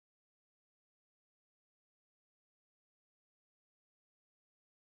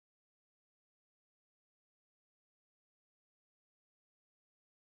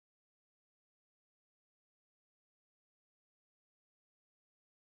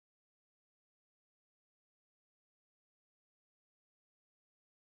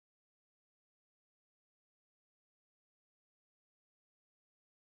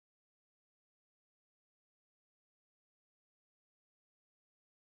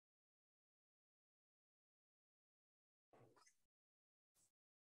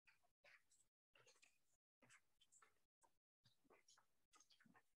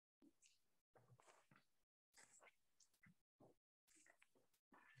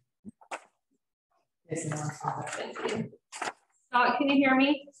Thank you. Scott, can you hear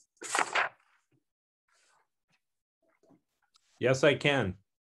me? Yes, I can.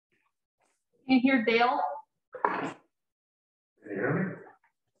 Can you hear Dale? Can you hear me?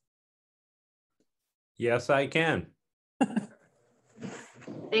 Yes, I can.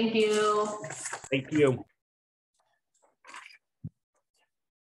 Thank you. Thank you.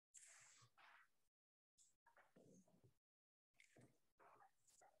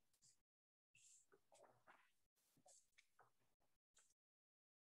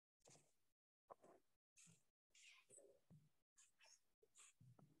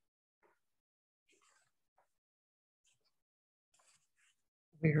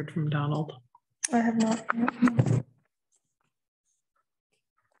 We heard from Donald. I have not. Can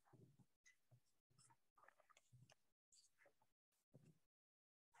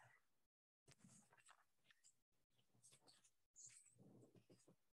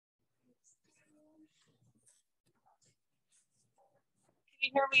you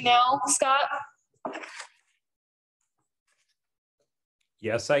hear me now, Scott?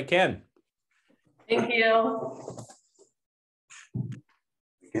 Yes, I can. Thank you.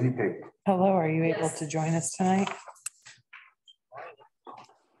 Guinea pig. Hello, are you able Yes. to join us tonight?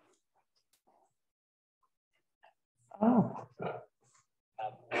 Oh, Got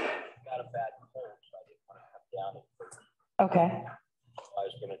a bad cold, so I didn't want to come down. okay. I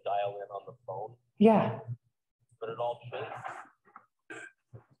was gonna dial in on the phone, Yeah. but it all changed.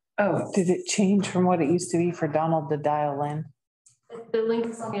 Oh, did it change from what it used to be for Donald to dial in? The link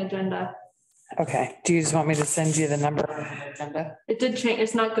is on the agenda. Okay, do you just want me to send you the number on the agenda? It did change.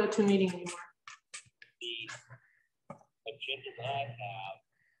 It's not go to meeting anymore. The agenda that I have,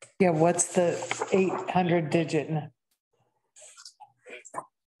 Yeah, what's the 800 digit?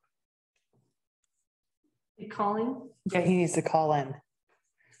 You calling? Yeah, he needs to call in.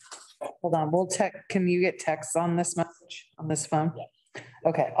 Hold on, we'll check. Can you get texts on this message, on this phone? Yes.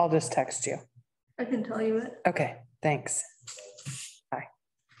 Okay, I'll just text you. I can tell you it. Okay, thanks. Bye.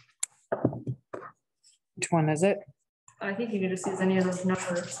 Which one is it? I think you can just use any of those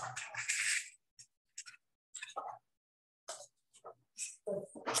numbers.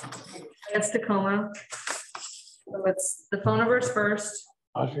 It's Tacoma. So it's the phone number is first.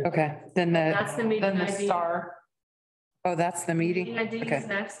 Okay, then That's the meeting then the ID. star. Oh, that's the meeting? Meeting ID is Okay,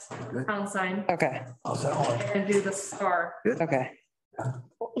 next, pound sign, okay, and do the star. okay.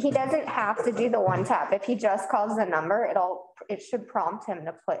 He doesn't have to do the one tap. If he just calls the number, it should prompt him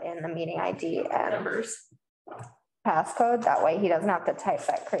to put in the meeting ID and Numbers, passcode. That way he doesn't have to type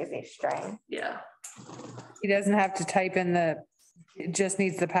that crazy string. yeah. He doesn't have to type in it just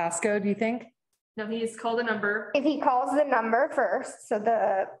needs the passcode, you think? No, he's called a number. If he calls the number first, so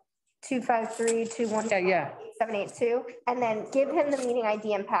the 253-217-8782, Yeah. and then give him the meeting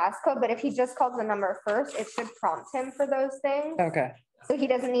ID and passcode. But if he just calls the number first, it should prompt him for those things. Okay, So he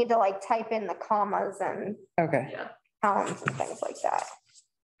doesn't need to like type in the commas and okay. Yeah. pounds and things like that.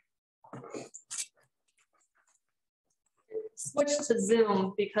 Switched to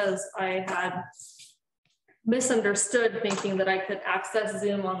Zoom because I had misunderstood thinking that I could access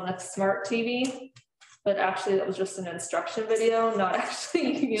Zoom on the smart TV. But actually that was just an instruction video, not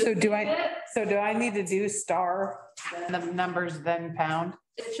actually. So do using it. So I need to do star, then the numbers, then pound?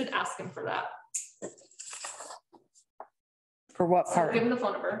 It should ask him for that. For what So part? give him the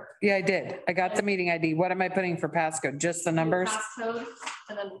phone number. Yeah, I did. I got the meeting ID. What am I putting for passcode? Just the numbers? Passcode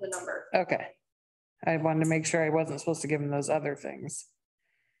and then the number. Okay. I wanted to make sure I wasn't supposed to give him those other things.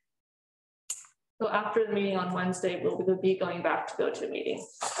 So after the meeting on Wednesday, we'll be going back to go to a meeting.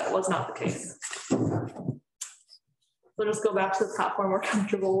 That was not the case. We'll just go back to the platform we're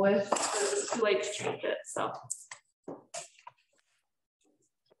comfortable with. It's too late to change it, so.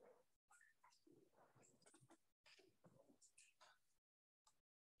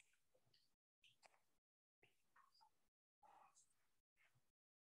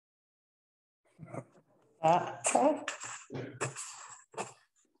 Okay.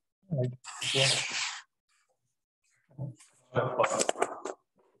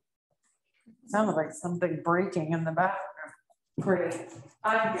 Sounded like something breaking in the bathroom. Great.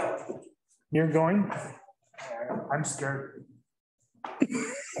 I'm going. You're going? I'm scared.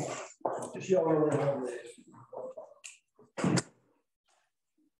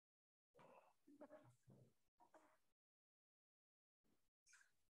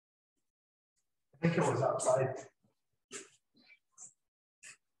 I think it was outside.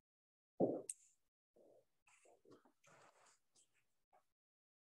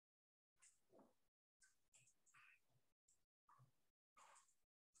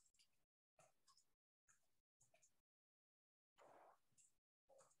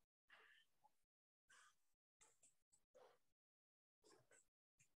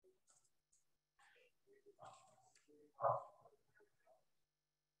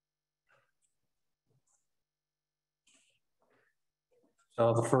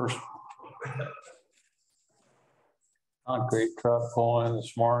 So the first concrete truck pulling in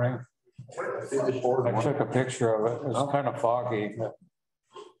this morning. I took a picture of it. It was kind of foggy, but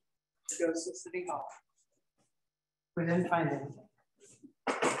Goes to City Hall. We didn't find anything.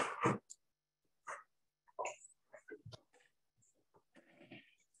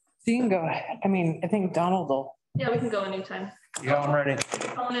 So you can go, I mean, I think Donald will. Yeah, we can go anytime. yeah, I'm ready.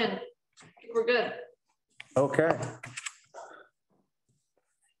 Come on in. I think we're good. Okay.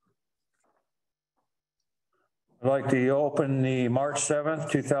 I'd like to open the March 7th,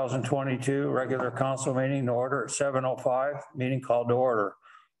 2022 regular council meeting to order at 7:05, meeting called to order.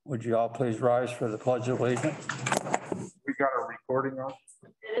 Would you all please rise for the pledge of allegiance? We got a recording on?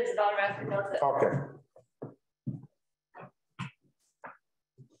 It is automatic. That's it. Okay.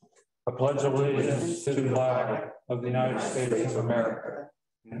 I pledge allegiance to the flag of the United States of America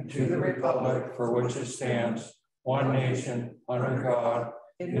and to the republic for which it stands, one nation, under God,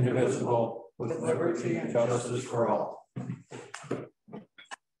 indivisible, with liberty and justice for all.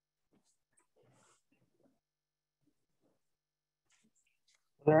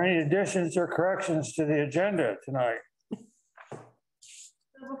 Are there any additions or corrections to the agenda tonight?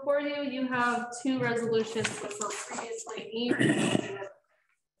 So before you, you have two resolutions which were previously emailed.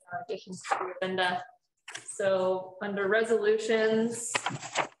 Additions to the agenda. So under resolutions,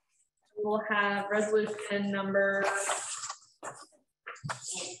 we'll have resolution number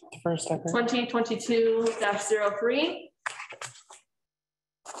First, I heard. 2022-03.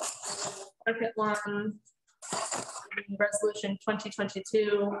 Second one, resolution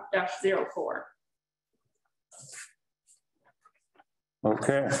 2022-04.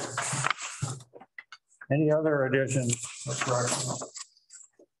 Okay. Any other additions or corrections?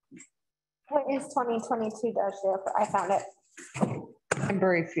 What is 2022 dash 0? I found it I'm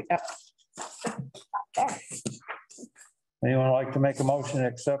brief. Yeah. there. Anyone like to make a motion to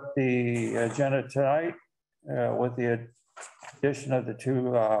accept the agenda tonight with the addition of the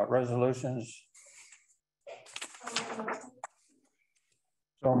two resolutions?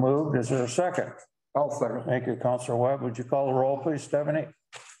 So moved. Is there a second? I'll second. Thank you, Councilor Webb. Would you call the roll, please, Stephanie?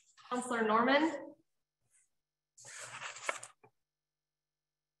 Councilor Norman.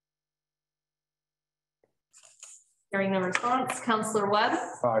 Hearing no response. Councilor Webb.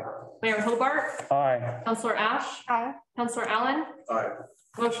 Aye. Mayor Hobart. Aye. Councilor Ash. Aye. Councilor Allen. Aye.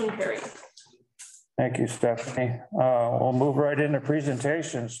 Motion carried. Thank you, Stephanie. We'll move right into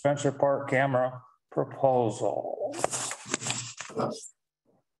presentation, Spencer Park camera proposal.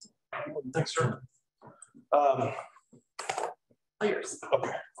 Thanks, sir. All yours.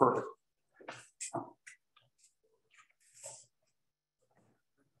 Okay, perfect.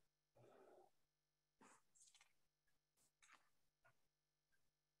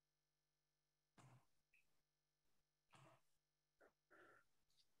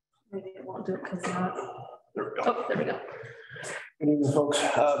 Maybe it won't do it because not. There we go. Oh, there we go. Good evening, folks.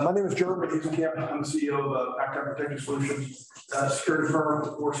 My name is Jeremy Hazelkamp. I'm the CEO of Background Protection Solutions, security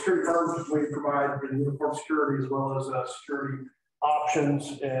firm. We're a security firm. We provide uniform security as well as security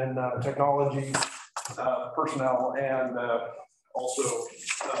options and technology, personnel, and also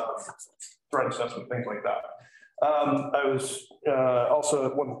threat assessment, things like that. I was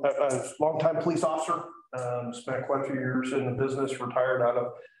also a longtime police officer, spent quite a few years in the business, retired out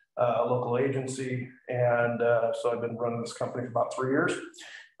of a local agency. And so I've been running this company for about 3 years.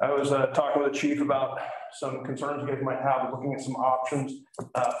 I was talking with the chief about some concerns you guys might have, looking at some options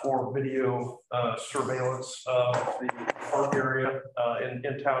for video surveillance of the park area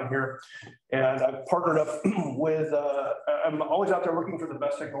in town here. And I've partnered up with, I'm always out there looking for the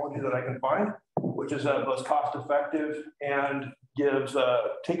best technology that I can find, which is most cost effective and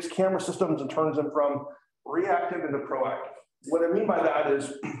takes camera systems and turns them from reactive into proactive. What I mean by that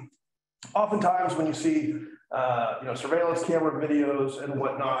is oftentimes when you see surveillance camera videos and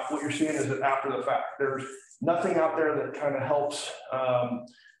whatnot, what you're seeing is that after the fact, there's nothing out there that kind of helps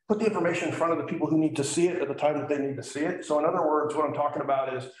put the information in front of the people who need to see it at the time that they need to see it. So in other words, what I'm talking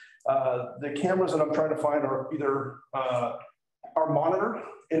about is the cameras that I'm trying to find are either are monitored,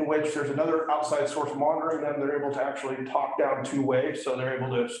 in which there's another outside source monitoring them. They're able to actually talk down two ways. So they're able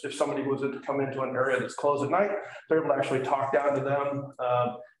to, if somebody was to come into an area that's closed at night, they're able to actually talk down to them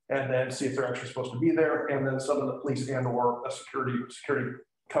and then see if they're actually supposed to be there. And then some of the police and or a security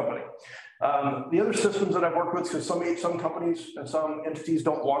company. The other systems that I've worked with, because some companies and some entities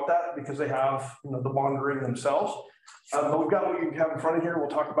don't want that because they have the monitoring themselves. But we've got what you have in front of here. We'll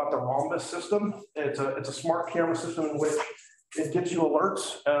talk about the Rhombus system. It's a smart camera system in which it gives you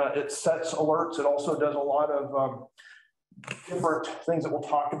alerts. It sets alerts. It also does a lot of different things that we'll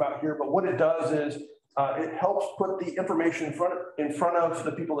talk about here. But what it does is it helps put the information in front of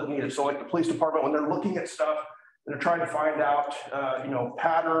the people that need it. So like the police department, when they're looking at stuff, they're trying to find out,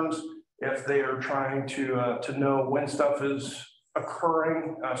 patterns, if they are trying to know when stuff is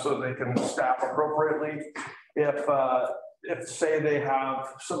occurring, so they can staff appropriately. If say they have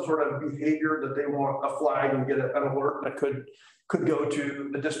some sort of behavior that they want a flag and get an alert that could go to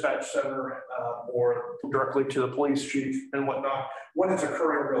the dispatch center or directly to the police chief and whatnot when it's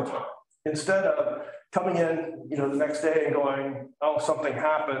occurring in real time. Instead of coming in, the next day and going, oh, something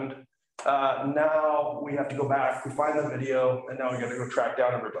happened. Now we have to go back, we find the video, and now we got to go track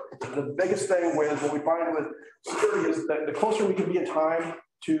down everybody. The biggest thing with what we find with security is that the closer we can be in time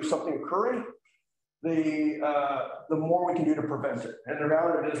to something occurring, the more we can do to prevent it. And the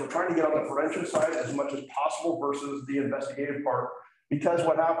reality is we're trying to get on the prevention side as much as possible versus the investigative part, because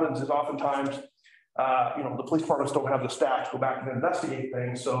what happens is oftentimes, the police departments don't have the staff to go back and investigate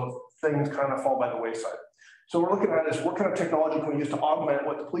things, so things kind of fall by the wayside. So we're looking at is what kind of technology can we use to augment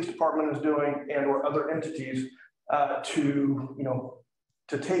what the police department is doing and or other entities to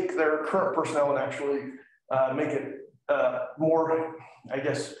take their current personnel and actually make it more, I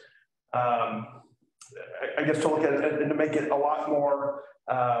guess to look at it and to make it a lot more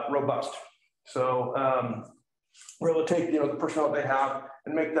robust. So we're able to take the personnel that they have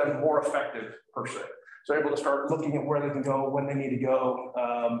and make them more effective per se. So able to start looking at where they can go, when they need to go,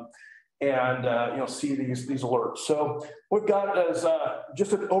 and see these alerts. So we've got is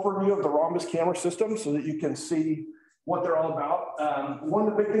just an overview of the Rhombus camera system so that you can see what they're all about. One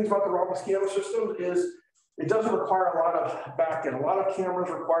of the big things about the Rhombus camera system is it doesn't require a lot of backend. A lot of cameras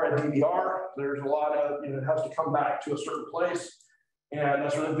require a DVR. There's a lot of, it has to come back to a certain place, and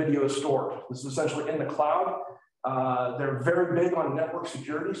that's where the video is stored. This is essentially in the cloud. They're very big on network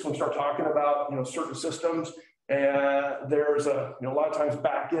security. So when we start talking about, certain systems, and there's a lot of times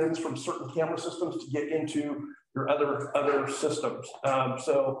backends from certain camera systems to get into your other systems.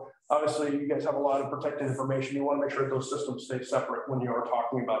 So obviously you guys have a lot of protected information. You want to make sure those systems stay separate when you are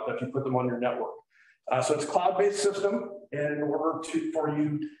talking about that, if you put them on your network. So it's a cloud-based system, and in order for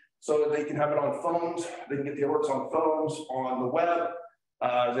you, so that they can have it on phones, they can get the alerts on phones, on the web.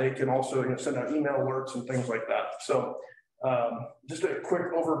 They can also send out email alerts and things like that. So just a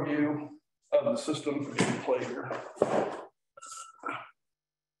quick overview of the system we can play here.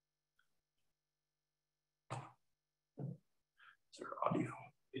 Audio.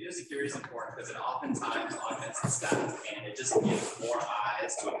 Video security is important because it oftentimes augments the staff, and it just gives more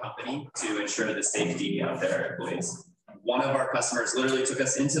eyes to a company to ensure the safety of their employees. One of our customers literally took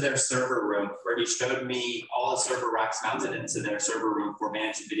us into their server room where he showed me all the server racks mounted into their server room for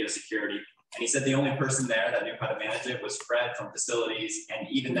managing video security. And he said the only person there that knew how to manage it was Fred from facilities, and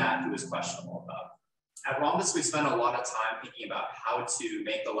even that he was questionable about. At Rhombus, we spent a lot of time thinking about how to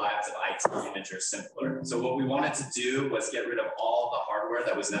make the lives of IT managers simpler. So what we wanted to do was get rid of all the hardware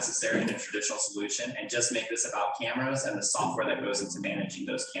that was necessary in a traditional solution and just make this about cameras and the software that goes into managing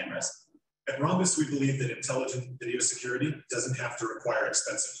those cameras. At Rhombus, we believe that intelligent video security doesn't have to require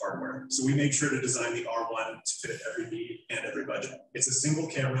expensive hardware. So we made sure to design the R1 to fit every need and every budget. It's a single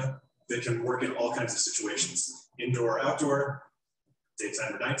camera that can work in all kinds of situations, indoor, outdoor,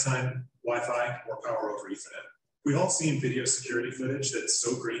 daytime or nighttime, Wi-Fi, or power over Ethernet. We've all seen video security footage that's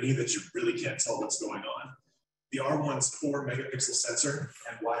so grainy that you really can't tell what's going on. The R1's 4-megapixel sensor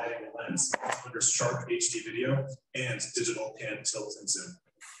and wide-angle lens offers sharp HD video and digital pan, tilt, and zoom.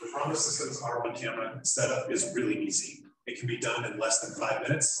 The Rhombus System's R1 camera setup is really easy. It can be done in less than 5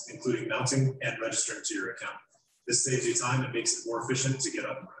 minutes, including mounting and registering to your account. This saves you time and makes it more efficient to get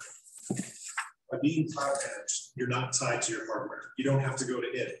up and running. By being cloud managed, you're not tied to your hardware. You don't have to go to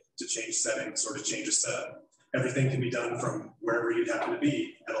it to change settings or to change a setup. Everything can be done from wherever you happen to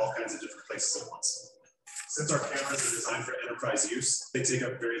be at all kinds of different places at once. Since our cameras are designed for enterprise use, they take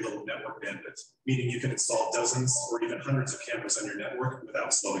up very little network bandwidth, meaning you can install dozens or even hundreds of cameras on your network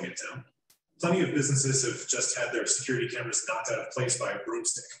without slowing it down. Plenty of businesses have just had their security cameras knocked out of place by a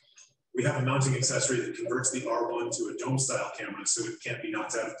broomstick. We have a mounting accessory that converts the R1 to a dome-style camera so it can't be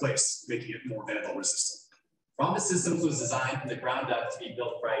knocked out of place, making it more vandal resistant. Rhombus Systems was designed from the ground up to be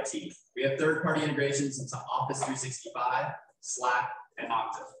built for IT. We have third-party integrations into Office 365, Slack, and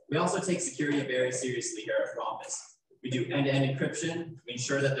Okta. We also take security very seriously here at Rhombus. We do end-to-end encryption. We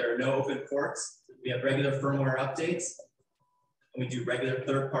ensure that there are no open ports. We have regular firmware updates, and we do regular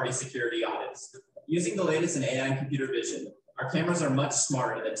third-party security audits. Using the latest in AI and computer vision, our cameras are much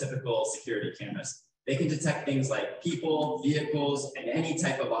smarter than typical security cameras. They can detect things like people, vehicles, and any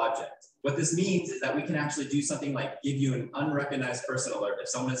type of object. What this means is that we can actually do something like give you an unrecognized person alert if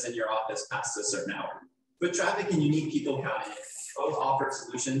someone is in your office past a certain hour. Foot traffic and unique people counting both offer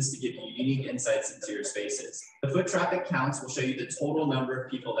solutions to give you unique insights into your spaces. The foot traffic counts will show you the total number of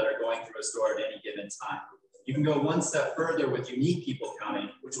people that are going through a store at any given time. You can go one step further with unique people counting,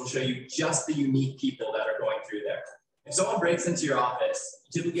 which will show you just the unique people that are going through there. If someone breaks into your office,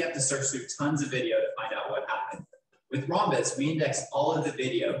 you typically have to search through tons of video to find out what happened. With Rhombus, we index all of the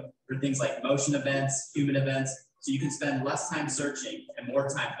video for things like motion events, human events, so you can spend less time searching and more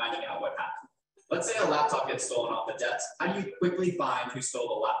time finding out what happened. Let's say a laptop gets stolen off the desk. How do you quickly find who stole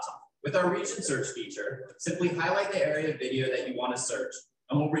the laptop? With our region search feature, simply highlight the area of video that you want to search,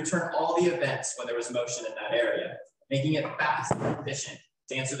 and we'll return all the events when there was motion in that area, making it fast and efficient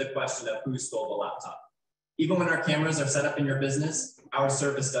to answer the question of who stole the laptop. Even when our cameras are set up in your business, our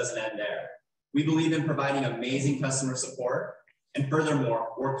service doesn't end there. We believe in providing amazing customer support, and furthermore,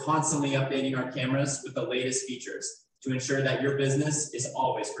 we're constantly updating our cameras with the latest features to ensure that your business is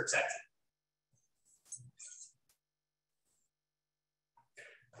always protected.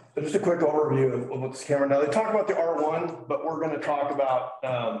 So just a quick overview of what this camera. Now they talk about the R1, but we're going to talk about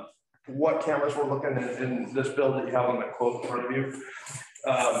what cameras we're looking at in this build that you have on that quote in front of you.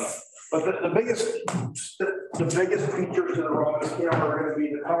 But the biggest features to the Rhombus camera are going to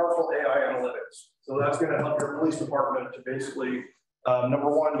be the powerful AI analytics. So that's going to help your police department to basically, number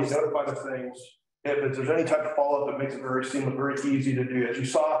one, get notified of things. If there's any type of follow-up, it makes it very seamless, very easy to do. As you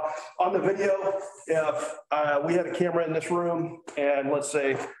saw on the video, if we had a camera in this room and let's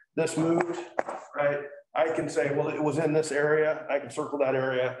say this moved, right? I can say, well, it was in this area. I can circle that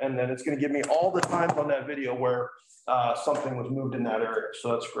area, and then it's going to give me all the times on that video where something was moved in that area.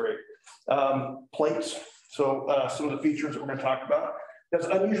 So that's great. Plates. So some of the features that we're going to talk about. There's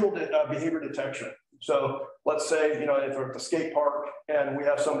unusual behavior detection. So let's say, if we're at the skate park and we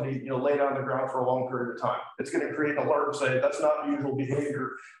have somebody, lay down on the ground for a long period of time, it's going to create an alert and say that's not usual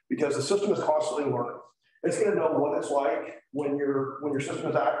behavior because the system is constantly learning. It's going to know what it's like when your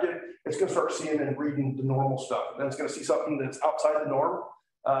system is active. It's going to start seeing and reading the normal stuff. Then it's going to see something that's outside the norm,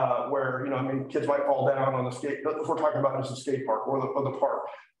 where kids might fall down on the skate. If we're talking about just a skate park or the park,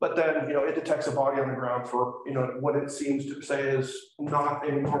 but then it detects a body on the ground for what it seems to say is not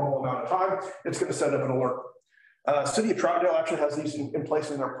a normal amount of time. It's going to send up an alert. City of Troutdale actually has these in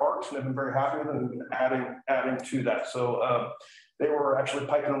place in their parks, and they've been very happy with them and been adding to that. So they were actually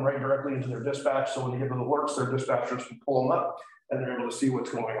piping them right directly into their dispatch. So when they give them alerts, their dispatchers can pull them up and they're able to see what's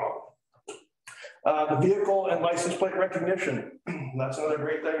going on. The vehicle and license plate recognition. That's another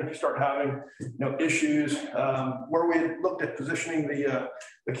great thing. If you start having issues where we looked at positioning the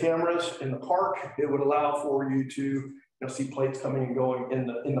cameras in the park, it would allow for you to see plates coming and going in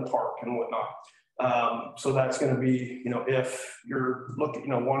the park and whatnot. So that's going to be if you're looking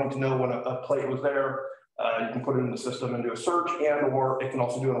wanting to know when a plate was there, you can put it in the system and do a search, and or it can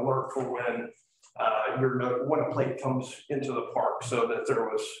also do an alert for when when a plate comes into the park, so that there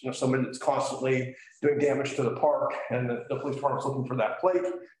was somebody that's constantly doing damage to the park and the police department's looking for that plate.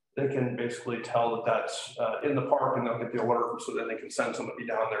 They can basically tell that that's in the park, and they'll get the alert so that they can send somebody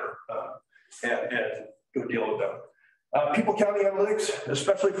down there and go deal with them. People counting analytics,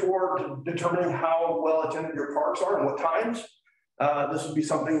 especially for determining how well attended your parks are and what times. This would be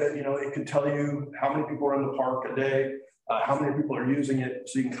something that it could tell you how many people are in the park a day, how many people are using it,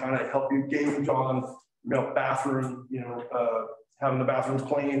 so you can kind of help you gauge on bathroom, having the bathrooms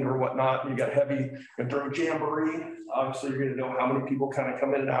cleaned or whatnot. You got heavy during Jamboree. Obviously, you're going to know how many people kind of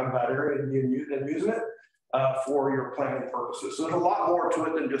come in and out of that area and using it for your planning purposes. So there's a lot more to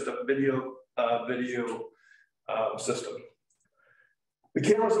it than just a video system. The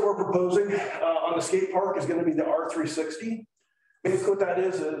cameras that we're proposing on the skate park is going to be the R360. Basically what that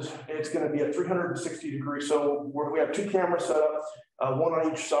is it's going to be at 360 degrees. So we have two cameras set up, one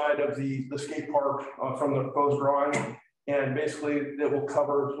on each side of the skate park from the proposed drawing. And basically it will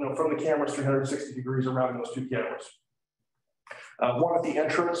cover, from the cameras 360 degrees around those two cameras. One at the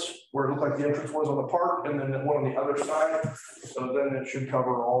entrance, where it looked like the entrance was on the park, and then one on the other side. So then it should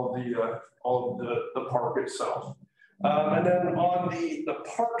cover all of the park itself. And then on the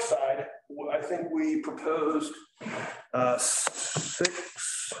park side, I think we proposed five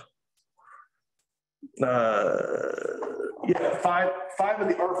of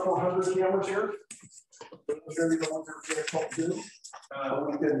the R400 cameras here. Those are the ones that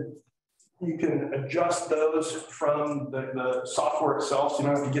we're going to do. You can adjust those from the software itself, so you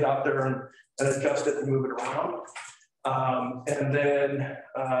don't have to get out there and adjust it and move it around. And then,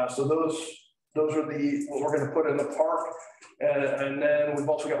 so those are what we're going to put in the park. And then we've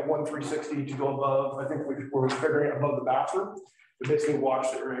also got one 360 to go above. I think we're figuring above the bathroom. It basically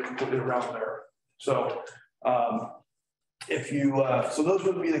washes the area completely around there. So so those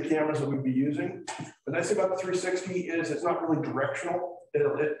would be the cameras that we'd be using. The nice thing about the 360 is it's not really directional.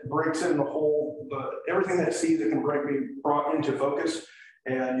 It breaks in the whole, everything that it sees, it can be brought into focus,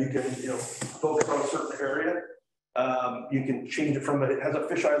 and you can focus on a certain area. You can change it from it has a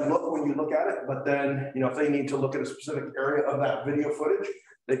fisheye look when you look at it, but then if they need to look at a specific area of that video footage,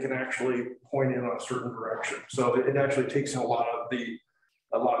 they can actually point in on a certain direction. So it actually takes in a lot of the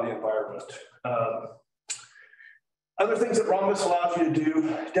environment. Other things that Rhombus allows you to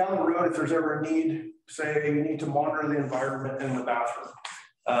do down the road, if there's ever a need, say you need to monitor the environment in the bathroom.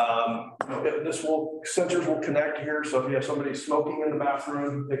 Sensors will connect here. So if you have somebody smoking in the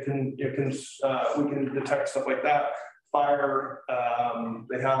bathroom, we can detect stuff like that. Fire,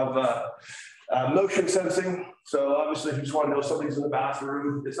 they have motion sensing. So obviously if you just want to know somebody's in the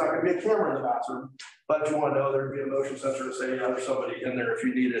bathroom, it's not going to be a camera in the bathroom, but if you want to know, there'd be a motion sensor to say, yeah, there's somebody in there if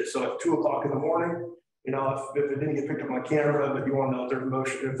you need it. So at 2 o'clock in the morning, if it didn't get picked up on camera, but you want to know if there's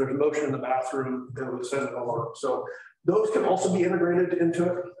motion in the bathroom, it would send an alert. So those can also be integrated into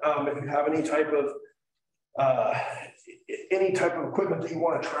it. If you have any type of equipment that you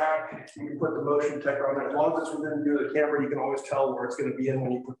want to track, you can put the motion detector on there. As long as it's within view of the camera, you can always tell where it's going to be in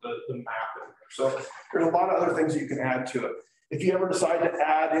when you put the map in there. So there's a lot of other things that you can add to it. If you ever decide to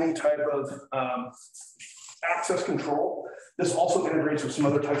add any type of access control, this also integrates with some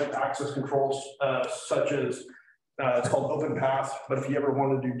other types of access controls, such as it's called open path. But if you ever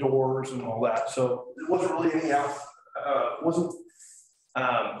want to do doors and all that, so it wasn't really any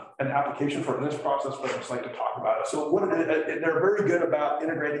an application for this process, but I just like to talk about it. So they're very good about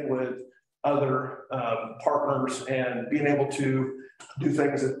integrating with other partners and being able to do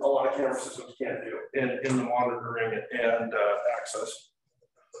things that a lot of camera systems can't do in the monitoring and access.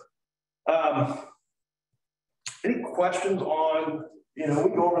 Any questions on, we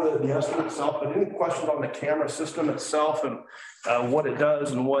go over the estimate itself, but any questions on the camera system itself and what it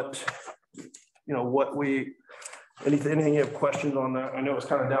does and anything you have questions on that? I know it's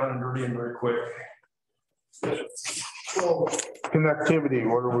kind of down and dirty and very quick. So connectivity,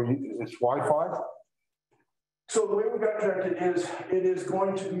 it's Wi-Fi? So the way we got connected is it is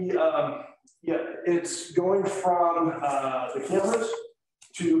going to be, it's going from the cameras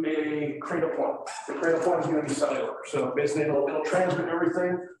to a cradle point. The cradle point is going to be cellular. So basically it'll transmit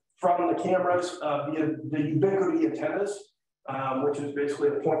everything from the cameras via the ubiquity antennas, which is basically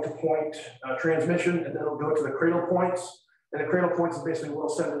a point-to-point transmission, and then it'll go to the cradle points. And the cradle points is basically what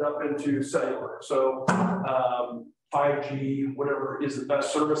will send it up into cellular. So 5G, whatever is the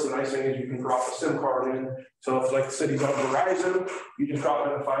best service. The nice thing is you can drop a SIM card in. So if like the city's on Verizon, you just drop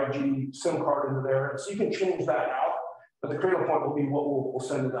in a 5G SIM card into there. So you can change that out, but the cradle point will be what will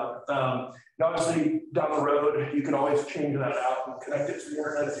send it up. And obviously down the road, you can always change that out and connect it to the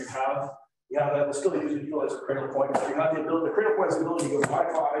internet if you have. Yeah, that will still utilize a cradle point. If you have the ability, the cradle point has the ability to go to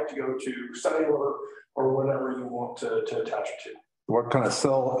Wi-Fi, to go to cellular, or whatever you want to attach it to. What kind of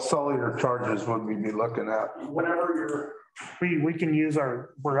cellular charges would we be looking at? Whenever we can use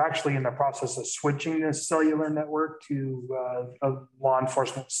we're actually in the process of switching this cellular network to a law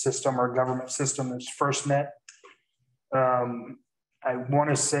enforcement system or government system that's FirstNet. I want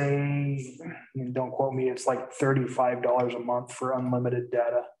to say, don't quote me, it's like $35 a month for unlimited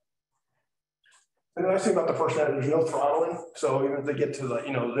data. And the nice thing about the FirstNet, there's no throttling. So even if they get to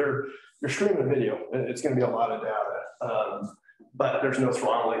they're streaming video, it's going to be a lot of data. But there's no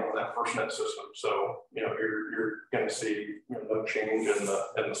throttling on that FirstNet system. So, you're going to see no change in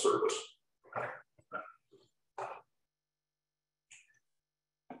the service.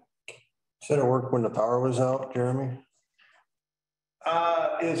 Said it worked when the power was out, Jeremy?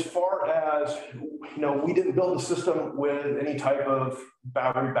 As far as, we didn't build the system with any type of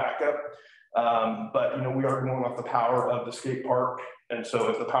battery backup. But we are going off the power of the skate park. And so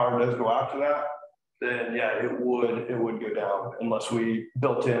if the power does go out to that, then yeah, it would go down unless we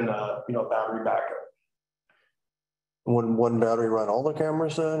built in battery backup. Would one battery run all the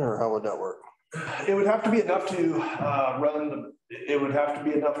cameras then, or how would that work? It would have to be enough to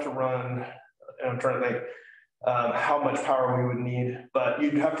run, and I'm trying to think how much power we would need, but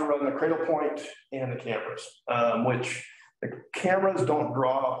you'd have to run the cradle point and the cameras, which the cameras don't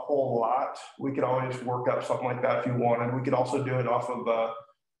draw a whole lot. We could always work up something like that if you wanted. We could also do it off of,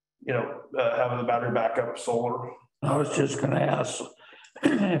 having the battery backup solar. I was just going to ask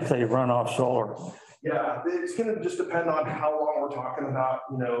if they run off solar. Yeah, it's going to just depend on how long we're talking about.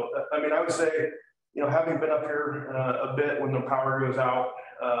 I would say, having been up here a bit when the power goes out,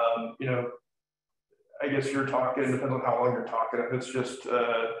 I guess you're talking, depends on how long you're talking. If it's just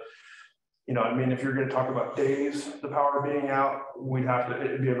You know, I mean, if you're going to talk about days, the power being out, we'd have to,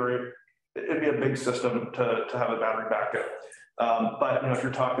 it'd be a big system to have a battery backup. But, you know, if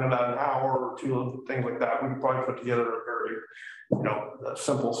you're talking about an hour or two, things like that, we could probably put together a very, you know, a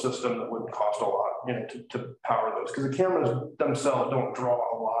simple system that wouldn't cost a lot, you know, to power those. Because the cameras themselves don't draw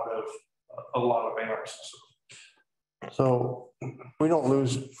a lot of amps. So we don't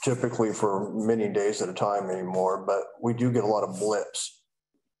lose typically for many days at a time anymore, but we do get a lot of blips.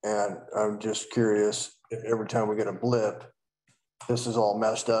 And I'm just curious if every time we get a blip, this is all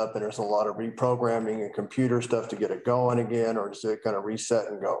messed up and there's a lot of reprogramming and computer stuff to get it going again, or is it going to reset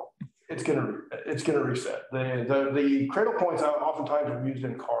and go? It's gonna reset. The cradle points out oftentimes are used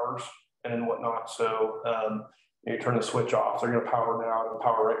in cars and whatnot. So you turn the switch off, they're gonna power down and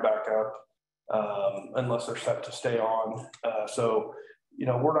power right back up unless they're set to stay on. So, you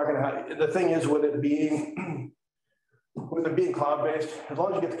know, we're not gonna have, the thing is with it being cloud-based, as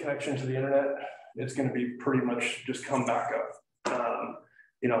long as you get the connection to the internet, it's gonna be pretty much just come back up.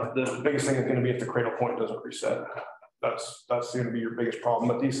 You know, the biggest thing is going to be if the cradle point doesn't reset. That's going to be your biggest problem.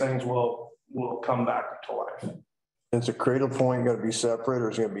 But these things will come back to life. Is the cradle point going to be separate,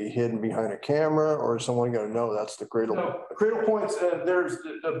 or is it going to be hidden behind a camera, or is someone going to know that's the cradle? No, cradle points. There's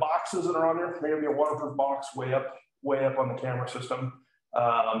the boxes that are on there. They're going to be a waterproof box way up on the camera system.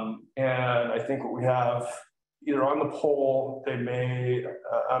 And I think what we have either on the pole, they may.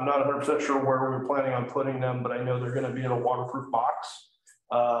 I'm not 100% sure where we're planning on putting them, but I know they're going to be in a waterproof box.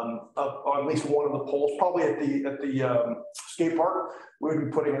 Up on at least one of the poles, probably at the skate park, we would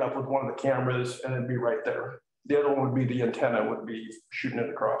be putting it up with one of the cameras and it'd be right there. The other one would be the antenna would be shooting it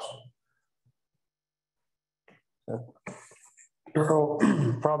across.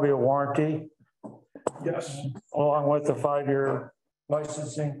 Probably a warranty. Yes. Along with the 5-year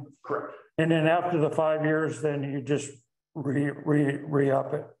licensing. Correct. And then after the 5 years, then you just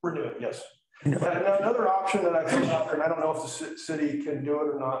re-up it. Renew it, yes. And another option that I think out there, and I don't know if the city can do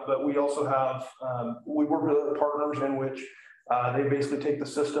it or not, but we also have, we work with other partners in which they basically take the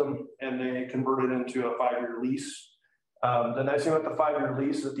system and they convert it into a 5-year lease. The nice thing about the 5-year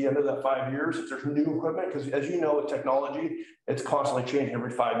lease is at the end of that 5 years, if there's new equipment, because as you know, with technology, it's constantly changing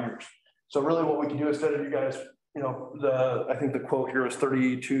every 5 years. So really what we can do instead of you guys, you know, I think the quote here is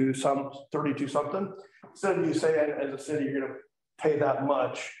 32 something. Instead of you saying as a city, you're going to pay that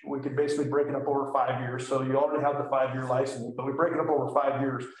much, we could basically break it up over 5 years. So you already have the 5-year license, but we break it up over 5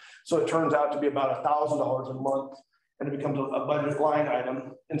 years. So it turns out to be about $1,000 a month, and it becomes a budget line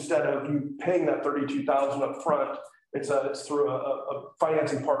item. Instead of you paying that $32,000 up front, it's through a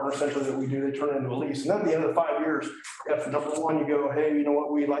financing partner essentially that we do. They turn it into a lease. And then at the end of the 5 years, if number one, you go, hey, you know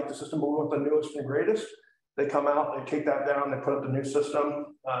what, we like the system, but we want the newest and greatest. They come out, they take that down, they put up the new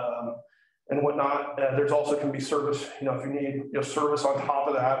system. And whatnot. There's also can be service, you know, if you need service on top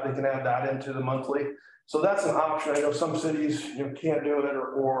of that, they can add that into the monthly. So that's an option. I know some cities can't do it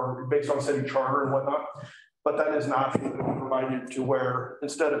or based on city charter and whatnot, but that is an option that we provide you to where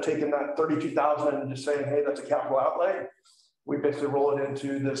instead of taking that $32,000 and just saying, hey, that's a capital outlay, we basically roll it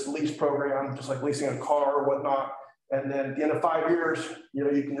into this lease program, just like leasing a car or whatnot. And then at the end of 5 years, you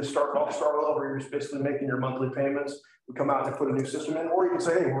know, you can just start all over. You're just basically making your monthly payments. We come out and put a new system in, or you can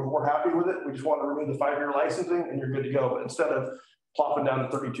say, hey, we're happy with it. We just want to remove the 5-year licensing and you're good to go. But instead of plopping down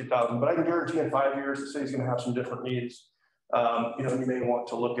to $32,000, but I can guarantee in 5 years, the city's going to have some different needs. You know, you may want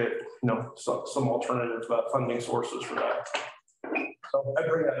to look at, you know, some alternative funding sources for that. So I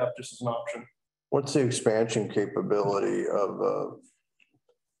bring that up just as an option. What's the expansion capability of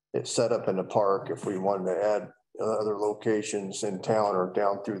it set up in the park if we wanted to add other locations in town or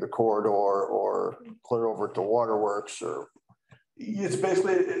down through the corridor or clear over to Waterworks? Or it's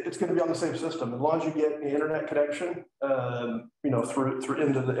basically it's going to be on the same system as long as you get the internet connection, you know, through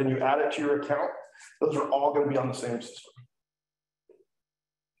into the and you add it to your account. Those are all going to be on the same system.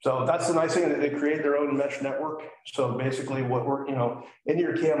 So that's the nice thing that they create their own mesh network. So basically, what we're in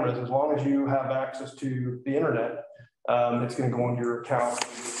your cameras, as long as you have access to the internet, it's going to go into your account.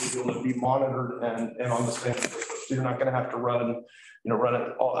 You'll be able to be monitored and on the same system. So you're not going to have to run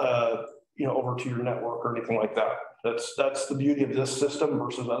it over to your network or anything like that. That's the beauty of this system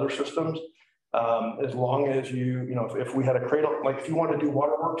versus other systems. As long as if we had a cradle, like if you want to do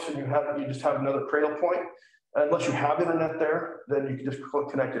Waterworks and you just have another cradle point, unless you have internet there, then you can just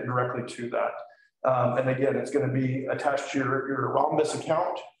connect it directly to that. And again, it's going to be attached to your Rhombus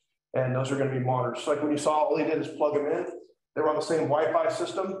account, and those are going to be monitored. So like when you saw, all they did is plug them in. They were on the same Wi-Fi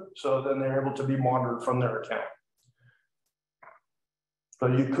system, so then they're able to be monitored from their account. So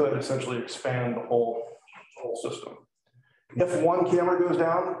you could essentially expand the whole system. If one camera goes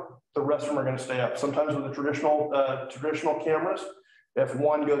down, the rest of them are going to stay up. Sometimes with the traditional cameras, If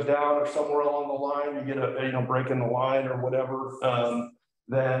one goes down or somewhere along the line, you get a, break in the line or whatever,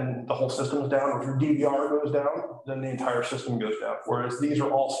 then the whole system's down. If your DVR goes down, then the entire system goes down. Whereas these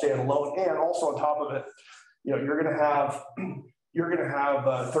are all standalone. And also on top of it, you're gonna have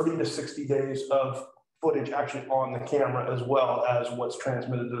 30 to 60 days of footage actually on the camera as well as what's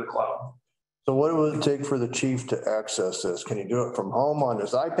transmitted to the cloud. So what would it take for the chief to access this? Can he do it from home on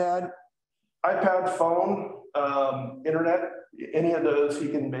his iPad? iPad, phone, internet, any of those, he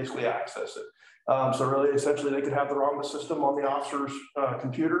can basically access it. So really, essentially, they could have the Rhombus system on the officers'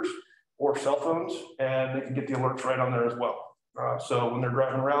 computers or cell phones, and they can get the alerts right on there as well. So when they're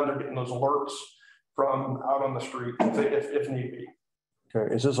driving around, they're getting those alerts from out on the street if need be.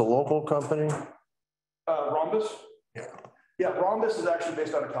 Okay, is this a local company? Rhombus? Yeah. Yeah, Rhombus is actually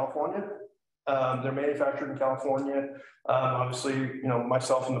based out of California. They're manufactured in California. Obviously,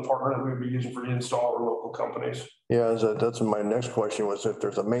 myself and the partner that we would be using for the install are local companies. Yeah, that's my next question was if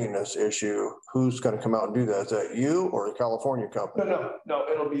there's a maintenance issue, who's going to come out and do that? Is that you or the California company? No,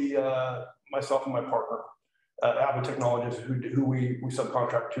 it'll be myself and my partner, Avid Technologies, who we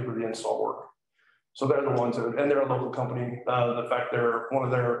subcontract to for the install work. So they're the ones and they're a local company. The fact one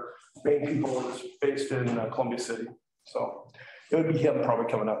of their main people is based in Columbia City. So it would be him probably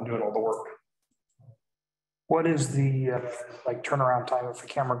coming out and doing all the work. What is the turnaround time if the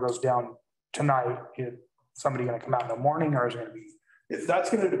camera goes down tonight? Is somebody going to come out in the morning, or is it going to be? That's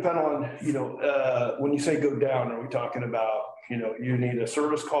going to depend on, when you say go down, are we talking about, you need a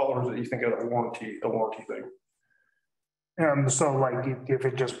service call, or is it you think of a warranty thing? So like if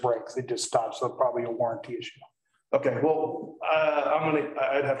it just breaks, it just stops. So probably a warranty issue. Okay, well,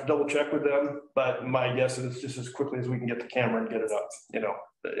 I'd have to double check with them, but my guess is just as quickly as we can get the camera and get it up,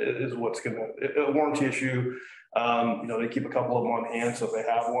 is what's a warranty issue. They keep a couple of them on hand. So if they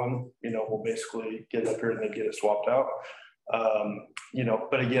have one, we'll basically get it up here and they get it swapped out.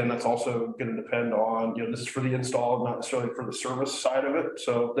 But again, that's also going to depend on, this is for the install, not necessarily for the service side of it.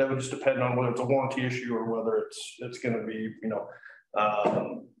 So that would just depend on whether it's a warranty issue or whether it's going to be,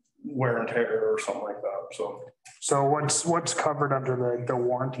 wear and tear or something like that. So what's covered under the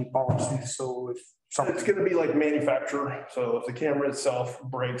warranty policy? So if something, it's going to be like manufacturer. So if the camera itself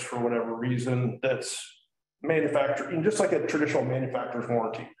breaks for whatever reason, that's manufactured, just like a traditional manufacturer's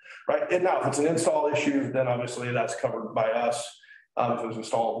warranty, right? And now if it's an install issue, then obviously that's covered by us. If it was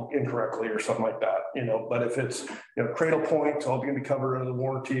installed incorrectly or something like that, but if it's, cradle point, it's all going to be covered under the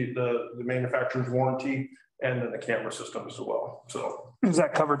warranty, the manufacturer's warranty, and then the camera system as well. So is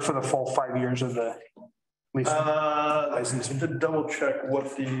that covered for the full 5 years of the lease? To double check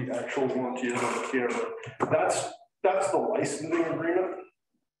what the actual warranty is on the camera. That's the licensing agreement.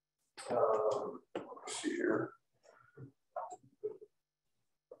 Let's see here.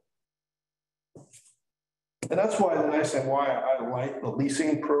 And that's why the nice thing why I like the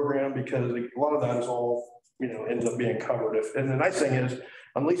leasing program, because a lot of that is all, ends up being covered. And the nice thing is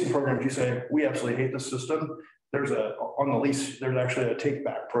on leasing programs, you say, we absolutely hate the system. On the lease, there's actually a take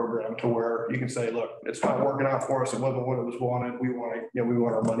back program to where you can say, look, it's not working out for us. It wasn't what it was wanted. We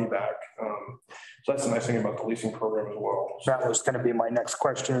want our money back. So that's the nice thing about the leasing program as well. That was going to be my next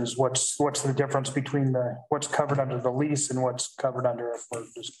question is what's the difference between what's covered under the lease and what's covered under if we're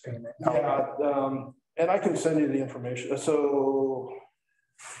just paying it? Yeah, and I can send you the information. So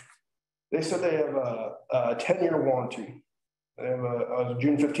they said they have a 10-year warranty. They have on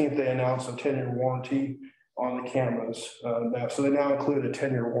June 15th, they announced a 10-year warranty on the cameras. So they now include a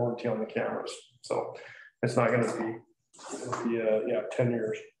 10-year warranty on the cameras. So it's not going to be 10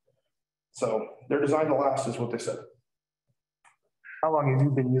 years. So they're designed to last is what they said. How long have you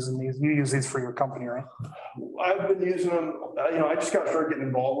been using these? You use these for your company, right? I've been using them. I just got started getting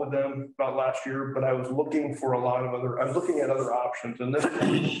involved with them about last year, but I was looking for I was looking at other options. And this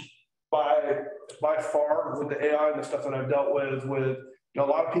by far with the AI and the stuff that I've dealt with, a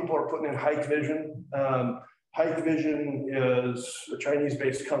lot of people are putting in Hike Vision. Hike Vision is a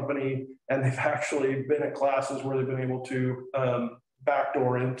Chinese-based company, and they've actually been at classes where they've been able to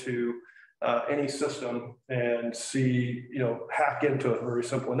backdoor into any system and see, hack into it very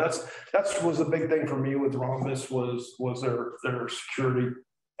simple. And that was the big thing for me with Rhombus was their security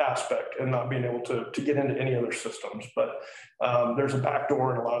aspect and not being able to get into any other systems. But there's a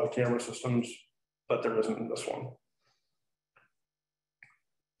backdoor in a lot of the camera systems, but there isn't in this one.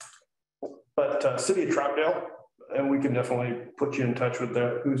 But City of Troutdale, and we can definitely put you in touch with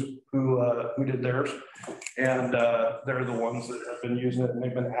who did theirs, and they're the ones that have been using it, and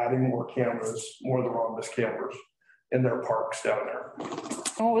they've been adding more of the Rhombus cameras in their parks down there.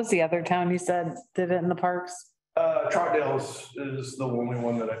 What was the other town you said did it in the parks? Troutdale is the only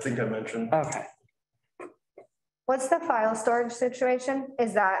one that I think I mentioned. Okay. What's the file storage situation?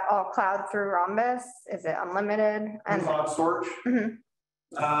 Is that all cloud through Rhombus? Is it unlimited? And Cloud storage? Mhm.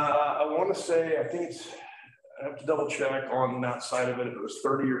 I want to say, I think it's, I have to double check on that side of it. If it was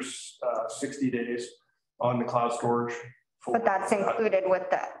 30 or 60 days on the cloud storage. But that's included with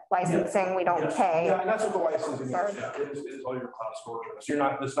the licensing, we don't pay. Yeah, and that's what the licensing is. Sorry. Yeah, it is all your cloud storage. So you're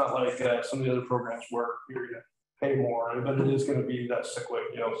not, it's not like some of the other programs where you're gonna pay more, but it is gonna be that cyclic,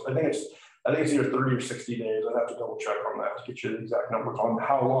 you know. I think it's either 30 or 60 days. I'd have to double check on that to get you the exact numbers on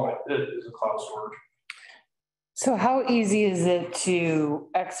how long it is a cloud storage. So how easy is it to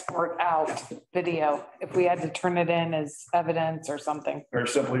export out video if we had to turn it in as evidence or something? Very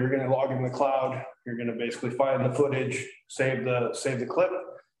simple. You're gonna log in the cloud. You're gonna basically find the footage, save the clip,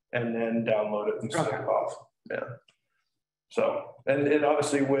 and then download it and send it off. Yeah. So, and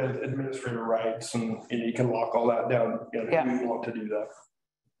obviously with administrator rights and you can lock all that down, you know, if you want to do that.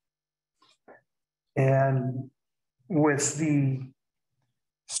 And with the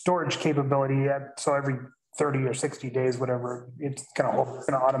storage capability, so every 30 or 60 days, whatever, it's gonna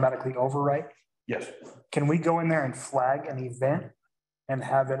automatically overwrite. Yes. Can we go in there and flag an event and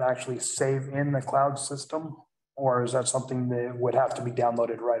have it actually save in the cloud system? Or is that something that would have to be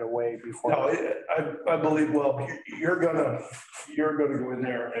downloaded right away before? No, I believe, well, you're gonna go in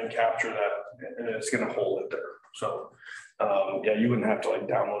there and capture that and it's gonna hold it there. So, yeah, you wouldn't have to like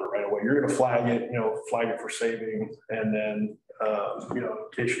download it right away. You're gonna flag it, you know, flag it for saving and then, you know,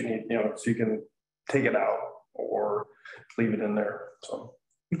 in case you need, you know, so you can take it out or leave it in there. So,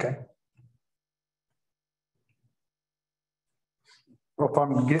 okay. Well, if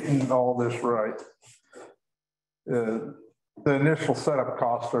I'm getting all this right, the initial setup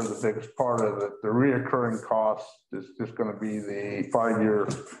costs are the biggest part of it. The reoccurring cost is just going to be the 5-year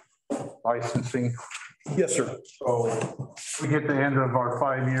licensing. yes, sir. So we get the end of our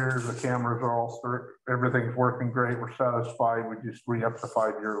 5 years, the cameras are all, everything's working great, we're satisfied, we just re-up the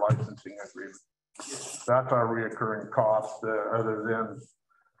 5-year licensing agreement. That's our reoccurring cost, other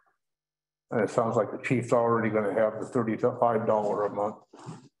than, it sounds like the chief's already going to have the $35 a month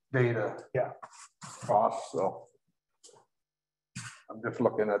data cost, so I'm just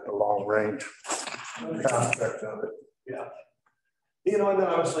looking at the long range aspect of it. Yeah. You know, and then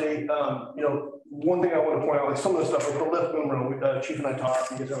obviously, you know, one thing I want to point out, like some of the stuff with the lift boom room, Chief and I talked,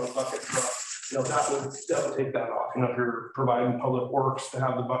 because of a bucket truck, you know, that would take that off. You know, if you're providing public works to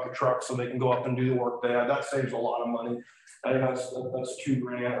have the bucket truck so they can go up and do the work there, that saves a lot of money. I think that's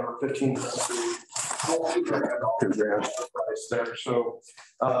 $2,000 or 15. $2,000 price there. So,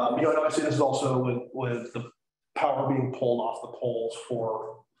 you know, and obviously this is also with the power being pulled off the poles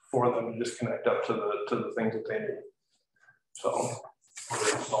for them to just connect up to the things that they need. So.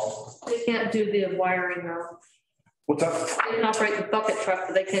 They can't do the wiring though. What's that? They can operate the bucket truck,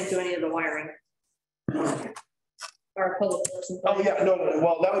 but they can't do any of the wiring. Or public works. Oh, yeah, no,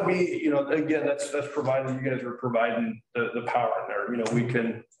 well, that would be, you know, again, that's providing, you guys are providing the power in there, you know, we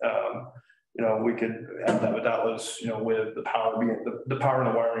can, you know, we could have that, but that was, you know, with the power being, the power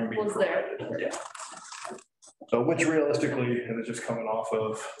and the wiring being provided. Yeah. So which realistically, it was just coming off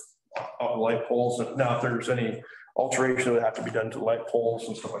of light poles. And now if there's any alteration that would have to be done to light poles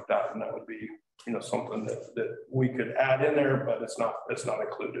and stuff like that, and that would be, you know, something that we could add in there, but it's not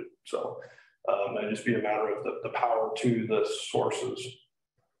included. So it'd just be a matter of the power to the sources.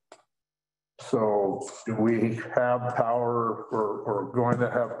 So do we have power or going to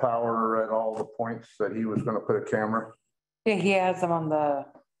have power at all the points that he was going to put a camera? Yeah, he has them on the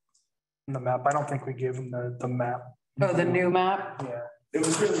map. I don't think we gave him the map. Oh, the new map? Yeah. It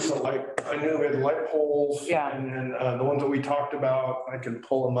was really the light, I knew we had the light poles. Yeah. And then the ones that we talked about, I can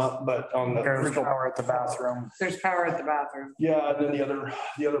pull them up, but on the. There's power at the bathroom. There's power at the bathroom. Yeah, and then the other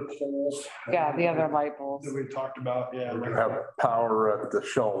poles. Yeah, the other light poles. That we talked about, yeah. We're going to have power at the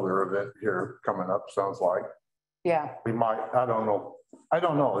shoulder event here coming up, sounds like. Yeah. We might, I don't know,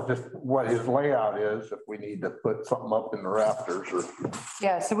 just what his layout is, if we need to put something up in the rafters or.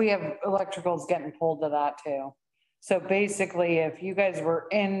 Yeah, so we have electricals getting pulled to that too. So basically, if you guys were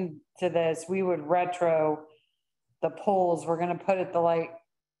into this, we would retro the poles. We're gonna put at the light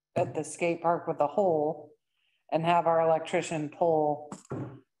at the skate park with a hole and have our electrician pull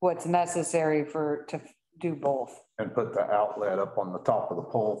what's necessary to do both. And put the outlet up on the top of the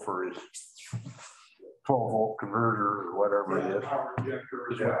pole for his 12-volt converter or whatever it is. Power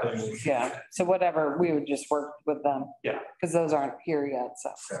injector is what they need. Yeah, so whatever, we would just work with them. Yeah. Because those aren't here yet,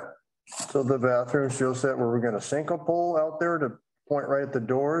 so. So the bathrooms, Josette, were we gonna sink a pole out there to point right at the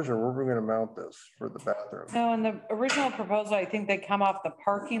doors, or where are we gonna mount this for the bathroom? No, in the original proposal, I think they come off the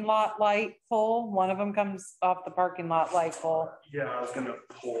parking lot light pole. One of them comes off the parking lot light pole. Yeah, I was gonna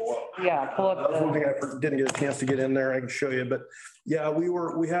pull up. Yeah, pull up That was one the, thing I didn't get a chance to get in there. I can show you, but yeah,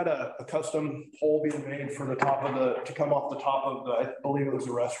 we had a custom pole being made for the top of to come off the top of the, I believe it was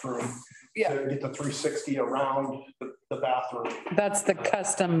the restroom. Yeah. To get the 360 around the bathroom. that's the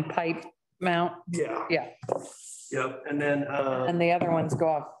custom pipe mount. Yeah. Yeah. Yep. And then, And the other ones go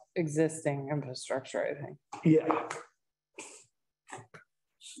off existing infrastructure, I think. yeah.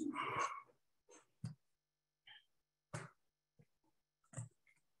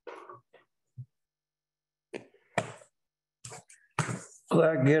 Will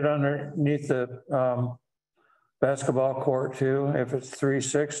that get underneath the basketball court too, if it's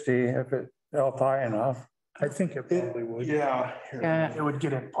 360, if it's up high enough? I think it probably would. Yeah. Yeah. It would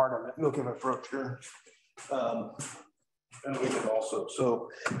get in part of it. Look at my approach here. And we can also, so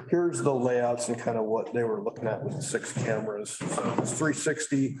here's the layouts and kind of what they were looking at with the 6 cameras. So this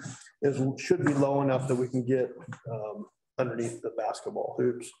 360 should be low enough that we can get underneath the basketball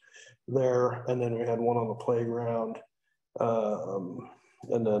hoops there. And then we had one on the playground.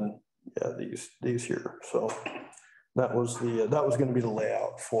 And then, yeah, these here. So that was going to be the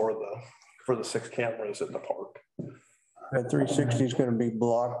layout for the 6 cameras in the park. That 360 is gonna be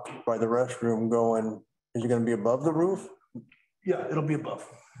blocked by the restroom going, is it gonna be above the roof? Yeah, it'll be above.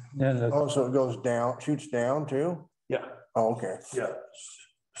 And Oh, so it goes down, shoots down too? Yeah. Oh, okay. Yeah.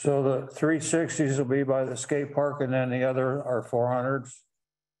 so the 360s will be by the skate park and then the other are 400s?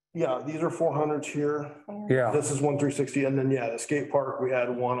 Yeah, these are 400s here. Yeah, This is one 360. And then, yeah, the skate park, we had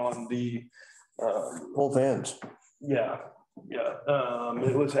one on the, Both ends. yeah.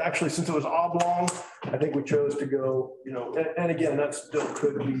 It was actually, since it was oblong, I think we chose to go, and again, that still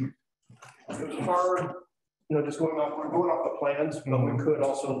could be, it was hard, just we're going off the plans, but we could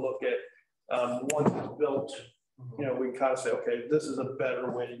also look at, once it's built, we kind of say, okay, this is a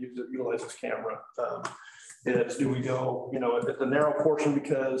better way to utilize this camera. Do we go, at the narrow portion,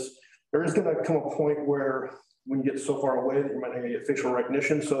 because there is going to come a point where when you get so far away that you might not get facial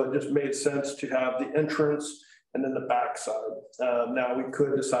recognition. So it just made sense to have the entrance and then the backside. Now we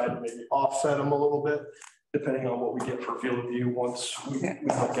could decide to maybe offset them a little bit, depending on what we get for field of view once we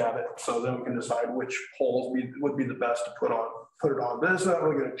look at it. So then we can decide which poles would be the best to put it on. But it's not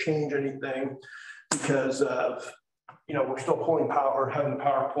really going to change anything because of, we're still pulling power, having the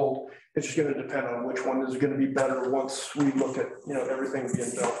power pulled. It's just going to depend on which one is going to be better once we look at, everything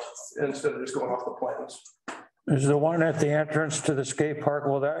being built instead of just going off the plans. is the one at the entrance to the skate park,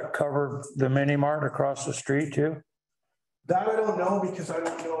 will that cover the mini mart across the street too? That I don't know because I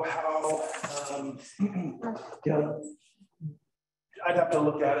don't know how, I'd have to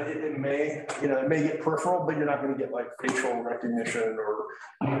look at it. It may get peripheral, but you're not going to get like facial recognition or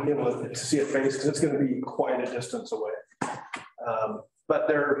to see a face because it's going to be quite a distance away. But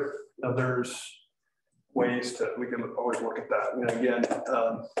there's ways we can always look at that. Again,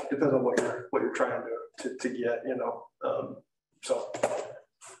 depends on what you're trying to get. So.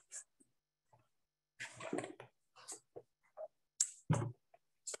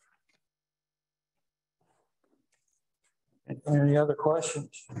 Any other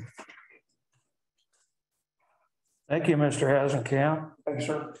questions? Thank you, Mr. Hasenkamp. Thanks,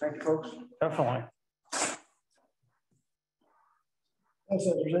 sir. Thank you, folks. Definitely. So if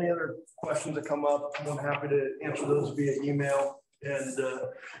there's any other questions that come up, I'm happy to answer those via email and,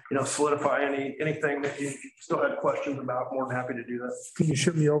 solidify anything that you still had questions about. More than happy to do that. Can you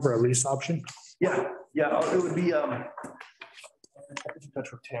shoot me over a lease option? Yeah. It would be, in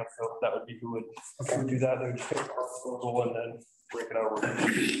touch with Tamco. That would be who would do that. They would just take our proposal and then break it over.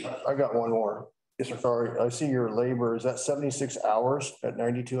 I got one more. Yes, sir. Sorry, I see your labor. Is that 76 hours at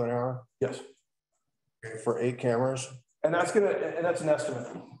 92 an hour Yes. for 8 cameras? And that's an estimate,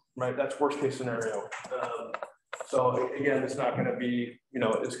 right? That's worst case scenario. So again, it's not gonna be,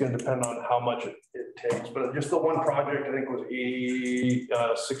 it's gonna depend on how much it takes, but just the one project, I think was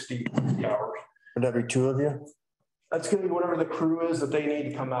 60 hours. Would that be 2 of you? That's gonna be whatever the crew is that they need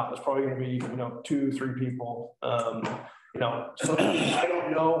to come out. It's probably gonna be, 2-3 people. So I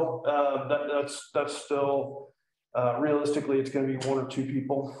don't know, that's still, realistically, it's gonna be 1 or 2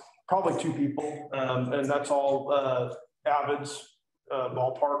 people, probably 2 people. And that's all Avid's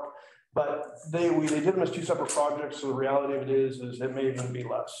ballpark, but they did them as 2 separate projects. So the reality of it is it may even be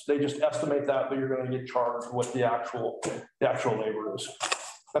less. They just estimate that, but you're gonna get charged what the actual labor is.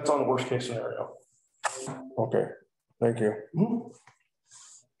 That's on the worst case scenario. Okay, thank you.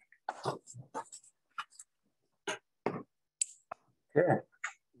 Okay.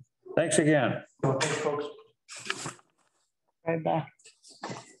 Thanks again. Thanks, folks. Right back.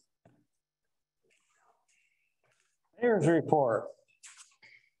 Mayor's report.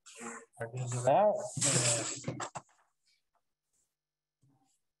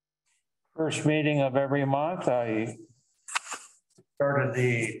 First meeting of every month, I started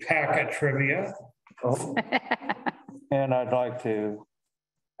the packet trivia. And I'd like to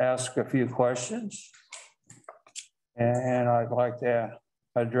ask a few questions. And I'd like to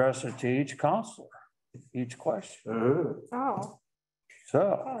address it to each counselor, each question. Oh.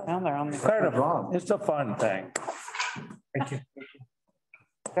 So Now they're on the. kind of, it's a fun thing. Thank you.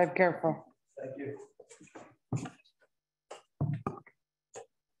 Drive careful. Thank you.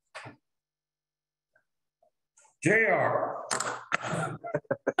 JR.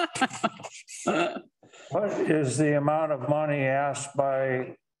 What is the amount of money asked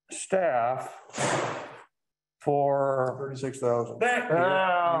by staff for? 36,000. Thank you. Good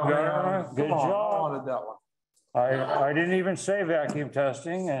Come on, I job. wanted that one. I didn't even say vacuum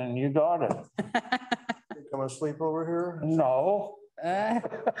testing and you got it. You come and sleep over here? No.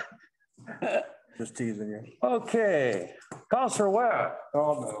 Just teasing you. Okay, Counselor Webb,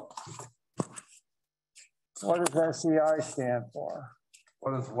 Oh, no. what does SEI stand for?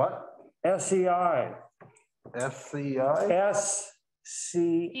 What is what? SEI. SCI?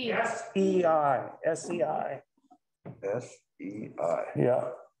 SCEI. SEI. SEI. Yeah.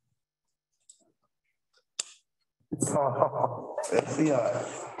 Oh, SCI.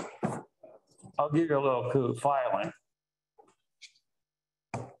 I'll give you a little clue, filing.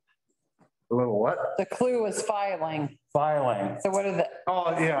 A little what? The clue was filing. Filing. So what are the,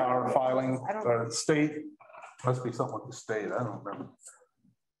 Oh, yeah, our filing, I don't- state, must be something with the state, I don't remember.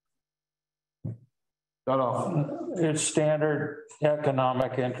 No. It's standard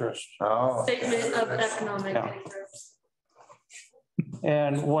economic interest. Oh. Statement of economic Yeah. interest.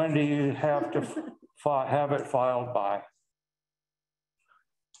 And when do you have to have it filed by?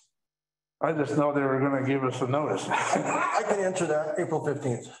 I just know they were gonna give us a notice. I can answer that, April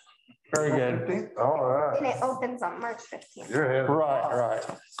 15th. Very good. 15th? All right. And it opens on March 15th. You're ahead. Right.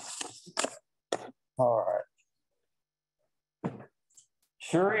 All right.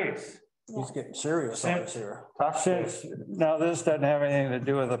 Sharice. He's getting serious on this here. Since, now this doesn't have anything to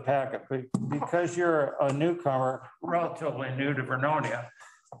do with the packet, but because you're a newcomer, relatively new to Vernonia,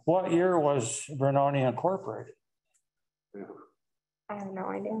 what year was Vernonia incorporated? I have no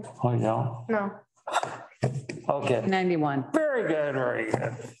idea. Oh, yeah. No. Okay, 91. very good, very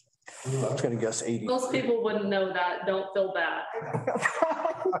good. I was gonna guess 80. Most people wouldn't know that. Don't feel bad.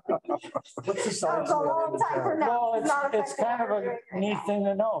 What's the size That's a of long time from now. Well, Not it's affecting kind of what we're a doing right neat now. thing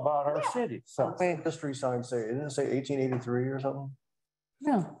to know about our city, so. Wait, history sign say? Didn't it say 1883 or something?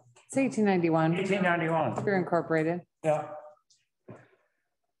 no, it's 1891. 1891, You're incorporated. yeah.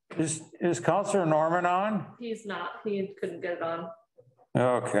 Is Counselor Norman on? He's not, he couldn't get it on.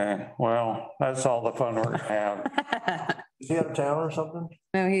 Okay, well, that's all the fun we're gonna have. Is he out of town or something?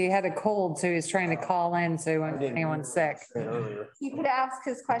 No, he had a cold, so he was trying to call in, so he wouldn't get anyone sick. Earlier. You could ask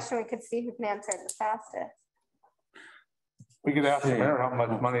his question. We could see who can answer it the fastest. We could ask the mayor how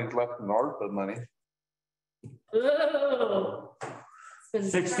much money is left in ARPA money. Ooh. It's been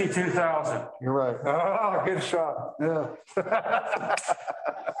 62,000. You're right. Oh, good shot. Yeah.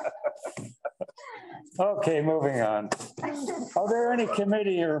 Okay, moving on. Are there any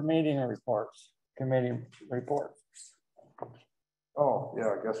committee or meeting reports? Committee reports? Oh,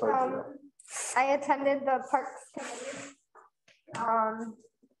 yeah, I guess I do. I attended the Parks Committee.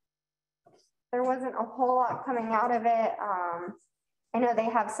 There wasn't a whole lot coming out of it. I know they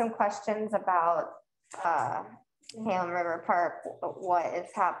have some questions about Halem River Park, what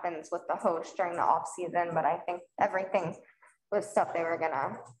happens with the host during the off season, but I think everything was stuff they were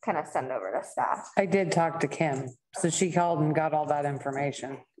gonna kind of send over to staff. I did talk to Kim, so she called and got all that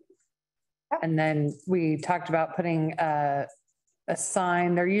information. And then we talked about putting a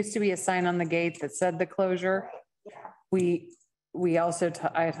sign. There used to be a sign on the gate that said the closure. We also,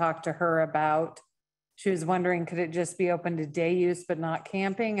 I talked to her about, she was wondering, could it just be open to day use but not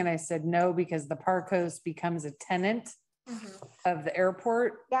camping? And I said, no, because the park host becomes a tenant of the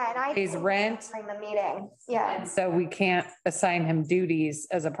airport. Yeah, and I pays rent. during the meeting. Yeah, And so we can't assign him duties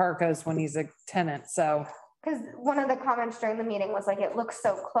as a park host when he's a tenant. So because one of the comments during the meeting was like, it looks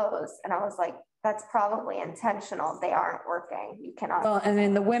so close, and I was like, that's probably intentional. They aren't working. You cannot. well, and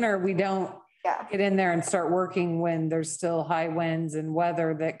in the winter, we don't Yeah. get in there and start working when there's still high winds and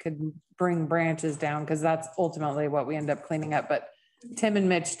weather that could bring branches down, because that's ultimately what we end up cleaning up. But Tim and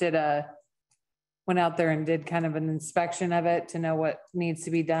Mitch went out there and did kind of an inspection of it to know what needs to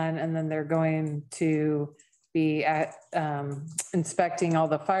be done. And then they're going to be inspecting all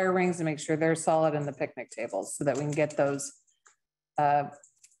the fire rings and make sure they're solid and the picnic tables so that we can get those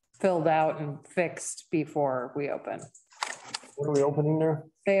filled out and fixed before we open. What are we opening there?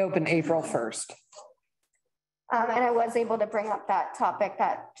 They open April 1st. And I was able to bring up that topic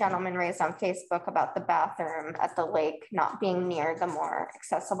that gentleman raised on Facebook about the bathroom at the lake not being near the more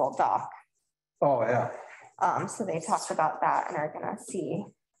accessible dock. Oh, yeah. So they talked about that and are gonna see,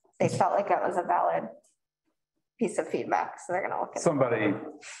 they felt like that was a valid piece of feedback, so they're gonna look at it. Somebody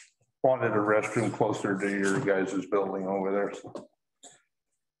wanted a restroom closer to your guys' building over there. So.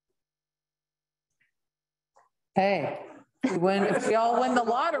 Hey, if we all win the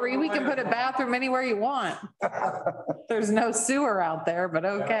lottery, we can put a bathroom anywhere you want. There's no sewer out there, but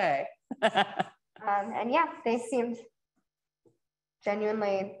okay. And yeah, they seemed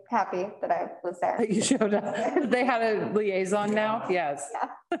genuinely happy that I was there. You showed up. They had a liaison now? Yes.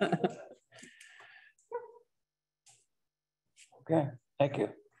 Yeah. Okay, thank you.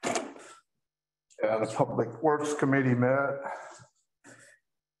 Yeah, the Public Works Committee met.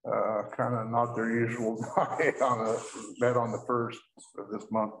 Kind of not their usual night met on the 1st of this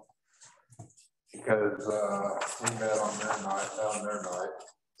month. Because we met on their night,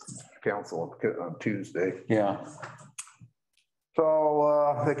 council on Tuesday. Yeah.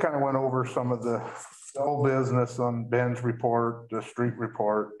 So they kind of went over some of the old business on Ben's report, the street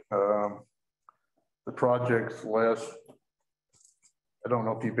report, the projects list. I don't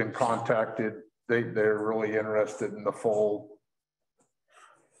know if you've been contacted. They're really interested in the full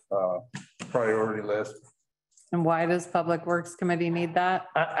priority list. And why does Public Works Committee need that?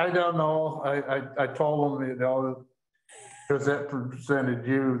 I don't know. I told them, because that presented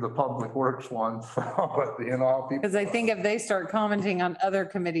you the Public Works ones, but people. Because I think if they start commenting on other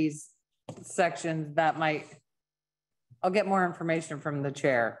committees' sections, that might, I'll get more information from the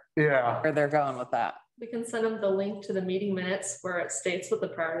chair. Yeah. Where they're going with that. We can send them the link to the meeting minutes where it states what the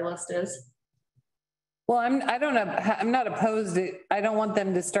priority list is. Well, I'm not opposed to, I don't want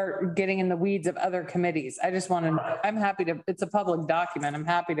them to start getting in the weeds of other committees. I just want to, I'm happy to, it's a public document. I'm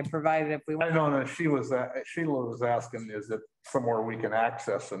happy to provide it if we want. I don't know. Sheila was asking, is it somewhere we can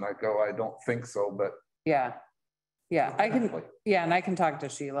access? And I go, I don't think so, but. Yeah. Yeah, I can, yeah, and I can talk to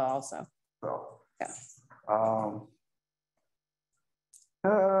Sheila also. So. Yeah.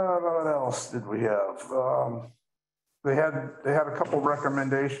 What else did we have? They had a couple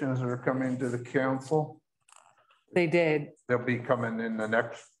recommendations that are coming to the council. They did. They'll be coming in the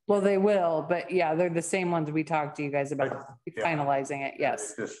next. Well, they will, but yeah, they're the same ones we talked to you guys about finalizing it.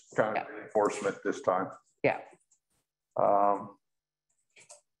 Yes. Just kind of enforcement this time. Yeah.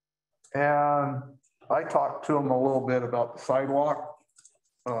 And I talked to them a little bit about the sidewalk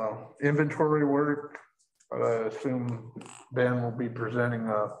inventory work. I assume Ben will be presenting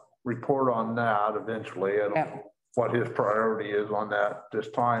a report on that eventually. I don't know what his priority is on that this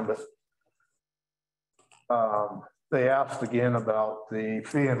time, but they asked again about the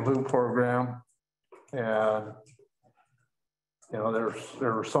fee and lieu program. And, there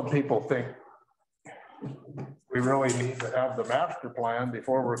were some people think we really need to have the master plan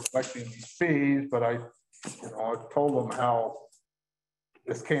before we're collecting these fees, but I told them how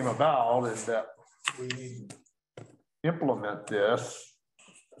this came about and that we need to implement this,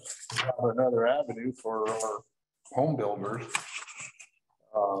 have another avenue for our home builders.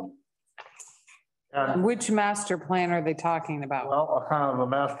 And which master plan are they talking about? Well, a kind of a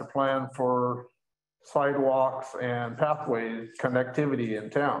master plan for sidewalks and pathways connectivity in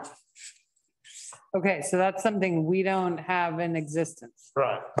town. Okay, so that's something we don't have in existence.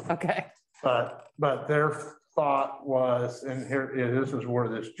 Right. Okay. But their thought was, and here, this is where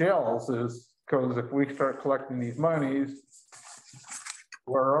this gels is, because if we start collecting these monies,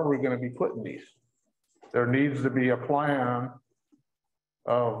 where are we going to be putting these? There needs to be a plan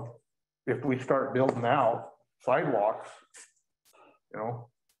of if we start building out sidewalks,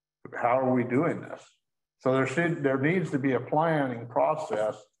 how are we doing this? So there needs to be a planning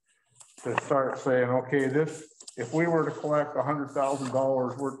process to start saying, okay, if we were to collect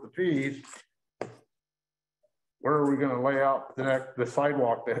 $100,000 worth of fees, where are we going to lay out the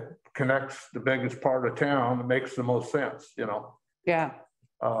sidewalk that connects the biggest part of town that makes the most sense, Yeah.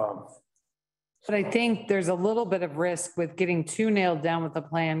 But I think there's a little bit of risk with getting too nailed down with the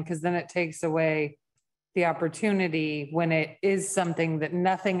plan, because then it takes away the opportunity when it is something that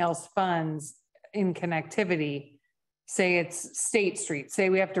nothing else funds in connectivity. Say it's State Street,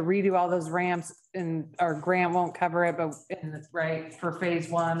 say we have to redo all those ramps and our grant won't cover it, but right for phase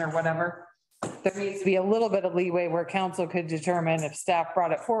 1 or whatever. There needs to be a little bit of leeway where council could determine if staff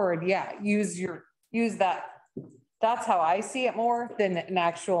brought it forward. Yeah, use that. That's how I see it more than an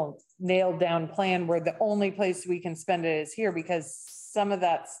actual nailed down plan where the only place we can spend it is here, because some of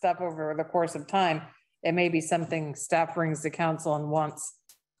that stuff over the course of time it may be something staff brings to council and wants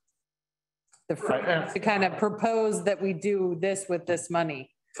to kind of propose that we do this with this money.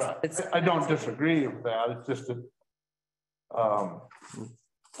 I don't disagree with that. It's just that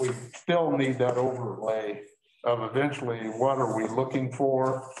we still need that overlay of eventually what are we looking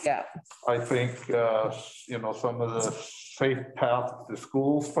for? Yeah. I think, some of the safe path to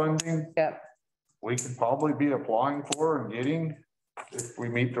schools funding. Yeah. We could probably be applying for and getting if we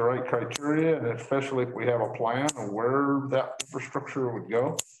meet the right criteria, and especially if we have a plan of where that infrastructure would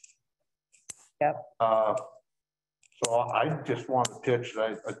go. Yep. So I just want to pitch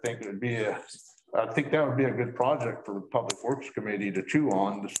that I think that would be a good project for the Public Works Committee to chew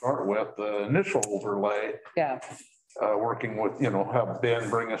on to start with, the initial overlay. Yeah. Working with, have Ben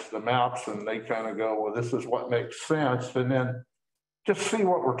bring us the maps and they kind of go, well, this is what makes sense. And then just see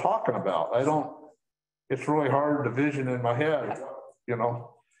what we're talking about. It's really hard to vision in my head,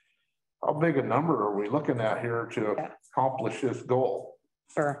 how big a number are we looking at here to accomplish this goal?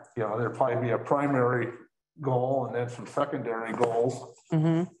 Sure. There'll probably be a primary goal and then some secondary goals.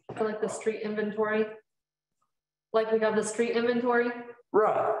 Mm-hmm. Like the street inventory. Like we have the street inventory.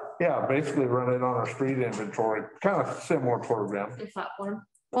 Right. Yeah, basically run it on our street inventory, kind of similar program. Platform.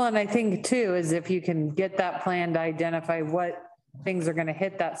 Well, and I think too, is if you can get that plan to identify what things are going to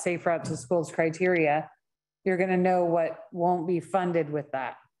hit that safe route to schools criteria, you're going to know what won't be funded with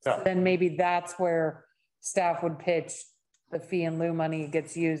that. Yeah. Then maybe that's where staff would pitch the fee and lieu money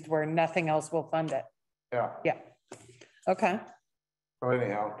gets used where nothing else will fund it. Yeah. Yeah. Okay. So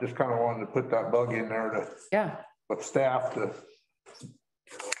anyhow, just kind of wanted to put that bug in there with staff to,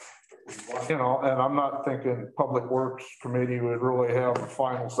 and I'm not thinking Public Works Committee would really have a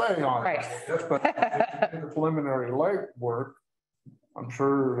final say on it. But in the preliminary legwork, I'm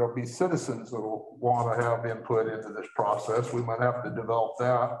sure there'll be citizens that will want to have input into this process. We might have to develop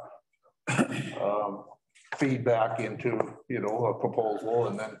that feedback into, a proposal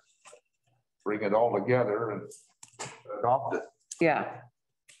and then bring it all together and adopt it. Yeah.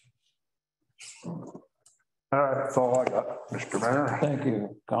 All right, that's all I got, Mr. Mayor. Thank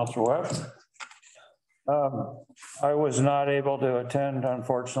you, Councilor Webb. I was not able to attend,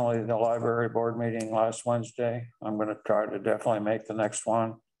 unfortunately, the library board meeting last Wednesday. I'm going to try to definitely make the next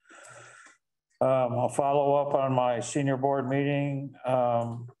one. I'll follow up on my senior board meeting.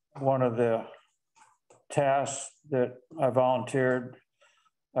 One of the tasks that I volunteered,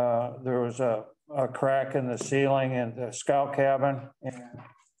 there was a crack in the ceiling in the scout cabin. And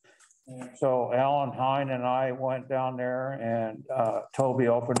so Alan Hine and I went down there and Toby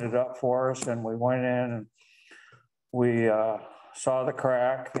opened it up for us and we went in and we saw the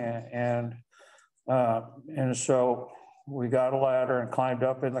crack and so we got a ladder and climbed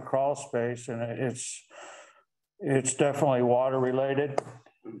up in the crawl space and it's definitely water related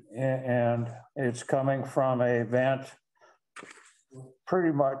and it's coming from a vent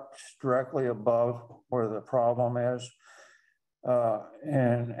pretty much directly above where the problem is.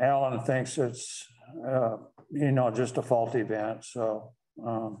 And Alan thinks it's, just a faulty vent. So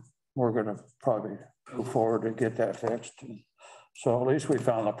we're going to probably move forward to get that fixed. So at least we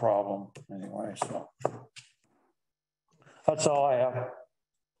found the problem anyway. So that's all I have.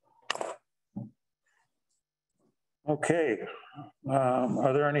 Okay.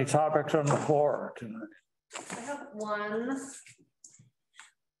 Are there any topics on the floor tonight? I have one.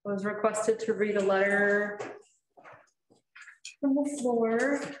 I was requested to read a letter from the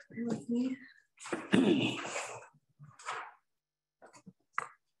floor. Bear with me.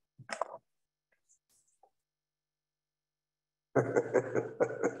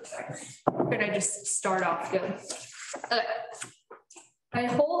 Could I just start off good? I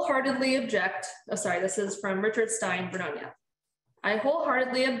wholeheartedly object. Oh, sorry, this is from Richard Stein, Vernonia. I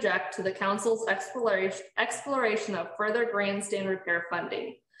wholeheartedly object to the council's exploration of further grandstand repair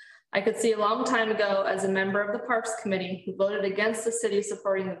funding. I could see a long time ago as a member of the Parks Committee who voted against the city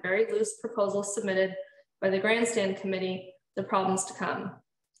supporting the very loose proposal submitted by the Grandstand Committee, the problems to come.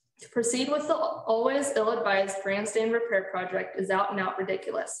 To proceed with the always ill-advised grandstand repair project is out and out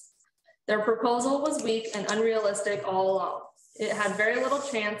ridiculous. Their proposal was weak and unrealistic all along. It had very little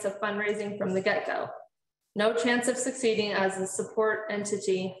chance of fundraising from the get-go. No chance of succeeding as a support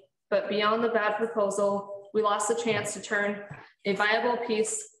entity, but beyond the bad proposal, we lost the chance to turn a viable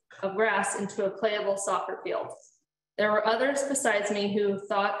piece of grass into a playable soccer field. There were others besides me who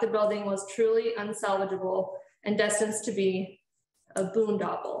thought the building was truly unsalvageable and destined to be a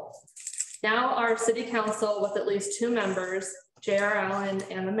boondoggle. Now our city council with at least 2 members, J.R. Allen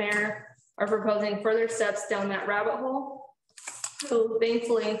and the mayor, are proposing further steps down that rabbit hole, who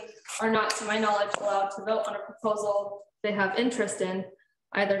thankfully are not, to my knowledge, allowed to vote on a proposal they have interest in,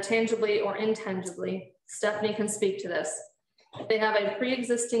 either tangibly or intangibly. Stephanie can speak to this. If they have a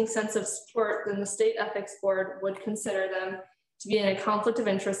pre-existing sense of support, then the state ethics board would consider them to be in a conflict of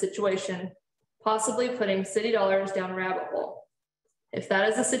interest situation, possibly putting city dollars down a rabbit hole. If that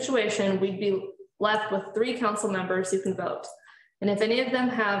is the situation, we'd be left with 3 council members who can vote. And if any of them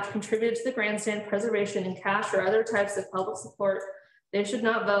have contributed to the grandstand preservation in cash or other types of public support, they should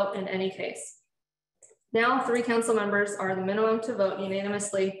not vote in any case. Now 3 council members are the minimum to vote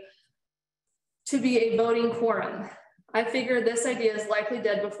unanimously to be a voting quorum. I figure this idea is likely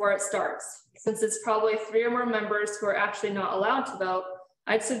dead before it starts. Since it's probably 3 or more members who are actually not allowed to vote,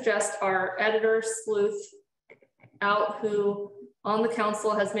 I'd suggest our editor sleuth out who on the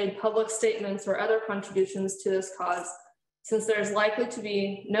council has made public statements or other contributions to this cause, since there's likely to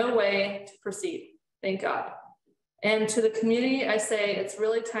be no way to proceed. Thank God. And to the community, I say it's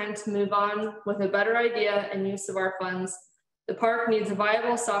really time to move on with a better idea and use of our funds. The park needs a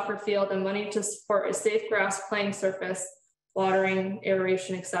viable soccer field and money to support a safe grass playing surface, watering,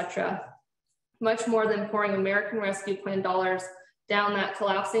 aeration, etc. Much more than pouring American Rescue Plan dollars down that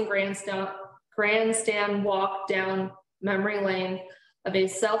collapsing grandstand walk down memory lane of a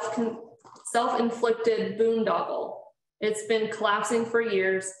self-inflicted boondoggle. It's been collapsing for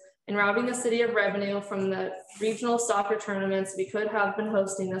years and robbing the city of revenue from the regional soccer tournaments we could have been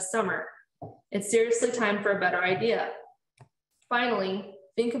hosting this summer. It's seriously time for a better idea. Finally,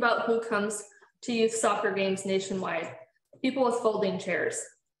 think about who comes to youth soccer games nationwide. People with folding chairs.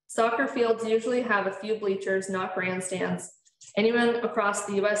 Soccer fields usually have a few bleachers, not grandstands. Anyone across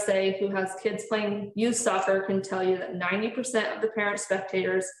the USA who has kids playing youth soccer can tell you that 90% of the parent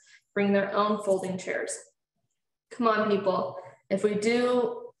spectators bring their own folding chairs. Come on, people. If we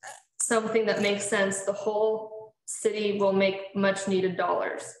do something that makes sense, the whole city will make much needed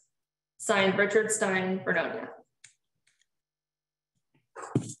dollars. Signed, Richard Stein, Vernonia.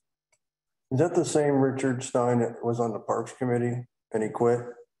 Is that the same Richard Stein that was on the Parks Committee and he quit?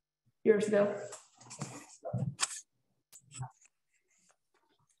 Years ago.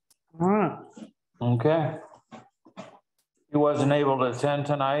 All right. Okay. He wasn't able to attend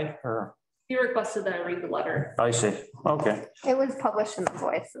tonight, or? He requested that I read the letter. I see. Okay. It was published in the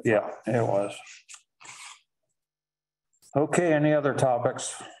Voice. Yeah, it was. Okay, any other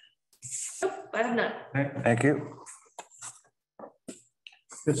topics? Nope, I have none. Thank you.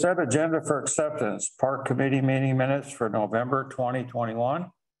 Set agenda for acceptance, Park Committee meeting minutes for November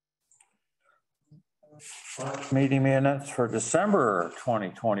 2021. Meeting minutes for December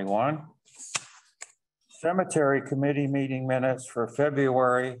 2021. Cemetery Committee meeting minutes for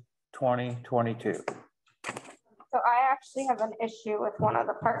February 2022. So I actually have an issue with one of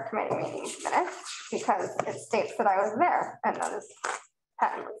the Park Committee meeting minutes because it states that I was there and that is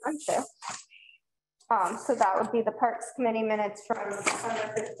patently untrue. So that would be the Parks Committee minutes from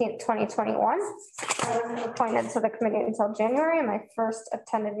December 15th, 2021. I wasn't appointed to the committee until January, and my first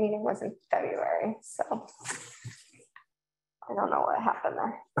attended meeting was in February. So I don't know what happened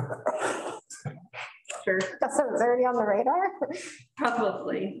there. Sure. Guess it was already on the radar.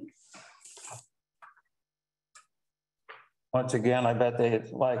 Probably. Once again, I bet they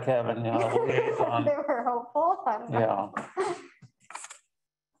like having, you know, liaison. They were hopeful. Yeah.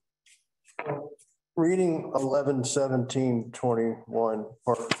 Reading 11/17/21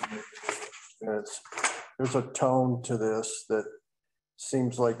 Park minutes, there's a tone to this that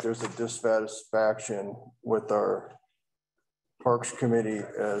seems like there's a dissatisfaction with our Parks Committee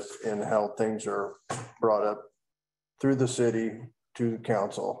as in how things are brought up through the city to the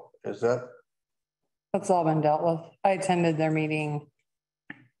council. Is that? That's all been dealt with. I attended their meeting.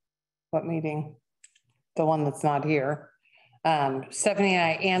 What meeting? The one that's not here. Stephanie and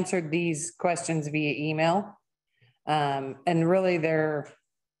I answered these questions via email. And really their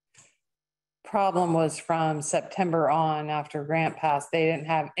problem was from September on after Grant passed, they didn't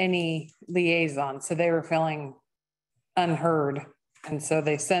have any liaison. So they were feeling unheard. And so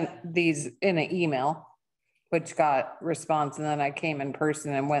they sent these in an email, which got response. And then I came in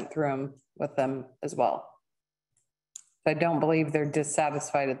person and went through them with them as well. So I don't believe they're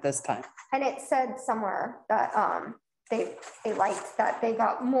dissatisfied at this time. And it said somewhere that they liked that they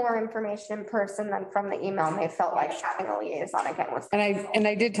got more information in person than from the email, and they felt like having a liaison again was. And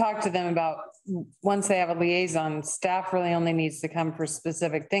I did talk to them about once they have a liaison, staff really only needs to come for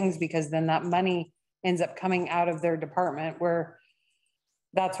specific things, because then that money ends up coming out of their department, where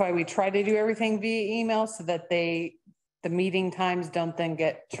that's why we try to do everything via email, so that the meeting times don't then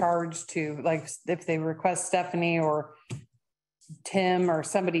get charged to, like, if they request Stephanie or Tim or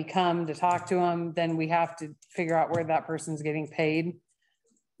somebody come to talk to them, then we have to figure out where that person's getting paid.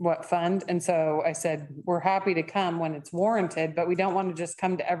 what fund. And so I said, we're happy to come when it's warranted, but we don't want to just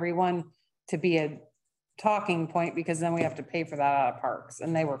come to everyone to be a talking point because then we have to pay for that out of parks.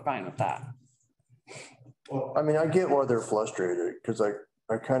 And they were fine with that. Well, I mean, I get why they're frustrated because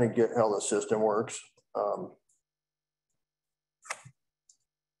I kind of get how the system works.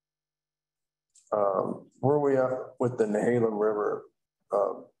 Where are we at with the Nehalem River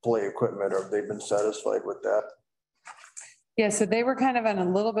play equipment? Have they been satisfied with that? Yeah, so they were kind of in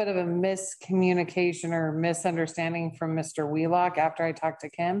a little bit of a miscommunication or misunderstanding from Mr. Wheelock after I talked to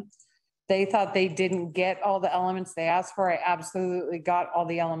Kim. They thought they didn't get all the elements they asked for. I absolutely got all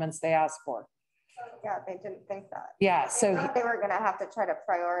the elements they asked for. Yeah, they didn't think that. Yeah, so they were gonna have to try to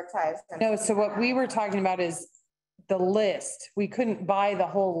prioritize. no, so what we were talking about is the list. We couldn't buy the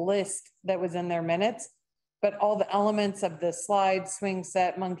whole list that was in their minutes, but all the elements of the slide, swing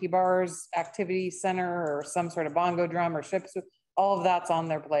set, monkey bars, activity center, or some sort of bongo drum or ships, all of that's on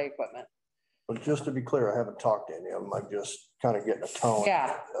their play equipment. But just to be clear, I haven't talked to any of them. I'm just kind of getting a tone.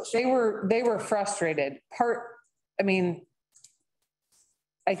 Yeah, they were frustrated. I mean,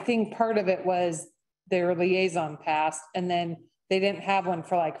 I think part of it was their liaison passed and then they didn't have one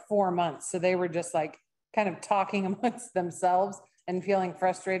for like 4 months. So they were just like kind of talking amongst themselves and feeling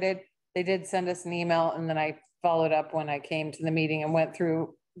frustrated. They did send us an email and then I followed up when I came to the meeting and went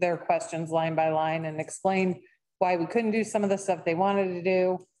through their questions line by line and explained why we couldn't do some of the stuff they wanted to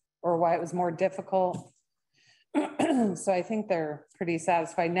do or why it was more difficult. So I think they're pretty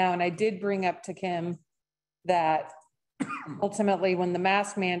satisfied now. And I did bring up to Kim that ultimately when the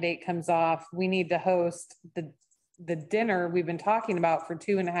mask mandate comes off, we need to host the dinner we've been talking about for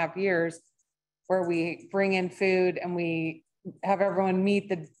 2.5 years, where we bring in food and we have everyone meet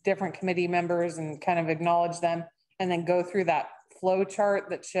the different committee members and kind of acknowledge them and then go through that flow chart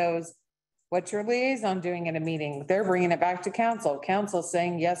that shows what's your liaison doing in a meeting. They're bringing it back to council. Council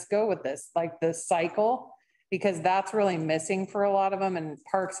saying, yes, go with this, like this cycle, because that's really missing for a lot of them. And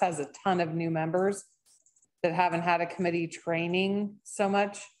Parks has a ton of new members that haven't had a committee training so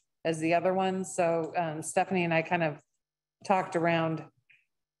much as the other ones. So Stephanie and I kind of talked around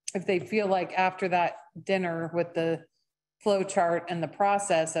if they feel like after that dinner with the flow chart and the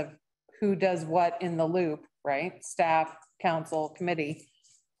process of who does what in the loop, right? Staff, council, committee.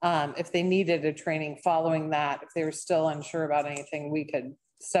 If they needed a training following that, if they were still unsure about anything,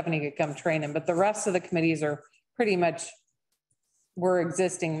 Stephanie could come train them. But the rest of the committees are pretty much, we're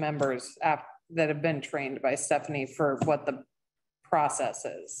existing members that have been trained by Stephanie for what the process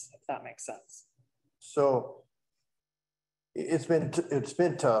is, if that makes sense. So it's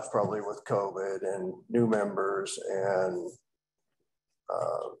been tough probably with COVID and new members and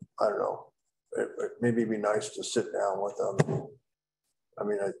I don't know, it maybe be nice to sit down with them. I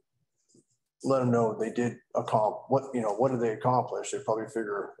mean, I let them know they did what did they accomplish? They probably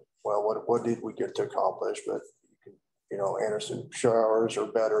figure, well, what did we get to accomplish? But Anderson showers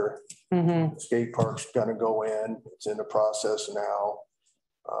are better. Mm-hmm. Skate park's gonna go in. It's in the process now.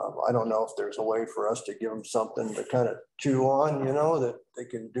 I don't know if there's a way for us to give them something to kind of chew on, that they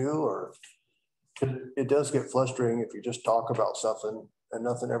can do, or it does get frustrating if you just talk about something and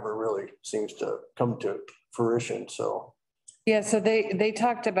nothing ever really seems to come to fruition. So. Yeah, so they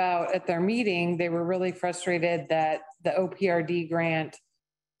talked about at their meeting, they were really frustrated that the OPRD grant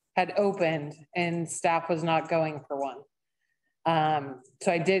had opened and staff was not going for one.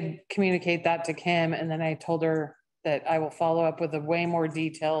 So I did communicate that to Kim, and then I told her that I will follow up with a way more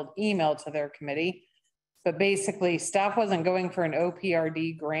detailed email to their committee. But basically, staff wasn't going for an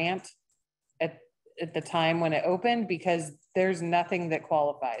OPRD grant at the time when it opened because there's nothing that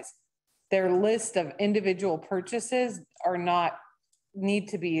qualifies. Their list of individual purchases need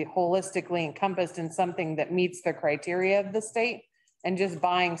to be holistically encompassed in something that meets the criteria of the state, and just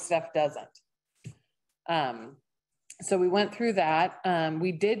buying stuff doesn't. So we went through that.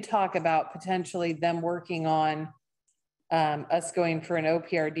 We did talk about potentially them working on us going for an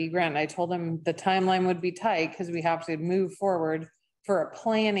OPRD grant. I told them the timeline would be tight because we have to move forward for a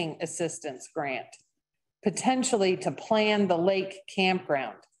planning assistance grant, potentially to plan the lake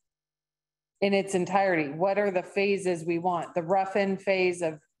campground in its entirety. What are the phases we want? The rough-in phase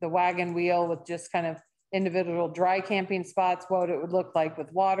of the wagon wheel with just kind of individual dry camping spots, what it would look like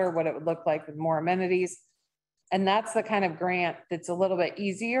with water, what it would look like with more amenities. And that's the kind of grant that's a little bit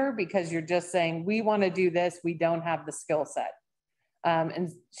easier because you're just saying, we want to do this, we don't have the skill set.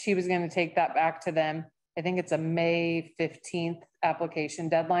 And she was going to take that back to them. I think it's a May 15th application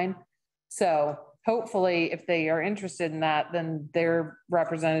deadline. So hopefully if they are interested in that, then their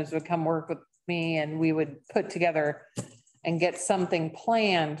representatives would come work with me and we would put together and get something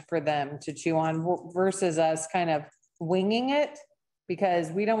planned for them to chew on versus us kind of winging it,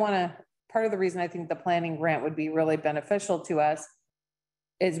 because we don't want to, part of the reason I think the planning grant would be really beneficial to us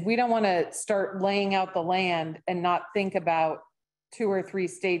is we don't want to start laying out the land and not think about 2 or 3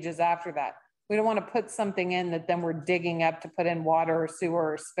 stages after that. We don't want to put something in that then we're digging up to put in water or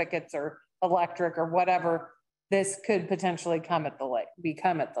sewer or spigots or electric or whatever. This could potentially become at the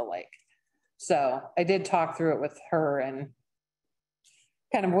lake. So I did talk through it with her and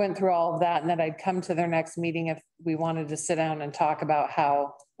kind of went through all of that, and then I'd come to their next meeting if we wanted to sit down and talk about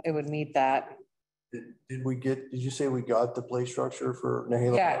how it would meet that. Did you say we got the play structure for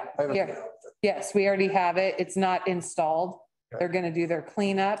Nahela? Yeah. Yes, we already have it. It's not installed. Okay. They're gonna do their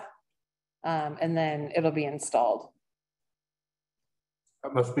cleanup, and then it'll be installed.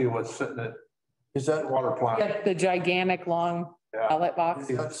 That must be what's sitting at. Is that water plant? Yeah, the gigantic long outlet box.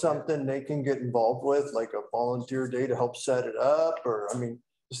 Is that something they can get involved with, like a volunteer day to help set it up? Or, I mean,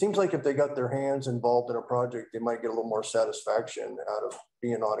 it seems like if they got their hands involved in a project, they might get a little more satisfaction out of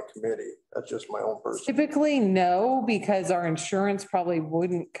being on a committee. That's just my own person. Typically, no, because our insurance probably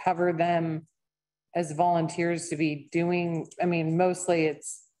wouldn't cover them as volunteers to be doing. I mean, mostly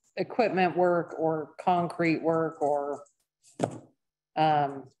it's equipment work or concrete work or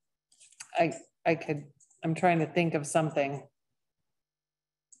I'm trying to think of something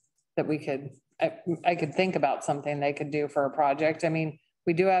that we could, I could think about something they could do for a project. I mean,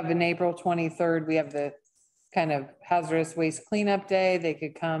 we do have an April 23rd, we have the kind of hazardous waste cleanup day. They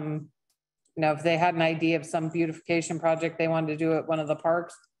could come, you know, if they had an idea of some beautification project they wanted to do at one of the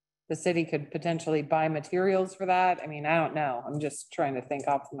parks, the city could potentially buy materials for that. I mean, I don't know. I'm just trying to think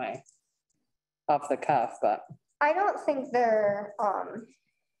off the cuff, but. I don't think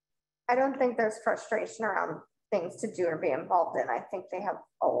there's frustration around things to do or be involved in. I think they have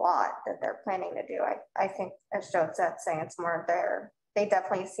a lot that they're planning to do. I think, as Joe said, saying it's more they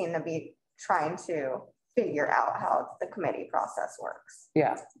definitely seem to be trying to figure out how the committee process works.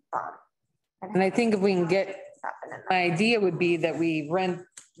 Yeah. And I think if we can get, my idea would be that we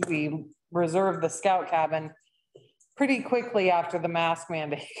reserve the scout cabin pretty quickly after the mask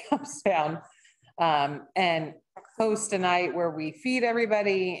mandate comes down, and host a night where we feed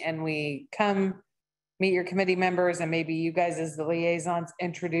everybody and we come meet your committee members, and maybe you guys as the liaisons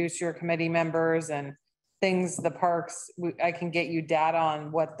introduce your committee members and things, the parks. I can get you data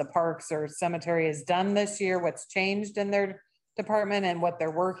on what the parks or cemetery has done this year, what's changed in their department and what they're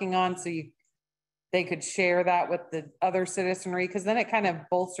working on. So they could share that with the other citizenry, because then it kind of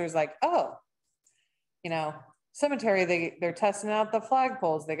bolsters like, oh, you know, cemetery, they're testing out the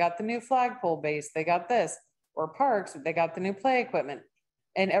flagpoles. They got the new flagpole base. They got this. Or parks, they got the new play equipment.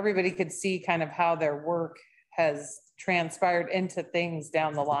 And everybody could see kind of how their work has transpired into things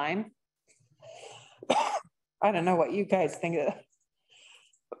down the line. I don't know what you guys think of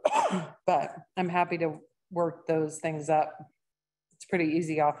it, but I'm happy to work those things up. It's pretty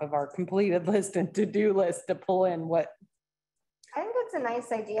easy off of our completed list and to-do list to pull in what. I think it's a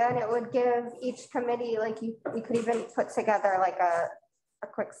nice idea, and it would give each committee, like we could even put together like a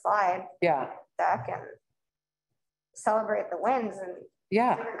quick slide deck and celebrate the wins, and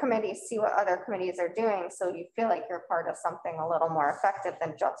committees see what other committees are doing, so you feel like you're part of something a little more effective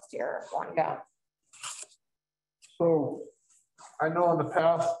than just your one. So I know in the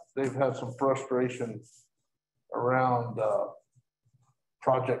past they've had some frustration around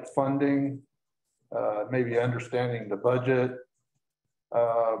project funding, maybe understanding the budget.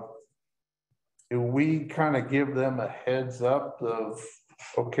 Do we kind of give them a heads up of,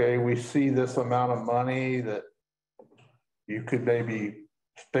 okay, we see this amount of money that you could maybe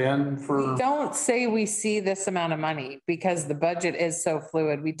spend for? We don't say we see this amount of money because the budget is so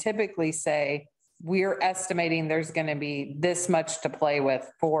fluid. We typically say we're estimating there's going to be this much to play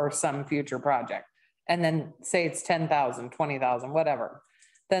with for some future project. And then say it's 10,000, 20,000, whatever.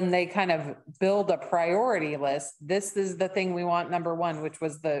 Then they kind of build a priority list. This is the thing we want, number one, which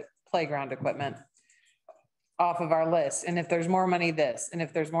was the playground equipment off of our list. And if there's more money, this, and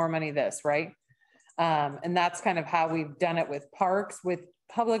if there's more money, this, right? And that's kind of how we've done it with parks. With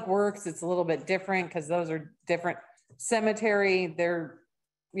public works, it's a little bit different because those are different. Cemetery, they're,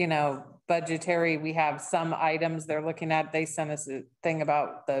 you know, budgetary. We have some items they're looking at. They sent us a thing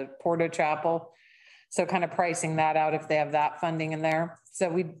about the Porta Chapel. So kind of pricing that out if they have that funding in there.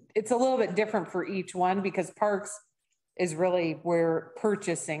 So it's a little bit different for each one, because parks is really where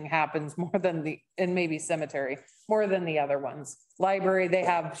purchasing happens more than and maybe cemetery, more than the other ones. Library, they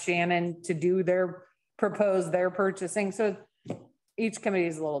have Shannon to do their purchasing. So each committee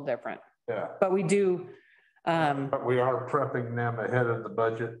is a little different. Yeah. But we do. But we are prepping them ahead of the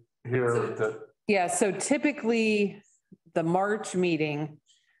budget here. So typically the March meeting,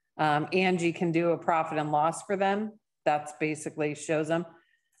 Angie can do a profit and loss for them. That's basically shows them.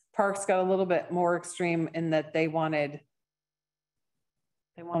 Parks got a little bit more extreme in that they wanted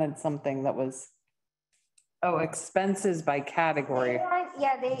something that was, oh, expenses by category.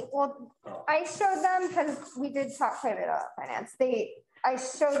 Yeah, I showed them, because we did talk quite a bit about finance. I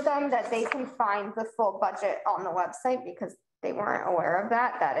showed them that they can find the full budget on the website because they weren't aware of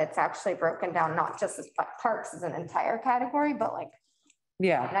that it's actually broken down, not just as parks as an entire category, but like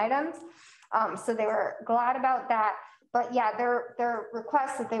line items. So they were glad about that. But yeah, their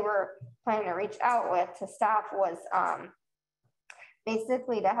request that they were planning to reach out with to staff was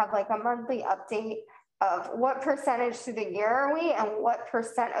basically to have like a monthly update of what percentage through the year are we and what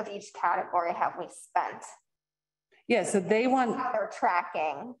 % of each category have we spent. Yeah, so they want, how they're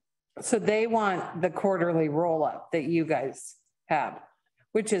tracking. So they want the quarterly roll up that you guys have,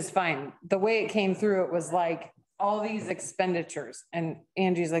 which is fine. The way it came through, it was like all these expenditures, and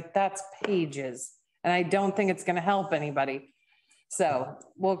Angie's like, that's pages. And I don't think it's gonna help anybody. So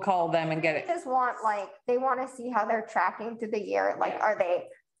we'll call them and get it. They just want, like, they want to see how they're tracking through the year. Like, are they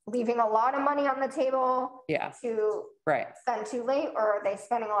leaving a lot of money on the table? Yeah. To spend too late, or are they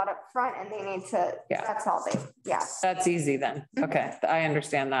spending a lot up front and they need to, that's all they, That's easy then. Okay, I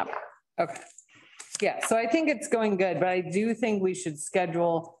understand that. Okay. Yeah, so I think it's going good, but I do think we should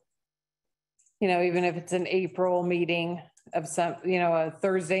schedule, you know, even if it's an April meeting of some, you know, a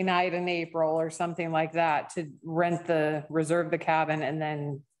Thursday night in April or something like that, to reserve the cabin and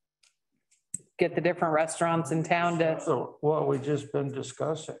then get the different restaurants in town to. So what we just been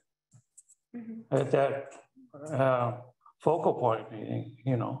discussing at that focal point meeting,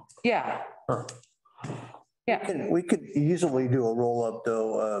 you know. Yeah. Sure. Yeah. We could easily do a roll up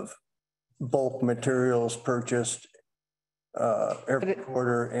though of bulk materials purchased every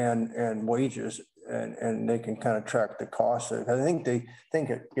quarter and wages, and they can kind of track the cost. I think they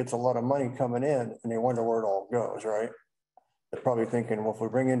think it gets a lot of money coming in and they wonder where it all goes, right? They're probably thinking, well, if we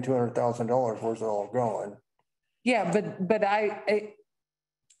bring in $200,000, where's it all going? Yeah, but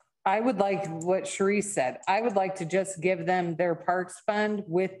I would like what Cherise said. I would like to just give them their parks fund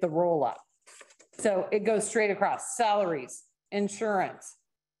with the roll up. So it goes straight across salaries, insurance,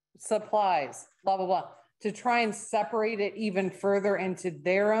 supplies, blah, blah, blah. To try and separate it even further into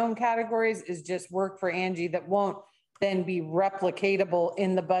their own categories is just work for Angie that won't then be replicatable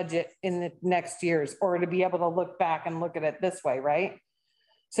in the budget in the next years, or to be able to look back and look at it this way, right?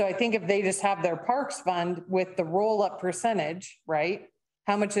 So I think if they just have their parks fund with the roll up percentage, right?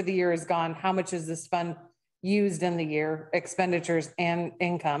 How much of the year is gone? How much is this fund used in the year, expenditures and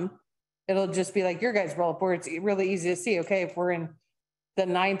income? It'll just be like your guys' roll up where it's really easy to see, okay, if we're in the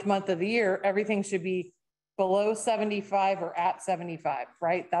 9th month of the year, everything should be below 75 or at 75,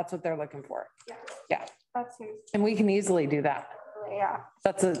 right? That's what they're looking for. Yeah. And we can easily do that. Yeah.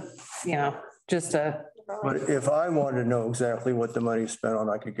 That's you know, just a. But if I wanted to know exactly what the money spent on,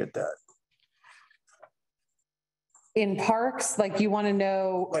 I could get that. In parks, like you want to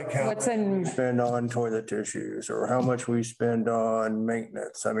know like what's in. Spend on toilet tissues or how much we spend on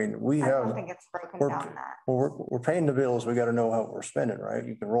maintenance. I mean, I don't think it's broken down that. We're paying the bills. We got to know how we're spending, right?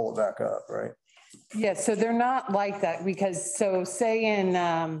 You can roll it back up, right? Yeah, so they're not like that because, so say in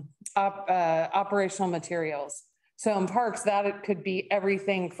operational materials. So in parks, that it could be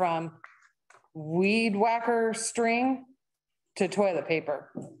everything from weed whacker string to toilet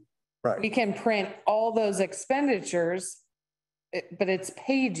paper. Right. We can print all those expenditures, but it's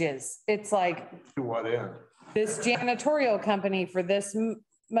pages. It's like. To what end? This janitorial company for this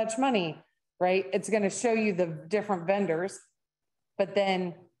much money, right? It's going to show you the different vendors, but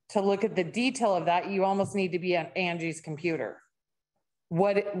then to look at the detail of that, you almost need to be on Angie's computer.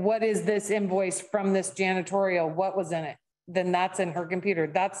 What is this invoice from this janitorial? What was in it? Then that's in her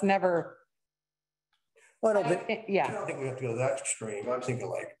computer. That's never. Well, I don't think, yeah. I don't think we have to go that extreme. I'm thinking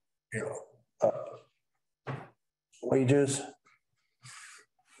like, you know, wages,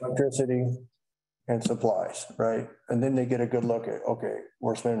 electricity, and supplies, right? And then they get a good look at, okay,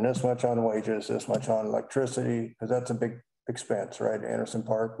 we're spending this much on wages, this much on electricity, because that's a big expense, right? Anderson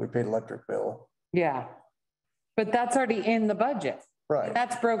Park, we paid electric bill. Yeah, but that's already in the budget. Right.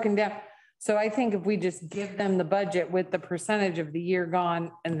 That's broken down. So I think if we just give them the budget with the percentage of the year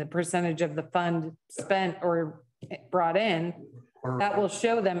gone and the percentage of the fund spent or brought in, that will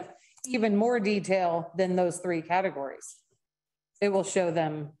show them even more detail than those 3 categories. It will show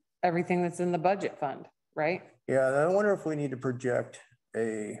them everything that's in the budget fund, right? Yeah, I wonder if we need to project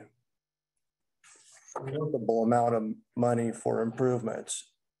a workable amount of money for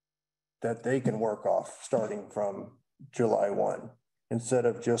improvements that they can work off starting from July 1, instead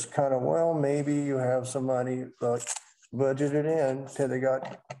of just kind of, well, maybe you have some money budgeted in till they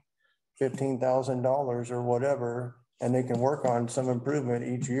got $15,000 or whatever, and they can work on some improvement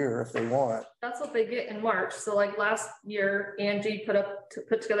each year if they want. That's what they get in March. So like last year, Angie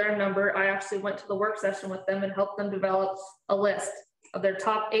put together a number. I actually went to the work session with them and helped them develop a list of their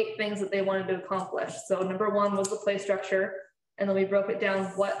top 8 things that they wanted to accomplish. So number 1 was the play structure. And then we broke it down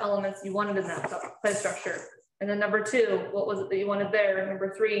what elements you wanted in that play structure. And then number 2, what was it that you wanted there?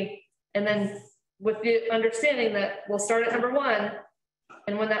 Number 3. And then with the understanding that we'll start at number 1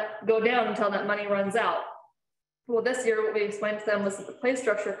 and when that go down until that money runs out. Well, this year, what we explained to them was that the play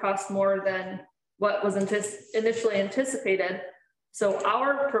structure costs more than what was initially anticipated. So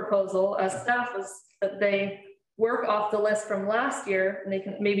our proposal as staff was that they work off the list from last year and they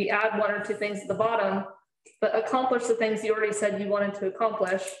can maybe add 1 or 2 things at the bottom, but accomplish the things you already said you wanted to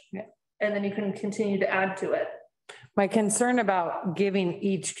accomplish. Yeah. And then you can continue to add to it. My concern about giving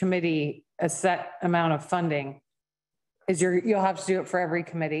each committee a set amount of funding is you'll have to do it for every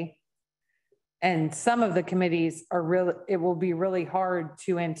committee. And some of the committees are really, it will be really hard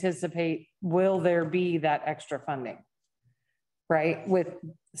to anticipate, will there be that extra funding? Right?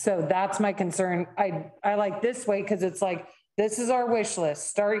 So that's my concern. I like this way because it's like, this is our wish list,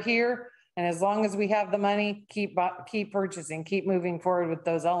 start here. And as long as we have the money, keep purchasing, keep moving forward with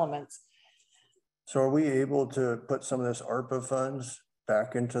those elements. So are we able to put some of this ARPA funds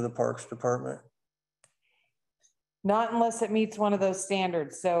back into the Parks Department? Not unless it meets one of those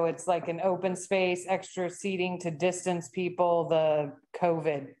standards. So it's like an open space, extra seating to distance people, the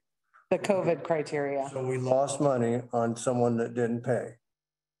COVID criteria. So we lost money on someone that didn't pay,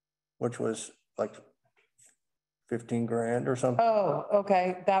 which was like 15 grand or something. Oh,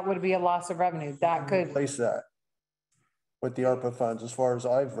 okay. That would be a loss of revenue. That could replace that with the ARPA funds, as far as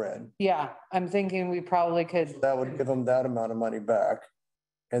I've read. Yeah, I'm thinking we probably could. That would give them that amount of money back.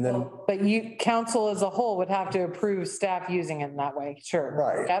 And then. But council as a whole would have to approve staff using it in that way. Sure.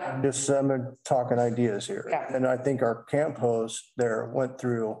 Right. Yep. I'm just talking ideas here. Yeah. And I think our camp host there went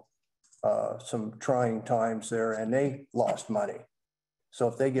through some trying times there and they lost money. So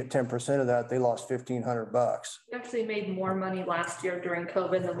if they get 10% of that, they lost $1,500. We actually made more money last year during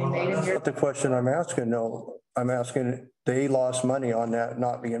COVID than we made in That's year. not the question I'm asking. No, I'm asking, they lost money on that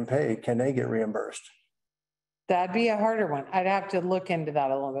not being paid. Can they get reimbursed? That'd be a harder one. I'd have to look into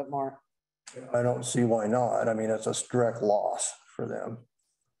that a little bit more. I don't see why not. I mean, it's a direct loss for them.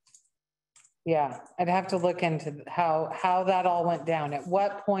 Yeah, I'd have to look into how that all went down. At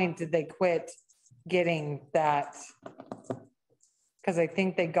what point did they quit getting that? Because I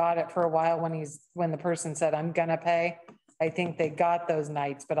think they got it for a while when the person said, I'm gonna pay. I think they got those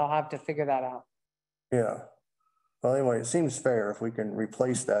nights, but I'll have to figure that out. Yeah. Well, anyway, it seems fair if we can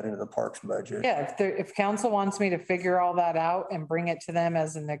replace that into the parks budget. Yeah, if council wants me to figure all that out and bring it to them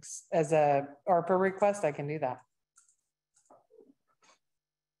as a ARPA request, I can do that.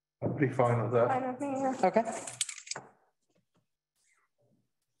 I'd be fine with that. Fine with me, yeah. Okay.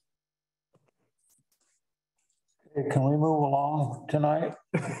 Can we move along tonight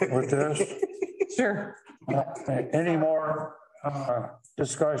with this? Sure. Any more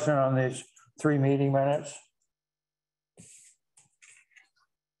discussion on these 3 meeting minutes?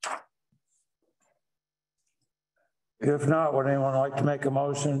 If not, would anyone like to make a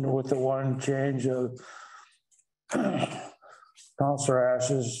motion with the one change of Councilor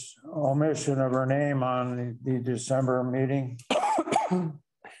Ash's omission of her name on the December meeting?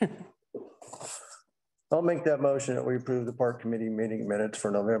 I'll make that motion that we approve the park committee meeting minutes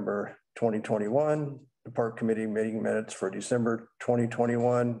for November 2021, the park committee meeting minutes for December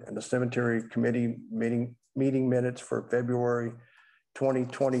 2021, and the cemetery committee meeting minutes for February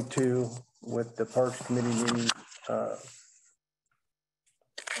 2022 with the parks committee meeting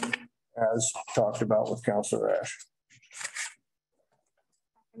as talked about with Councilor Ash.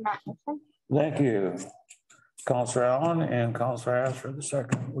 Thank you, Councilor Allen and Councilor Ash for the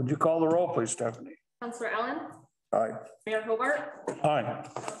second. Would you call the roll, please, Stephanie? Councilor Allen, Aye. Mayor Hobart, Aye.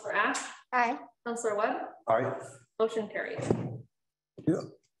 Councilor Ash, Aye. Councilor Webb, Aye. motion carried. Yeah.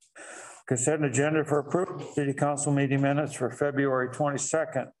 Consent agenda for approval, city council meeting minutes for February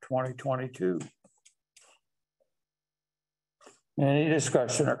 22nd, 2022. Any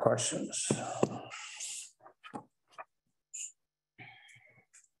discussion or questions?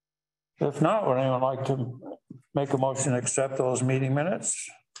 If not, would anyone like to make a motion to accept those meeting minutes?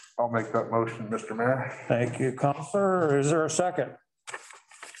 I'll make that motion, Mr. Mayor. Thank you, Councilor. Is there a second?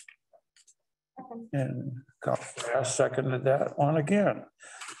 And Councilor Ash seconded that one again.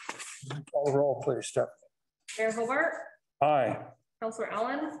 Call the roll, please, Stephanie. Mayor Hobart, Aye. Councilor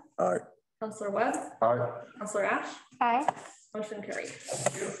Allen, Aye. Councilor Webb, Aye. Councilor Ash, Aye. motion carried.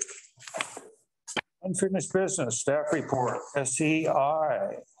 Unfinished business, staff report,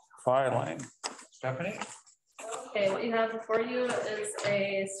 SEI filing. Stephanie? Okay, what you have before you is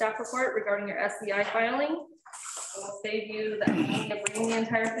a staff report regarding your SEI filing. We'll save you the editing of reading the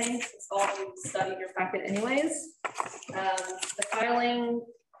entire thing. It's all you studied your packet anyways. The filing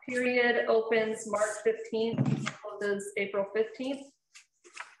period opens March 15th, closes April 15th.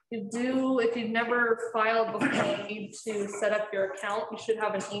 If you've never filed before, you need to set up your account. You should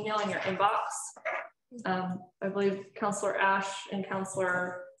have an email in your inbox. I believe Counselor Ash and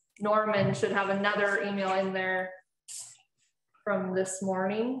Counselor Norman should have another email in there from this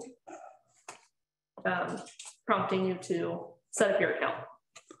morning, prompting you to set up your account.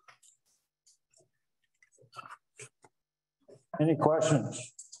 Any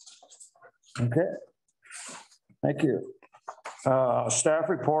questions? Okay. Thank you. Staff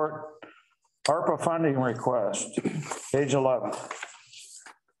report, ARPA funding request, page 11.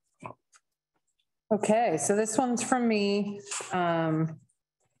 Okay, so this one's from me.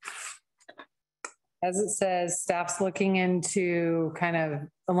 As it says, staff's looking into kind of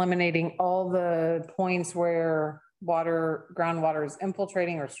eliminating all the points where groundwater is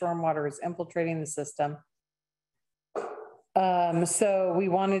infiltrating or stormwater is infiltrating the system. So we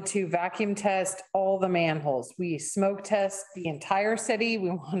wanted to vacuum test all the manholes. We smoke test the entire city. We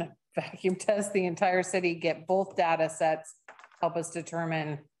want to vacuum test the entire city, get both data sets, help us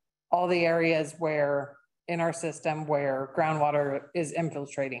determine all the areas where in our system where groundwater is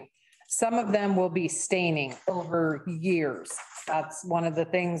infiltrating. Some of them will be staining over years. That's one of the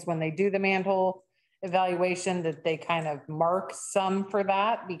things when they do the manhole evaluation that they kind of mark some for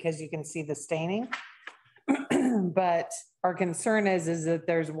that because you can see the staining. But our concern is that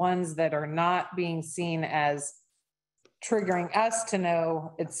there's ones that are not being seen as triggering us to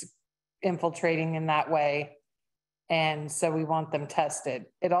know it's infiltrating in that way. And so we want them tested.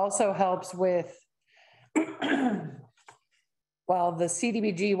 It also helps with, while the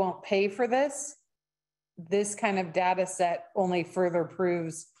CDBG won't pay for this kind of data set only further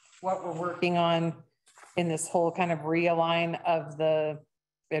proves what we're working on in this whole kind of realign of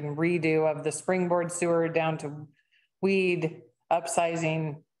and redo of the springboard sewer down to weed,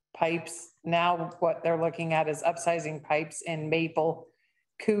 upsizing pipes. Now what they're looking at is upsizing pipes in Maple,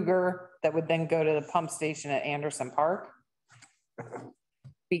 Cougar that would then go to the pump station at Anderson Park,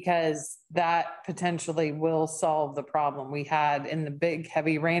 because that potentially will solve the problem. We had in the big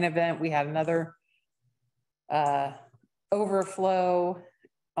heavy rain event, we had another overflow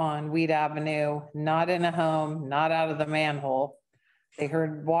on Weed Avenue, not in a home, not out of the manhole. They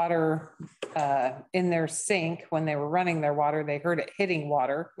heard water in their sink when they were running their water. They heard it hitting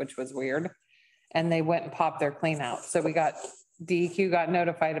water, which was weird. And they went and popped their clean out. So DEQ got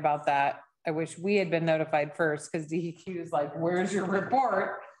notified about that. I wish we had been notified first because DEQ is like, where's your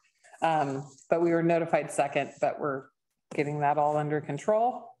report? But we were notified second, but we're getting that all under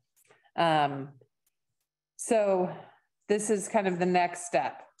control. So this is kind of the next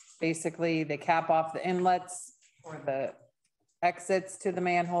step. Basically, they cap off the inlets or the exits to the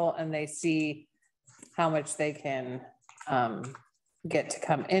manhole and they see how much they can get to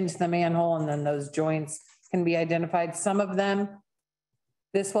come into the manhole, and then those joints can be identified. Some of them,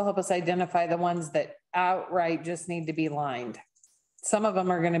 this will help us identify the ones that outright just need to be lined. Some of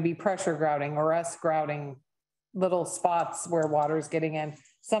them are going to be pressure grouting or us grouting little spots where water is getting in.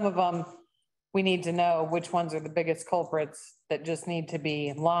 Some of them, we need to know which ones are the biggest culprits that just need to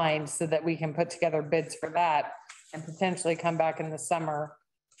be lined so that we can put together bids for that and potentially come back in the summer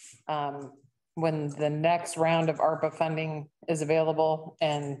when the next round of ARPA funding is available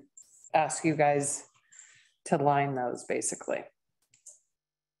and ask you guys to line those basically.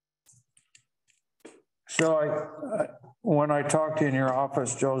 So when I talked to you in your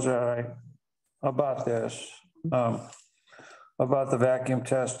office, Josette, about this, about the vacuum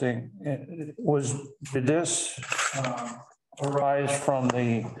testing, did this arise from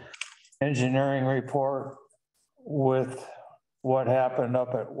the engineering report with what happened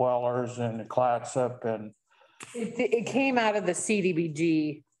up at Wellers and Clatsop? And it came out of the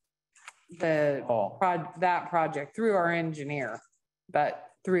CDBG, that project through our engineer, but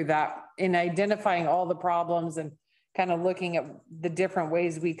through that in identifying all the problems and kind of looking at the different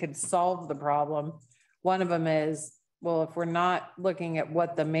ways we could solve the problem. One of them is, well, if we're not looking at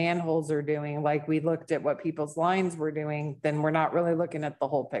what the manholes are doing, like we looked at what people's lines were doing, then we're not really looking at the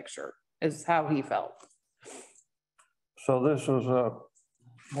whole picture, is how he felt. So this was a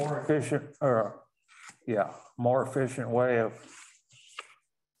more efficient way of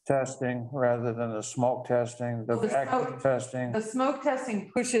testing rather than the smoke testing, the vacuum testing. The smoke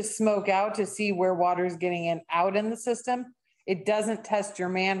testing pushes smoke out to see where water is getting in out in the system. It doesn't test your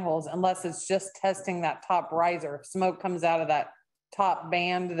manholes unless it's just testing that top riser. If smoke comes out of that top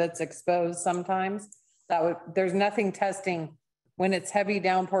band that's exposed sometimes, There's nothing testing when it's heavy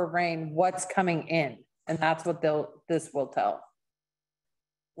downpour rain, what's coming in. And that's what this will tell.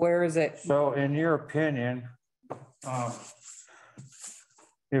 Where is it? So in your opinion,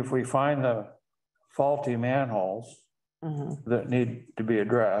 if we find the faulty manholes that need to be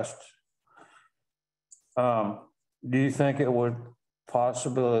addressed, do you think it would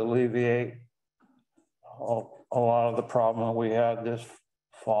possibly alleviate a lot of the problem we had this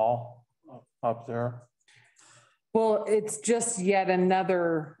fall up there? Well, it's just yet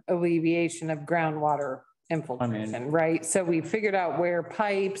another alleviation of groundwater infiltration, right? So we figured out where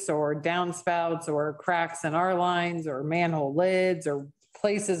pipes or downspouts or cracks in our lines or manhole lids or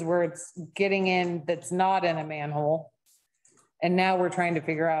places where it's getting in that's not in a manhole. And now we're trying to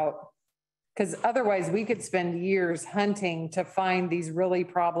figure out, because otherwise we could spend years hunting to find these really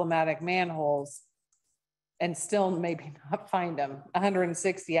problematic manholes and still maybe not find them.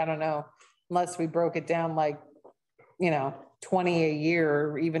 160, I don't know, unless we broke it down like, 20 a year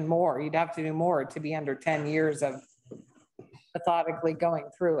or even more. You'd have to do more to be under 10 years of methodically going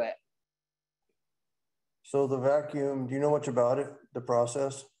through it. So the vacuum, do you know much about it, the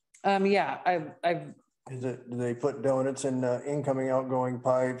process? Yeah, do they put donuts in incoming, outgoing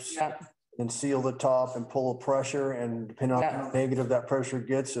pipes? Yeah. And seal the top and pull the pressure, and depending on how negative that pressure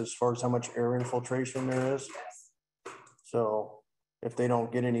gets as far as how much air infiltration there is. So if they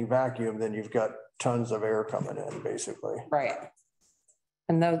don't get any vacuum, then you've got tons of air coming in, basically. Right.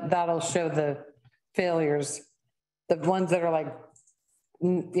 And that'll show the failures, the ones that are like,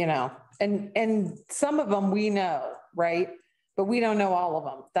 and some of them we know, right? But we don't know all of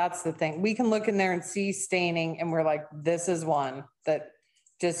them. That's the thing. We can look in there and see staining and we're like, this is one that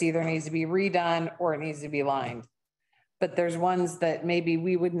just either needs to be redone or it needs to be lined. But there's ones that maybe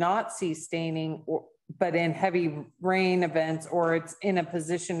we would not see staining, but in heavy rain events, or it's in a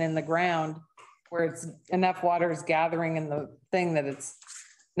position in the ground where it's enough water is gathering in the thing that it's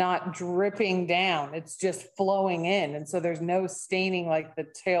not dripping down, it's just flowing in. And so there's no staining like the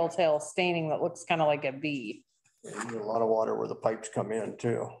telltale staining that looks kind of like a V. A lot of water where the pipes come in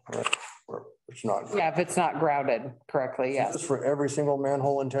too, right? Where it's not. Yeah, if it's not grouted correctly, yes. Is this for every single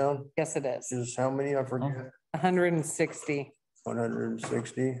manhole in town? Yes, it is. Is how many? I forget. 160.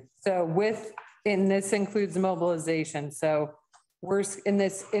 160. So this includes mobilization. So we're in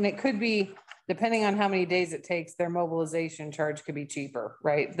this, and it could be, depending on how many days it takes, their mobilization charge could be cheaper,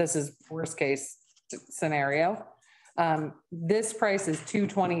 right? This is worst case scenario. This price is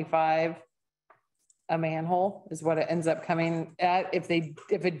 $225 a manhole is what it ends up coming at. If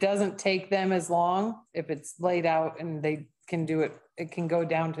it doesn't take them as long, if it's laid out and they can do it, it can go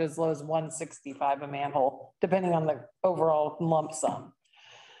down to as low as $165 a manhole, depending on the overall lump sum.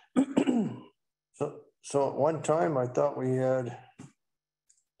 So at one time I thought we had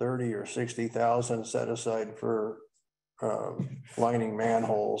 30 or 60,000 set aside for lining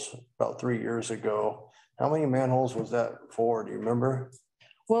manholes about 3 years ago. How many manholes was that for? Do you remember?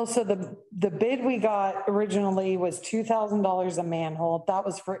 Well, so the bid we got originally was $2,000 a manhole. That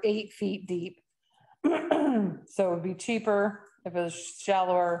was for 8 feet deep. So it would be cheaper if it was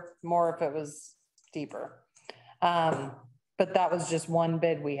shallower, more if it was deeper. But that was just one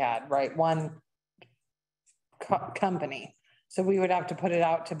bid we had, right? One company. So we would have to put it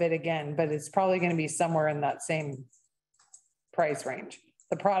out to bid again, but it's probably going to be somewhere in that same price range.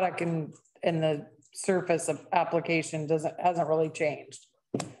 The product and the surface of application hasn't really changed.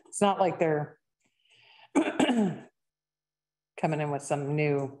 It's not like they're coming in with some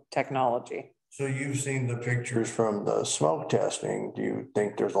new technology. So you've seen the pictures from the smoke testing. Do you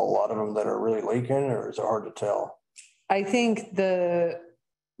think there's a lot of them that are really leaking, or is it hard to tell? I think the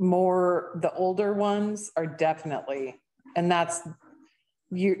older ones are definitely, and that's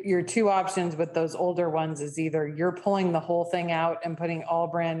your two options with those older ones is either you're pulling the whole thing out and putting all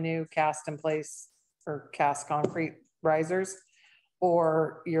brand new cast in place or cast concrete risers,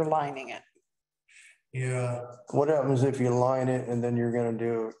 or you're lining it. Yeah. What happens if you line it and then you're going to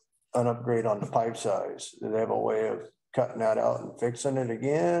do an upgrade on the pipe size? Do they have a way of cutting that out and fixing it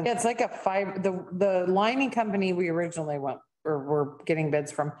again? Yeah, it's like a fiber. The lining company we originally went or were getting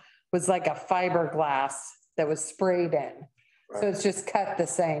bids from was like a fiberglass that was sprayed in. Right. So it's just cut the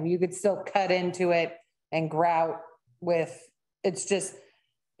same. You could still cut into it and grout with, it's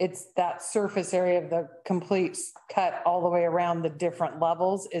that surface area of the complete cut all the way around the different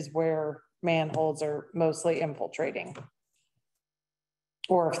levels is where manholes are mostly infiltrating.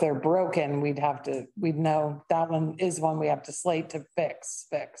 Or if they're broken, we'd know that one is one we have to slate to fix.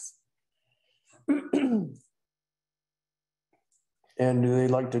 And do they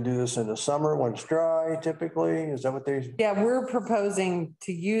like to do this in the summer when it's dry typically? Is that what they? Yeah, we're proposing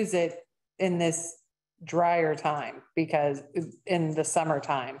to use it in this drier time because in the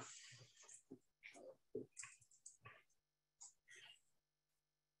summertime.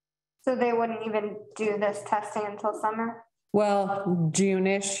 So they wouldn't even do this testing until summer? Well,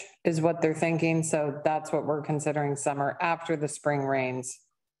 June-ish is what they're thinking. So that's what we're considering summer after the spring rains.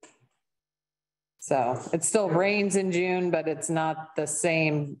 So it still rains in June, but it's not the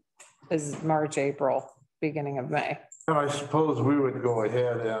same as March, April, beginning of May. And I suppose we would go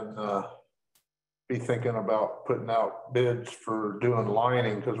ahead and be thinking about putting out bids for doing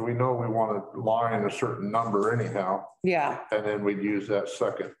lining, because we know we want to line a certain number anyhow. Yeah, And then we'd use that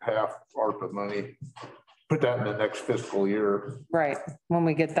second half ARPA money, put that in the next fiscal year. right. When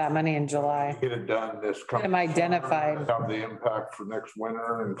we get that money in July. Get it done this Get them identified. Have the impact for next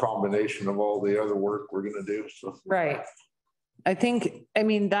winter and combination of all the other work we're gonna do, so. Right. I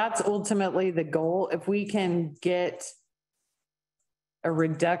mean, that's ultimately the goal. If we can get a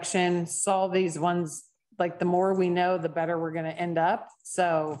reduction, solve these ones, like the more we know, the better we're gonna end up.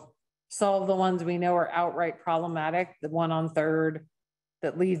 So solve the ones we know are outright problematic, the one on Third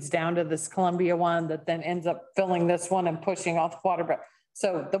that leads down to this Columbia one that then ends up filling this one and pushing all the water. But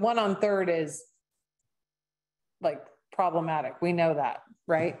so the one on Third is like problematic. We know that,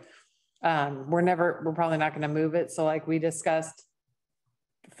 right? We're probably not going to move it. So like we discussed,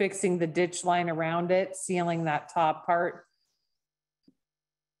 fixing the ditch line around it, sealing that top part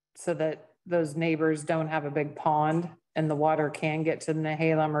so that those neighbors don't have a big pond and the water can get to the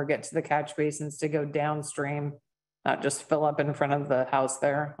Nehalem or get to the catch basins to go downstream, not just fill up in front of the house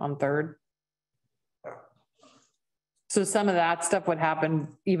there on Third. So some of that stuff would happen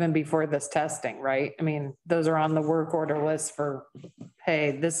even before this testing, right? I mean, those are on the work order list for,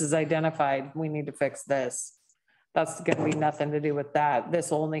 hey, this is identified, we need to fix this. That's gonna be nothing to do with that.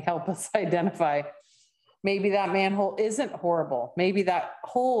 This will only help us identify. Maybe that manhole isn't horrible. Maybe that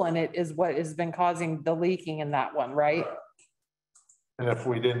hole in it is what has been causing the leaking in that one, right? And if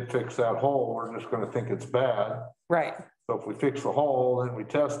we didn't fix that hole, we're just gonna think it's bad. Right. So if we fix the hole, then we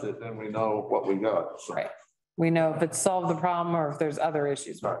test it, then we know what we got. So. Right. We know if it's solved the problem or if there's other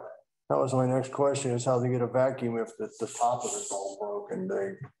issues. That was my next question, is how they get a vacuum if the top of it's all broken.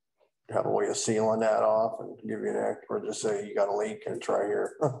 They have a way of sealing that off and give you an act, or just say you got a leak and try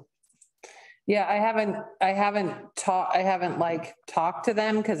here. Yeah, I haven't talked to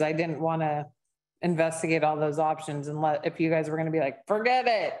them because I didn't want to investigate all those options and if you guys were going to be like, forget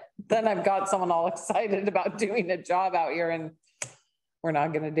it, then I've got someone all excited about doing a job out here and we're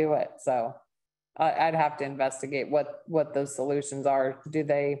not going to do it. So I'd have to investigate what those solutions are. Do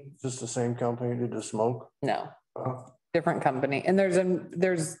they? Is this the same company that does smoke? No, different company. And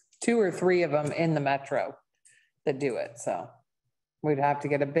there's 2 or 3 of them in the metro that do it. So we'd have to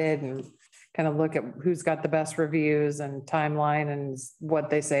get a bid and kind of look at who's got the best reviews and timeline and what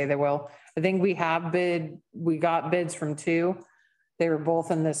they say they will. I think we got bids from 2. They were both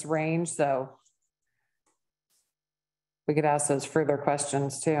in this range. So we could ask those further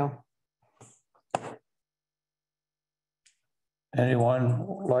questions too.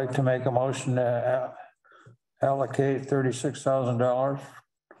 Anyone like to make a motion to allocate $36,000?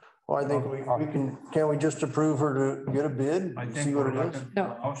 Well, I think can we just approve her to get a bid and see what it is?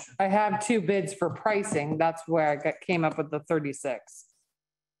 No, I have 2 bids for pricing. That's where I came up with the 36.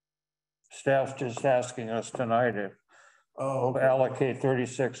 Staff's just asking us tonight to allocate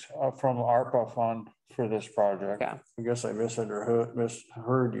 36 from ARPA fund for this project. Yeah. I guess I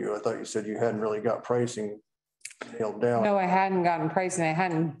misheard you. I thought you said you hadn't really got pricing nailed down. No, I hadn't gotten pricing. I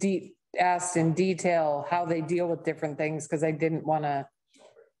hadn't asked in detail how they deal with different things because I didn't want to,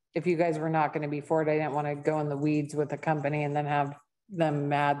 if you guys were not going to be for it, I didn't want to go in the weeds with a company and then have them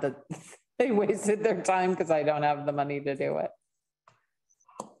mad that they wasted their time because I don't have the money to do it.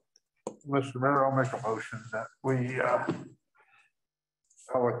 Mr. Mayor, I'll make a motion that we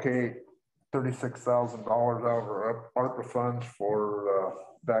allocate $36,000 out of our ARPA funds for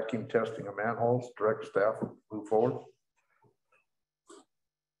vacuum testing of manholes. Direct staff move forward.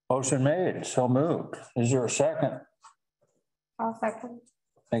 Motion made, so moved. Is there a second? I'll second.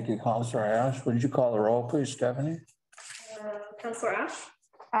 Thank you, Councilor Ash. Would you call the roll, please, Stephanie? Councilor Ash?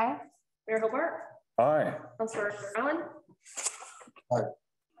 Aye. Mayor Hobart? Aye. Councilor Allen? Aye.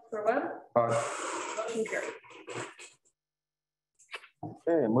 Councilor Webb? Aye. Motion carried.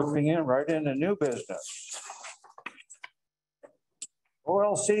 Okay, moving right into new business.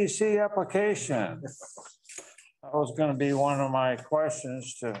 OLCC application. That was going to be one of my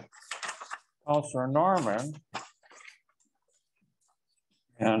questions to Councilor Norman.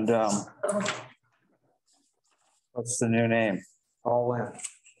 And what's the new name? All in.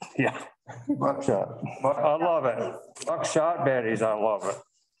 Yeah. Buckshot. I love it. Buckshot Betty's, I love it.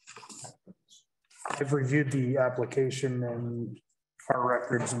 I've reviewed the application and our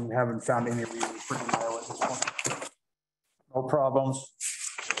records and haven't found any reason for denial at this point. No problems.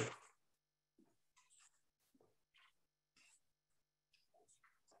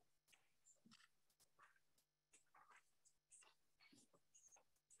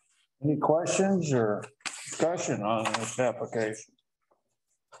 Any questions or discussion on this application?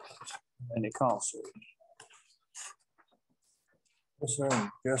 Any council?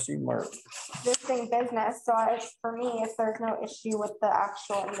 Jesse Martin. Existing business, so for me, if there's no issue with the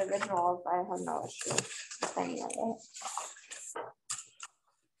actual individuals, I have no issue with any of it.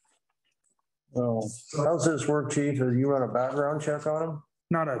 So how's this work, chief? Do you run a background check on them?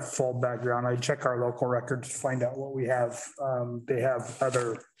 Not a full background. I check our local records to find out what we have. They have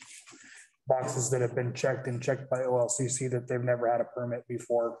other boxes that have been checked and checked by OLCC that they've never had a permit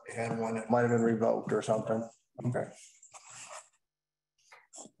before. And one that might have been revoked or something. Okay.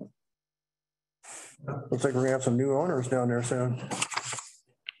 Looks like we're gonna have some new owners down there soon.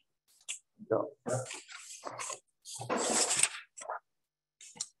 So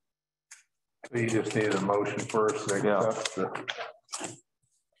you just need a motion first to accept the.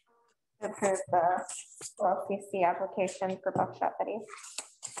 Approve the OLCC application for Buckshot Betty.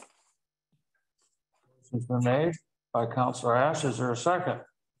 Motion's been made by Counselor Ash. Is there a second?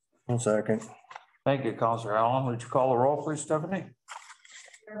 1 second. Thank you, Counselor Allen. Would you call the roll, please, Stephanie?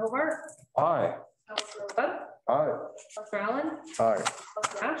 Chair Hobart, Aye. Councilor Webb, Aye. Councilor Allen, Aye.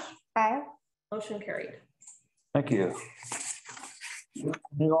 Councilor Ash, Aye. motion carried. Thank you.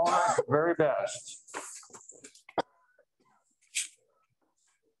 You all are the very best.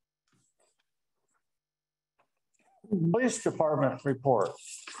 Police Department report.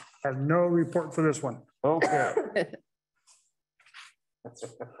 I have no report for this one. Okay.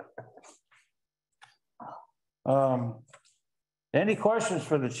 Any questions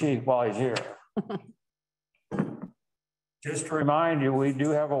for the chief while he's here? Just to remind you, we do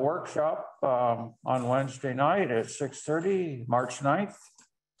have a workshop on Wednesday night at 6:30, March 9th.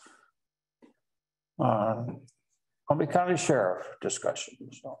 Columbia County Sheriff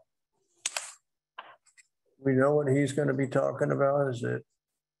discussion. So. We know what he's gonna be talking about. Is it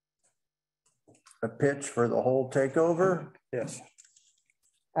a pitch for the whole takeover? Yes.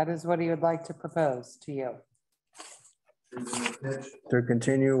 That is what he would like to propose to you. To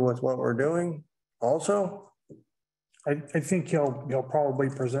continue with what we're doing also? I think he'll probably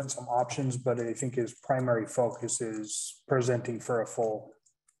present some options, but I think his primary focus is presenting for a full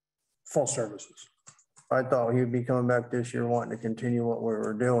services. I thought he'd be coming back this year wanting to continue what we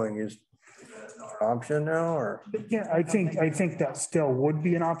were doing. Is that an option now or? Yeah, I think that still would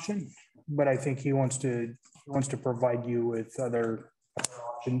be an option, but I think he wants to provide you with other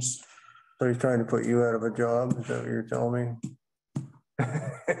options. So he's trying to put you out of a job, is that what you're telling me?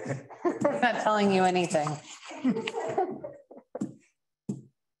 I'm not telling you anything.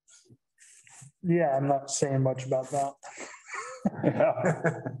 Yeah, I'm not saying much about that. Yeah.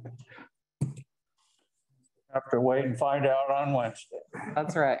 Have to wait and find out on Wednesday.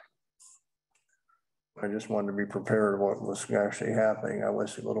 That's right. I just wanted to be prepared what was actually happening. I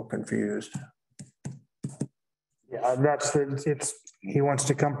was a little confused. Yeah, he wants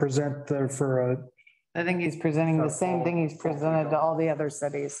to come present there for a. I think he's presenting the same thing he's presented to all the other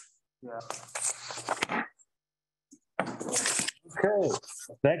cities. Yeah. Okay,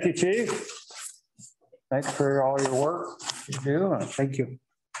 thank you, Chief. Thanks for all your work you do. Thank you.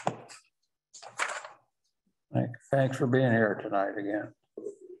 Thanks for being here tonight again.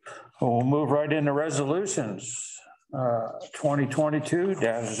 We'll move right into resolutions.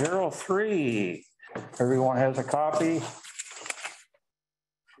 2022-03. Everyone has a copy.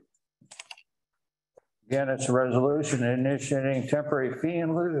 Again, it's a resolution initiating temporary fee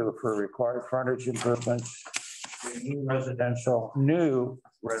in lieu for required frontage improvements in new residential.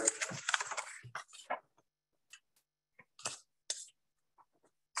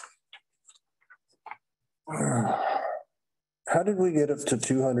 How did we get up to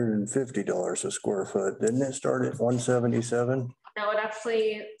 $250 a square foot? Didn't it start at 177? No, it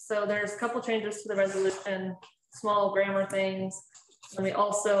actually, so there's a couple changes to the resolution, small grammar things. And we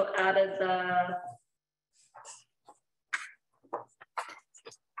also added the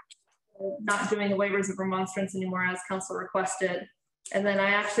not doing the waivers of remonstrance anymore as council requested. And then I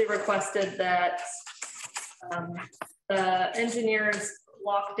actually requested that the engineers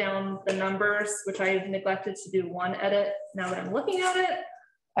lock down the numbers, which I neglected to do one edit. Now that I'm looking at it.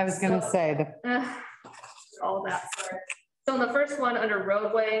 I was going to say all of that, sorry. So in the first one under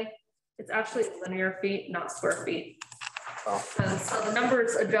roadway, it's actually linear feet, not square feet. Oh. So the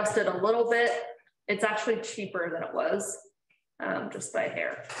numbers adjusted a little bit. It's actually cheaper than it was, just by a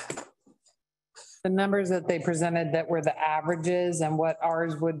hair. The numbers that they presented that were the averages and what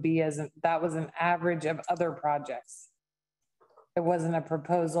ours would be as, that was an average of other projects. It wasn't a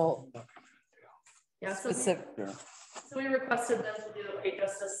proposal. Yeah, Specific. so we requested them to do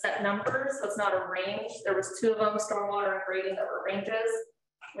just a set number, so it's not a range. There was 2 of them, stormwater and grading, that were ranges.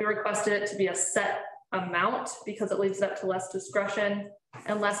 We requested it to be a set amount because it leaves it up to less discretion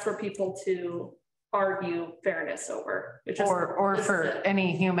and less for people to argue fairness over. Or for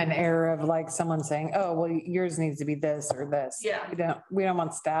any human error of like someone saying, oh, well, yours needs to be this or this. Yeah. We don't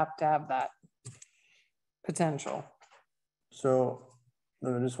want staff to have that potential. So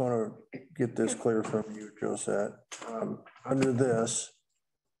I just want to get this clear from you, Josette. Under this,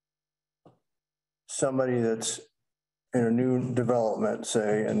 somebody that's in a new development,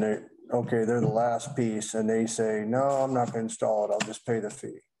 say, and they're the last piece, and they say, no, I'm not going to install it. I'll just pay the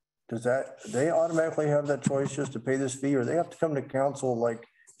fee. Do they automatically have that choice just to pay this fee, or they have to come to council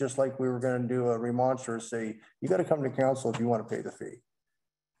just like we were going to do a remonstrance, say, you got to come to council if you want to pay the fee?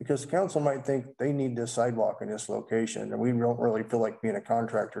 Because the council might think they need this sidewalk in this location, and we don't really feel like being a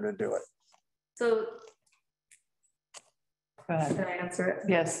contractor to do it. So Go ahead. can I answer it?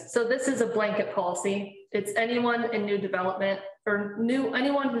 Yes. So this is a blanket policy. It's anyone in new development or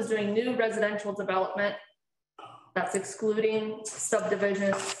anyone who's doing new residential development. That's excluding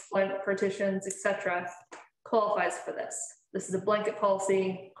subdivisions, land partitions, etc., qualifies for this. This is a blanket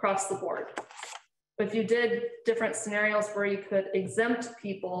policy across the board. If you did different scenarios where you could exempt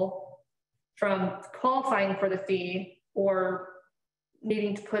people from qualifying for the fee or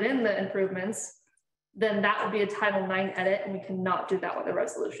needing to put in the improvements, then that would be a Title IX edit, and we cannot do that with a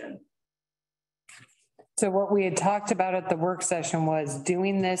resolution. So what we had talked about at the work session was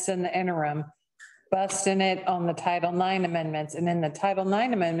doing this in the interim, busting it on the Title IX amendments. And in the Title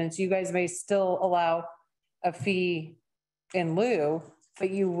IX amendments, you guys may still allow a fee in lieu, but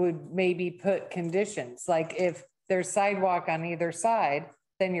you would maybe put conditions, like if there's sidewalk on either side,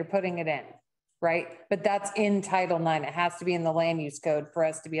 then you're putting it in, right? But that's in Title IX. It has to be in the land use code for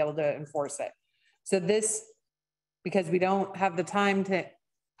us to be able to enforce it. So this, because we don't have the time to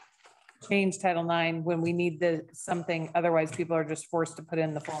change Title IX when we need something, otherwise people are just forced to put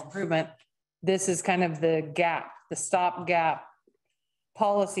in the full improvement. This is kind of the gap, the stopgap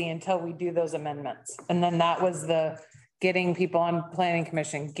policy until we do those amendments. And then that was the getting people on planning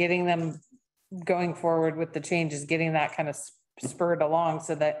commission, getting them going forward with the changes, getting that kind of spurred along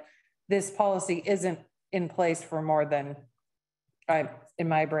so that this policy isn't in place for more than, in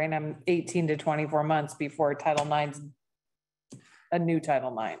my brain, I'm 18 to 24 months before Title IX's a new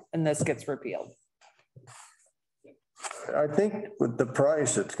Title IX, and this gets repealed. I think with the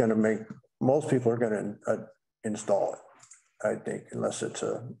price, it's going to make, most people are going to install it, I think, unless it's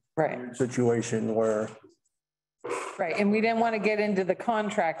a situation where. Right, and we didn't want to get into the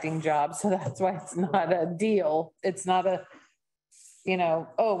contracting job, so that's why it's not a deal. It's not a,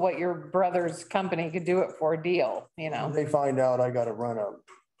 oh, what your brother's company could do it for a deal, They find out I got to run a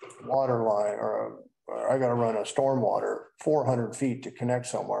water line or I got to run a stormwater 400 feet to connect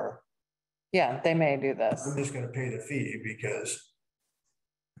somewhere. Yeah, they may do this. I'm just going to pay the fee because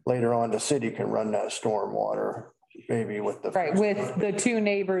later on the city can run that stormwater, maybe with the. Right, with the 2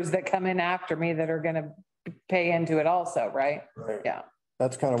 neighbors that come in after me that are going to pay into it also, right? Right. Yeah.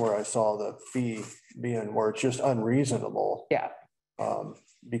 That's kind of where I saw the fee being, where it's just unreasonable. Yeah.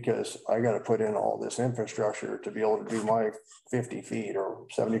 Because I got to put in all this infrastructure to be able to do my 50 feet or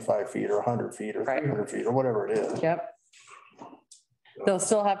 75 feet or 100 feet or 300 feet or whatever it is. Yep. They'll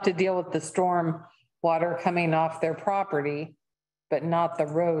still have to deal with the storm water coming off their property, but not the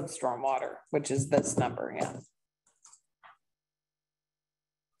road storm water, which is this number, yeah.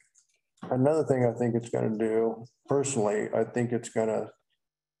 Another thing I think it's going to do, personally, I think it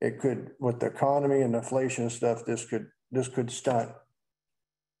could, with the economy and inflation and stuff, this could stunt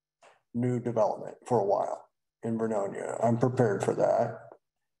new development for a while in Vernonia. I'm prepared for that.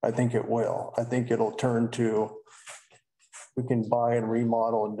 I think it will. I think it'll turn to, we can buy and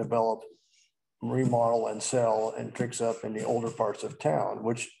remodel and develop, remodel and sell and fix up in the older parts of town,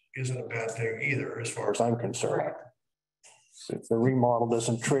 which isn't a bad thing either, as far as I'm concerned. Right. So if the remodel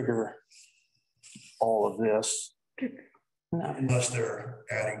doesn't trigger all of this, no. Unless they're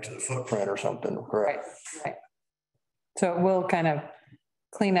adding to the footprint or something, correct? Right. So it will kind of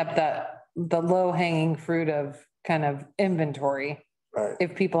clean up the low hanging fruit of kind of inventory. Right.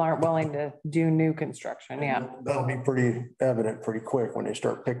 If people aren't willing to do new construction, yeah. That'll be pretty evident pretty quick when they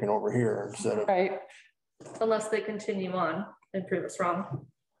start picking over here instead of. Right. Unless they continue on and prove us wrong.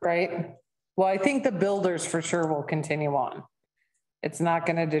 Right. Well, I think the builders for sure will continue on. It's not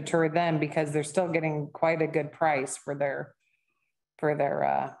going to deter them because they're still getting quite a good price for their,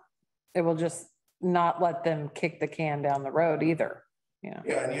 it will just not let them kick the can down the road either. Yeah.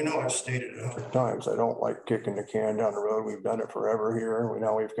 Yeah, and I've stated 100 times, I don't like kicking the can down the road. We've done it forever here.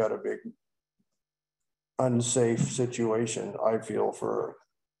 Now we've got a big unsafe situation, I feel, for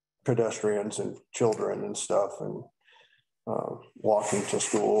pedestrians and children and stuff, and walking to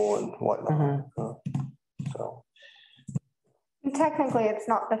school and whatnot. So. And technically, it's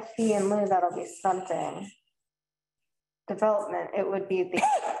not the fee in lieu that'll be stunting development. It would be the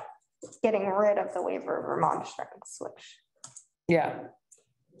getting rid of the waiver of remonstrance, which. Yeah.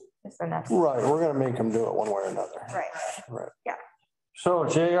 Is the next. Right, we're gonna make them do it one way or another. Right. Right. Yeah. So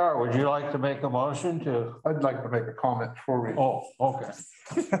JR, would you like to make a motion to? I'd like to make a comment before we. Oh, okay.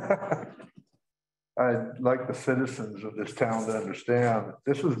 I'd like the citizens of this town to understand that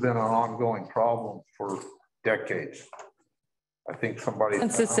this has been an ongoing problem for decades. I think somebody.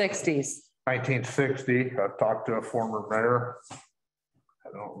 Since the 60s. 1960, I talked to a former mayor.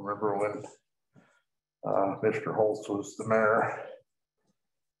 I don't remember when Mr. Holtz was the mayor.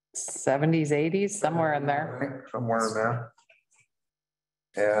 70s, 80s, somewhere in there. I think somewhere in there.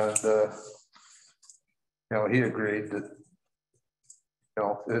 And, he agreed that,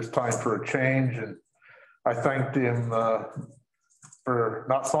 it's time for a change. And I thanked him for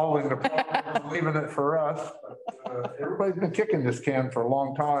not solving the problem, and leaving it for us. Everybody's been kicking this can for a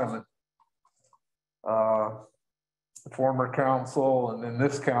long time. The former council and then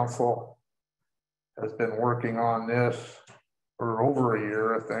this council has been working on this for over a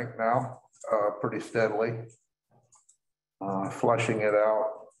year, I think now, pretty steadily, fleshing it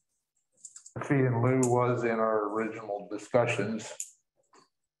out. The fee in lieu was in our original discussions.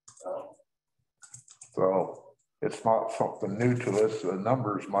 So it's not something new to us. The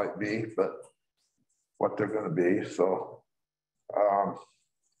numbers might be, but what they're going to be. So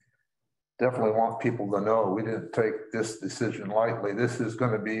definitely want people to know we didn't take this decision lightly. This is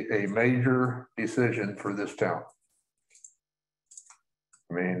going to be a major decision for this town.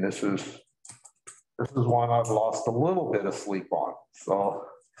 I mean, this is one I've lost a little bit of sleep on. So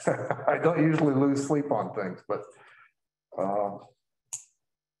I don't usually lose sleep on things, but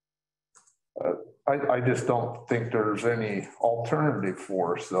I just don't think there's any alternative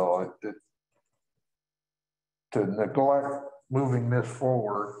for us. So to neglect moving this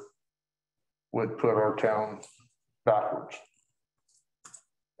forward would put our town backwards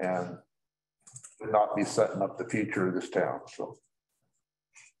and would not be setting up the future of this town. So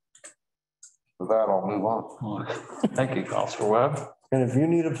with that, I'll move on. Thank you, Councilor Webb. And if you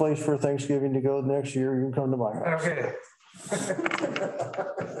need a place for Thanksgiving to go next year, you can come to my house. Okay.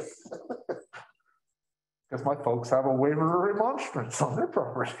 Because my folks have a waiver of remonstrance on their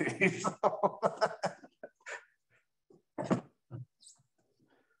property.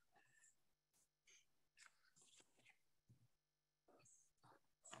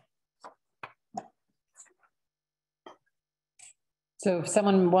 So if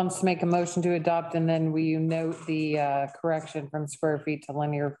someone wants to make a motion to adopt, and then will you note the correction from square feet to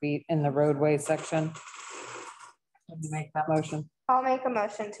linear feet in the roadway section? Make that motion. I'll make a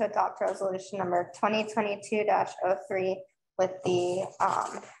motion to adopt resolution number 2022-03 with the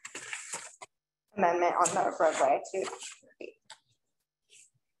amendment on the roadway to.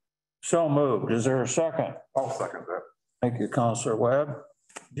 So moved. Is there a second? I'll second that. Thank you, Councilor Webb.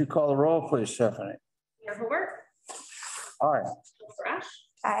 Would you call the roll, please, Stephanie? Mayor Hobart. Aye. Councilor Ash.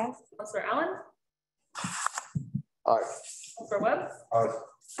 Aye. Councilor Allen. Aye. Councilor Webb.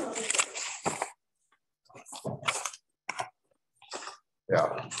 Yeah.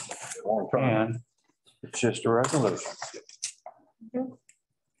 Long time. And it's just a resolution.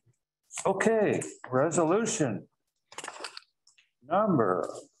 Okay, resolution number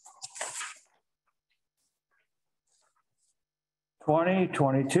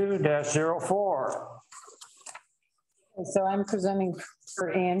 2022-04. So I'm presenting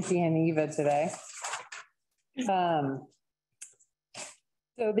for Angie and Eva today.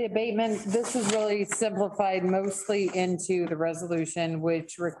 So the abatement, this is really simplified mostly into the resolution,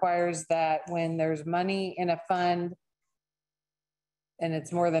 which requires that when there's money in a fund and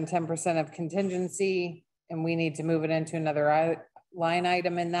it's more than 10% of contingency, and we need to move it into another line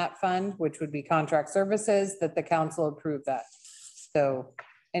item in that fund, which would be contract services, that the council approve that. So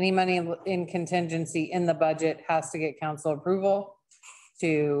any money in contingency in the budget has to get council approval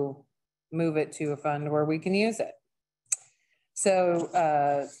to move it to a fund where we can use it.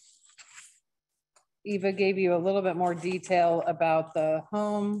 So Eva gave you a little bit more detail about the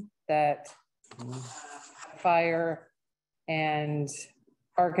home that fire, and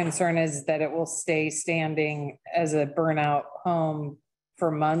our concern is that it will stay standing as a burnout home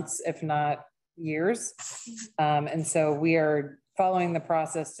for months, if not years. And so we are following the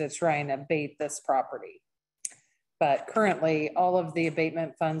process to try and abate this property. But currently, all of the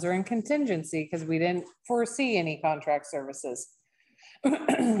abatement funds are in contingency because we didn't foresee any contract services.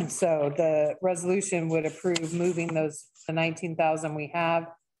 So the resolution would approve moving the 19,000 we have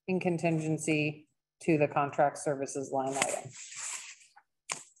in contingency to the contract services line item.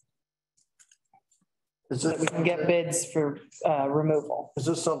 Is So that we can get bids for removal. Is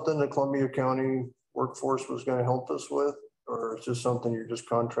this something the Columbia County workforce was gonna help us with, or is this something you're just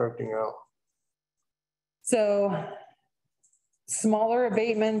contracting out? So smaller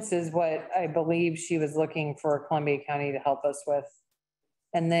abatements is what I believe she was looking for Columbia County to help us with.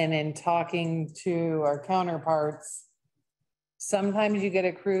 And then in talking to our counterparts, sometimes you get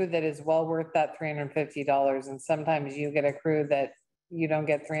a crew that is well worth that $350, and sometimes you get a crew that you don't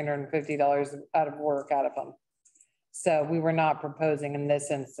get $350 out of work out of them. So we were not proposing in this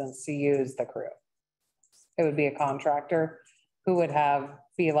instance to use the crew. It would be a contractor who would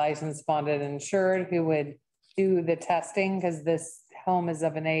be licensed, bonded, and insured, who would do the testing, because this home is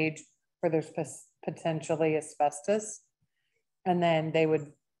of an age where there's potentially asbestos. And then they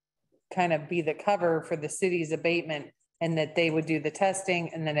would kind of be the cover for the city's abatement, and that they would do the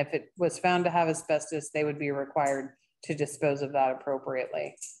testing. And then if it was found to have asbestos, they would be required to dispose of that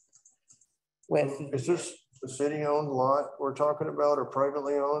appropriately. Is this a city-owned lot we're talking about, or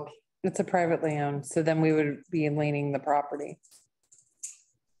privately owned? It's a privately owned, so then we would be leaning the property.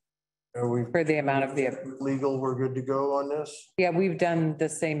 Are we for the amount of the legal, we're good to go on this? Yeah, we've done the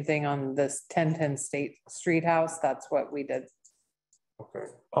same thing on this 1010 State Street house. That's what we did. Okay.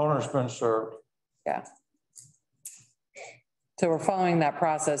 Owner's been served. Yeah. So we're following that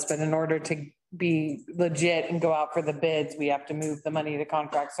process, but in order to be legit and go out for the bids, we have to move the money to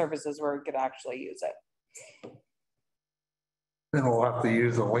contract services where we could actually use it. Then we'll have to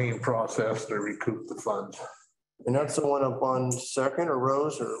use a lien process to recoup the funds. And that's the one up on Second or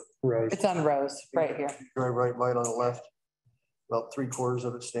Rose or? Rose. It's on Rose, right here. Right light on the left, about 3/4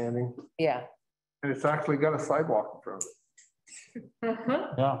 of it standing. Yeah. And it's actually got a sidewalk in front of it.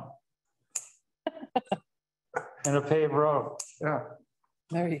 Yeah. And a paved road. Yeah.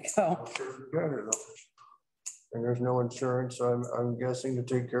 There you go. And there's no insurance, so I'm guessing to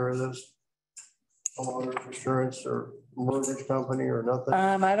take care of this. Homeowner insurance or mortgage company or nothing?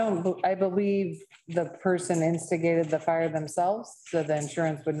 I believe the person instigated the fire themselves, so the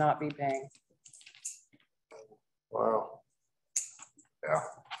insurance would not be paying. Wow. Yeah.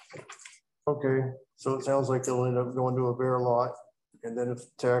 Okay, so it sounds like they'll end up going to a bare lot, and then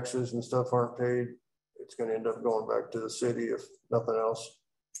if taxes and stuff aren't paid, it's gonna end up going back to the city if nothing else.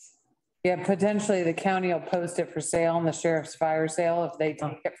 Yeah, potentially the county will post it for sale in the sheriff's fire sale if they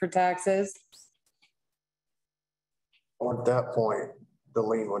take it for taxes. At that point, the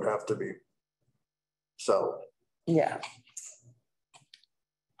lien would have to be settled. Yeah.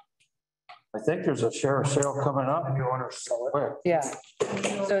 I think there's a sheriff's sale coming up. And you want to sell it? Yeah.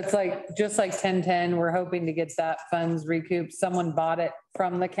 So it's like, just like 1010, we're hoping to get that funds recouped. Someone bought it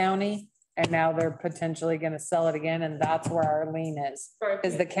from the county and now they're potentially going to sell it again. And that's where our lien is,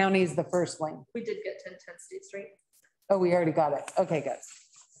 because the county is the first lien. We did get 1010 State Street. Oh, we already got it. Okay, good.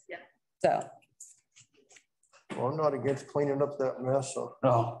 Yeah. So. Well, I'm not against cleaning up that mess, so.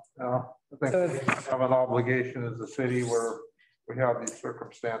 No. No, I think we have an obligation as a city where we have these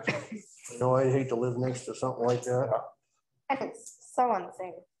circumstances. You know, I'd hate to live next to something like that. And it's so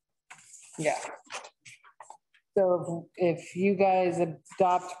unsafe. Yeah. So if you guys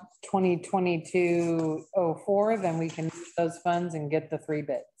adopt 2022-04, then we can use those funds and get the 3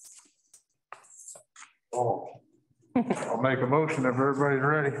 bids. Oh, I'll make a motion if everybody's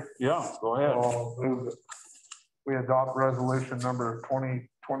ready. Yeah, go ahead. I'll move that we adopt resolution number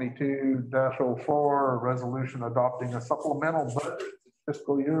 2022-04, a resolution adopting a supplemental budget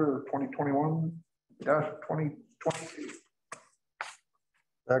fiscal year 2021-2022.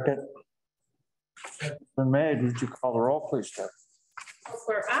 Second. Been made. Would you call the roll, please, Jeff?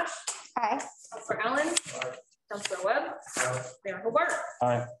 Counselor Ash. Aye. Counselor Allen. Aye. Counselor Webb. Mayor Hobart.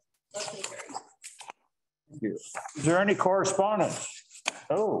 Aye. Motion carries. Thank you. Is there any correspondence?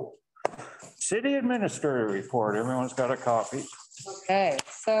 Oh, city administrator report. Everyone's got a copy. Okay,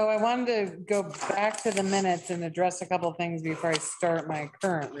 so I wanted to go back to the minutes and address a couple of things before I start my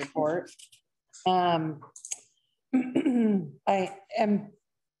current report. I am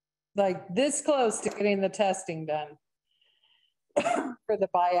like this close to getting the testing done for the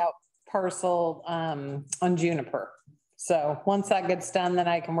buyout parcel on Juniper. So once that gets done, then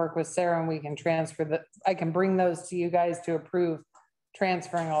I can work with Sarah and we can transfer I can bring those to you guys to approve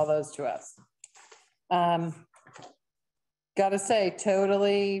transferring all those to us. Gotta say,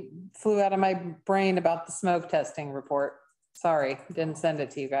 totally flew out of my brain about the smoke testing report. Sorry, didn't send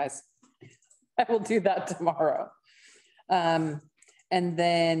it to you guys. I will do that tomorrow. And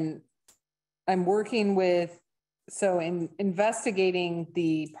then I'm working with, so in investigating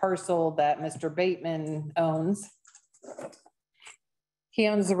the parcel that Mr. Bateman owns. He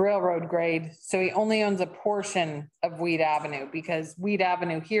owns the railroad grade, so he only owns a portion of Weed Avenue because Weed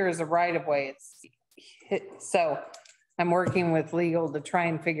Avenue here is a right of way. So I'm working with legal to try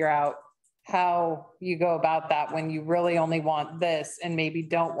and figure out how you go about that when you really only want this and maybe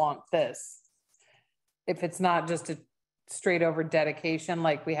don't want this. If it's not just a straight over dedication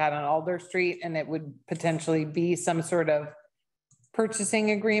like we had on Alder Street, and it would potentially be some sort of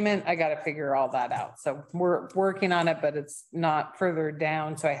purchasing agreement, I got to figure all that out. So we're working on it, but it's not further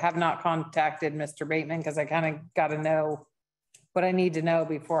down. So I have not contacted Mr. Bateman because I kind of got to know what I need to know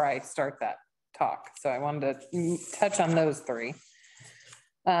before I start that talk. So I wanted to touch on those three.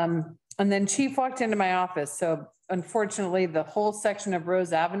 And then Chief walked into my office. So unfortunately, the whole section of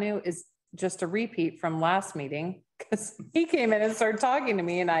Rose Avenue is just a repeat from last meeting because he came in and started talking to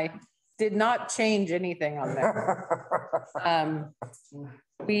me and I did not change anything on there.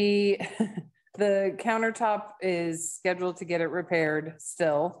 The countertop is scheduled to get it repaired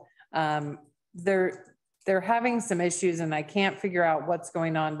still. They're having some issues and I can't figure out what's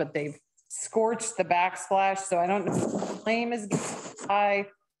going on, but they've scorched the backsplash. So I don't know if the flame is high.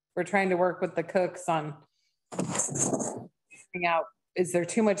 We're trying to work with the cooks on figuring out, is there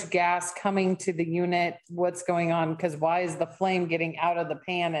too much gas coming to the unit? What's going on? Because why is the flame getting out of the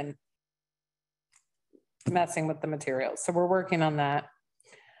pan and messing with the materials? So we're working on that.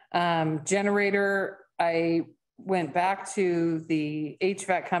 Generator, I went back to the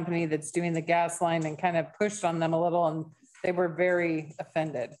HVAC company that's doing the gas line and kind of pushed on them a little, and they were very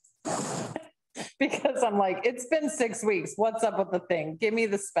offended. Because I'm like, it's been 6 weeks. What's up with the thing? Give me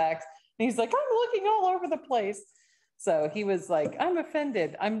the specs. And he's like, I'm looking all over the place. So he was like, I'm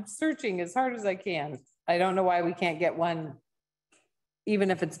offended. I'm searching as hard as I can. I don't know why we can't get one, even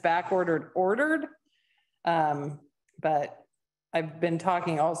if it's back ordered. But I've been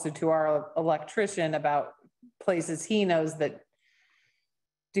talking also to our electrician about places he knows that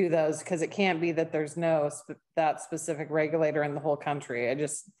do those, because it can't be that there's no that specific regulator in the whole country. I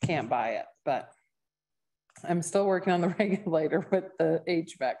just can't buy it, but I'm still working on the regulator with the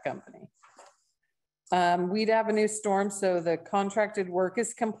HVAC company. Weed Avenue storm. So the contracted work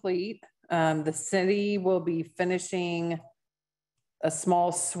is complete. The city will be finishing a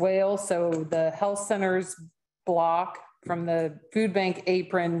small swale. So the health center's block from the food bank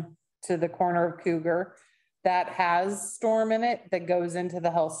apron to the corner of Cougar, that has storm in it that goes into the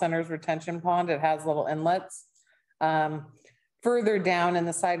health center's retention pond. It has little inlets. Further down in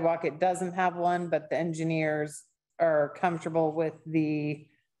the sidewalk, it doesn't have one, but the engineers are comfortable with the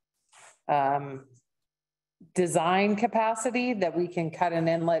design capacity that we can cut an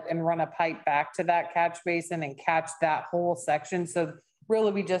inlet and run a pipe back to that catch basin and catch that whole section. So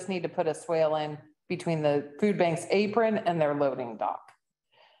really, we just need to put a swale in between the food bank's apron and their loading dock.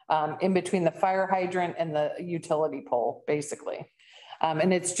 In between the fire hydrant and the utility pole, basically.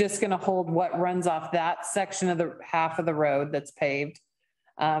 And it's just gonna hold what runs off that section of the half of the road that's paved.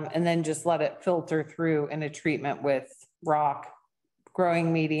 And then just let it filter through in a treatment with rock,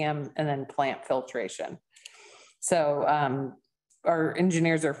 growing medium, and then plant filtration. So our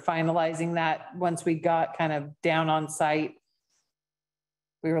engineers are finalizing that. Once we got kind of down on site,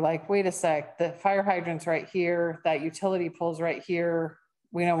 we were like, wait a sec, the fire hydrant's right here, that utility pole's right here.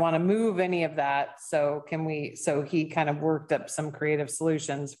 We don't want to move any of that. So so he kind of worked up some creative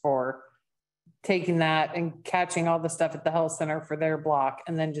solutions for taking that and catching all the stuff at the health center for their block,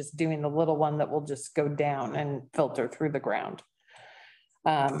 and then just doing the little one that will just go down and filter through the ground.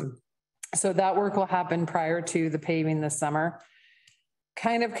 So that work will happen prior to the paving this summer.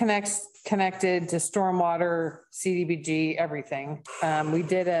 Kind of connected to stormwater, CDBG, everything. We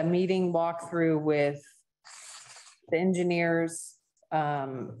did a meeting walkthrough with the engineers,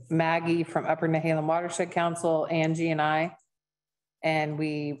 Maggie from Upper Nehalem Watershed Council, Angie and I, and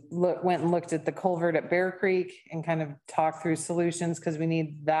we went and looked at the culvert at Bear Creek and kind of talked through solutions, because we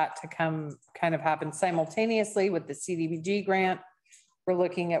need that to kind of happen simultaneously with the CDBG grant. We're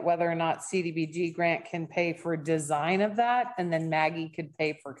looking at whether or not CDBG grant can pay for design of that, and then Maggie could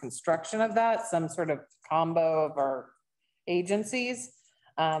pay for construction of that, some sort of combo of our agencies,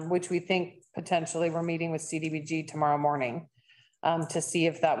 which we think potentially we're meeting with CDBG tomorrow morning to see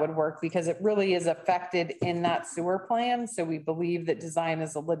if that would work, because it really is affected in that sewer plan. So we believe that design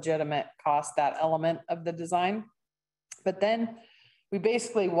is a legitimate cost, that element of the design. But then we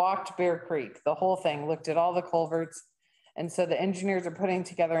basically walked Bear Creek, the whole thing, looked at all the culverts. And so the engineers are putting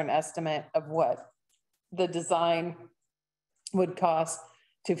together an estimate of what the design would cost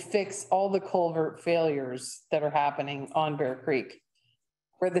to fix all the culvert failures that are happening on Bear Creek,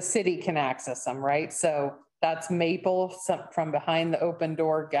 where the city can access them, right? So that's Maple, from behind the open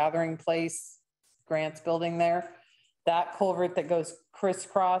door gathering place, Grant's building there. That culvert that goes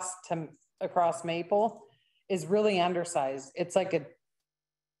crisscross to across Maple is really undersized. It's like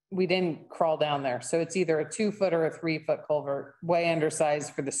we didn't crawl down there. So it's either a 2-foot or a 3-foot culvert, way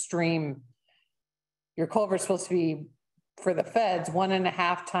undersized for the stream. Your culvert's supposed to be, for the feds,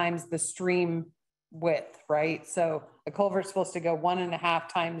 1.5 times the stream width, right? So a culvert's supposed to go 1.5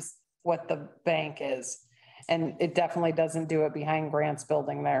 times what the bank is. And it definitely doesn't do it behind Grant's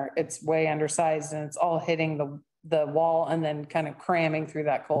building there. It's way undersized and it's all hitting the wall and then kind of cramming through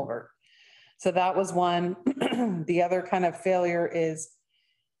that culvert. So that was one. The other kind of failure is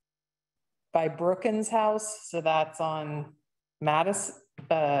by Brooken's house. So that's on Madison,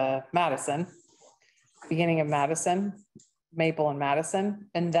 beginning of Madison, Maple and Madison.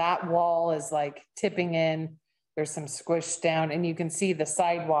 And that wall is like tipping in. There's some squish down and you can see the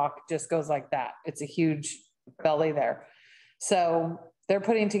sidewalk just goes like that. It's a huge belly there. So they're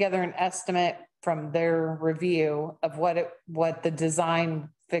putting together an estimate from their review of what the design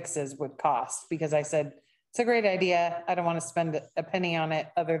fixes would cost, because I said, it's a great idea. I don't want to spend a penny on it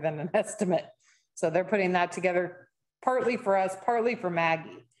other than an estimate. So they're putting that together partly for us, partly for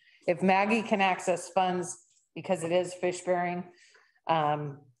Maggie. If Maggie can access funds, because it is fish bearing,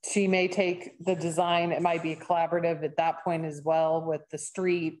 she may take the design. It might be collaborative at that point as well with the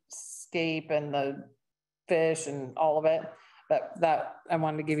streetscape and the fish and all of it. But that, I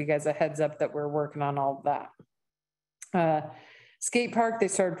wanted to give you guys a heads up that we're working on all of that. Skate park, they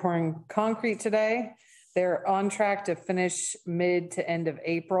started pouring concrete today. They're on track to finish mid to end of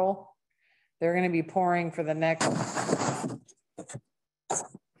April. They're going to be pouring for the next.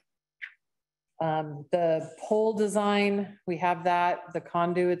 The pole design, we have that. The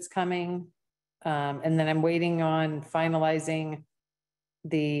conduit's coming. And then I'm waiting on finalizing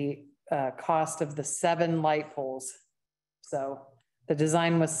the cost of the 7 light poles. So the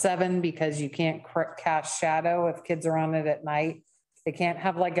design was 7 because you can't cast shadow if kids are on it at night. They can't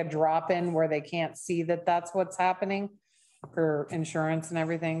have like a drop in where they can't see that that's what's happening for insurance and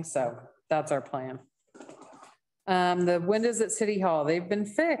everything. So that's our plan. The windows at City Hall, they've been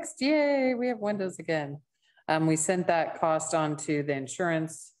fixed. Yay, we have windows again. We sent that cost on to the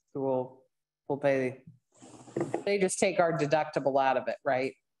insurance who will pay. They just take our deductible out of it,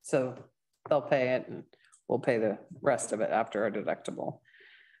 right? So they'll pay it and we'll pay the rest of it after our deductible.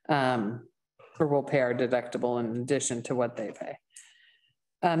 Or we'll pay our deductible in addition to what they pay.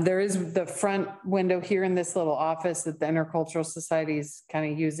 There is the front window here in this little office that the Intercultural Society is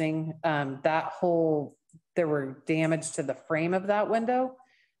kind of using. There were damage to the frame of that window.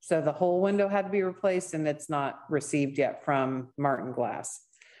 So the whole window had to be replaced and it's not received yet from Martin Glass.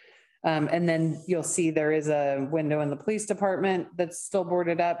 And then you'll see there is a window in the police department that's still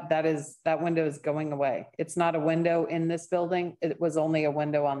boarded up. That window is going away. It's not a window in this building. It was only a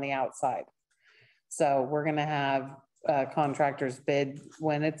window on the outside. So we're gonna have contractors bid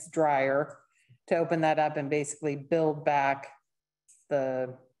when it's drier to open that up and basically build back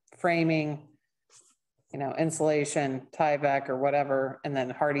the framing, insulation, tie back or whatever, and then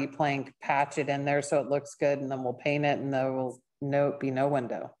hardy plank, patch it in there so it looks good, and then we'll paint it and there will be no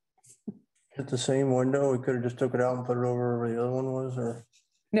window. Is it the same window? We could have just took it out and put it over where the other one was, or?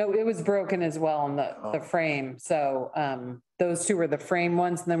 No, it was broken as well in the frame. So those two were the frame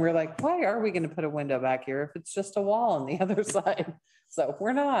ones. And then we were like, why are we going to put a window back here if it's just a wall on the other side? So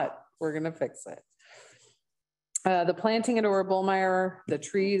we're not. We're going to fix it. The planting at Ora Bullmeyer, the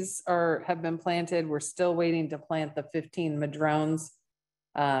trees have been planted. We're still waiting to plant the 15 madrones.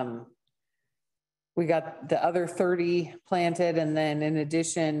 We got the other 30 planted. And then in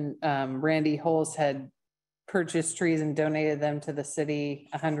addition, Randy Holz had purchased trees and donated them to the city,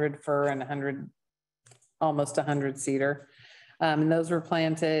 100 fir and almost 100 cedar. And those were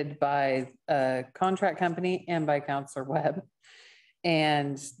planted by a contract company and by Counselor Webb.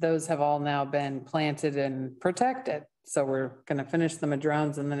 And those have all now been planted and protected. So we're going to finish the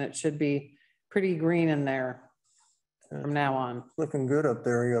madrones and then it should be pretty green in there from now on. Looking good up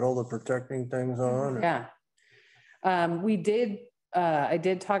there. You got all the protecting things on. Yeah. I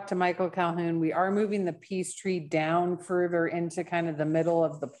did talk to Michael Calhoun. We are moving the peace tree down further into kind of the middle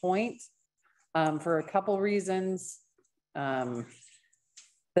of the point for a couple reasons.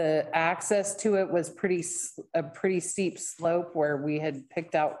 The access to it was a pretty steep slope where we had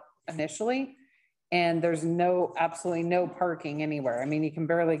picked out initially, and there's absolutely no parking anywhere. I mean, you can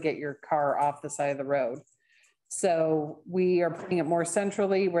barely get your car off the side of the road. So we are putting it more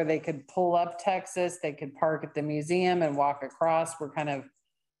centrally where they could pull up Texas, they could park at the museum and walk across. We're kind of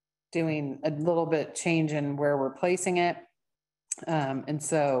doing a little bit change in where we're placing it. And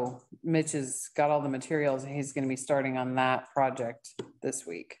so Mitch has got all the materials and he's going to be starting on that project this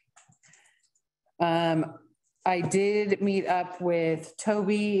week. I did meet up with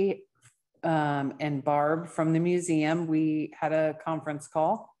Toby and Barb from the museum. We had a conference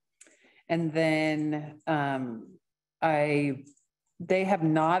call. And then they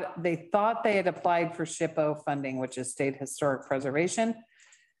thought they had applied for SHPO funding, which is State Historic Preservation.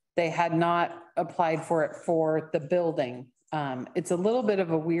 They had not applied for it for the building. It's a little bit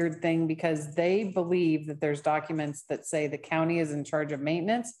of a weird thing because they believe that there's documents that say the county is in charge of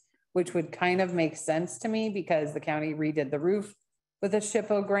maintenance, which would kind of make sense to me because the county redid the roof with a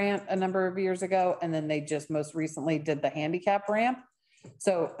SHPO grant a number of years ago. And then they just most recently did the handicap ramp.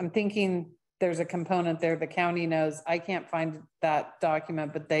 So I'm thinking there's a component there. The county knows. I can't find that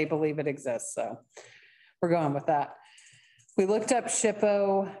document, but they believe it exists. So we're going with that. We looked up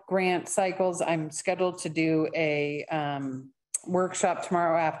SHPO grant cycles. I'm scheduled to do a workshop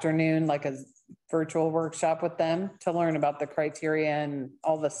tomorrow afternoon, like a virtual workshop with them to learn about the criteria and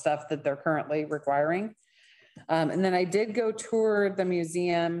all the stuff that they're currently requiring. And then I did go tour the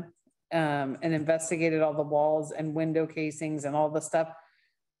museum and investigated all the walls and window casings and all the stuff.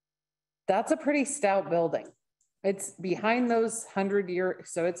 That's a pretty stout building. It's behind those 100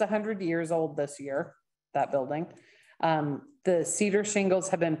 years. So it's 100 years old this year, that building. The cedar shingles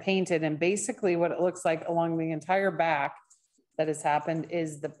have been painted, and basically what it looks like along the entire back that has happened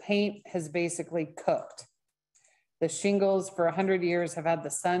is the paint has basically cooked. The shingles for 100 years have had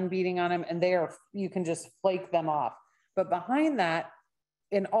the sun beating on them, and you can just flake them off. But behind that,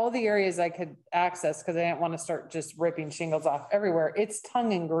 in all the areas I could access, because I didn't want to start just ripping shingles off everywhere, it's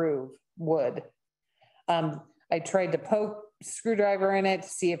tongue and groove wood. I tried to poke screwdriver in it to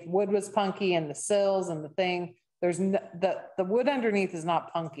see if wood was punky and the sills and the thing. The wood underneath is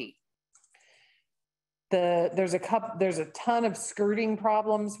not punky. There's a ton of skirting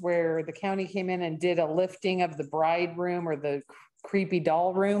problems where the county came in and did a lifting of the bride room or the creepy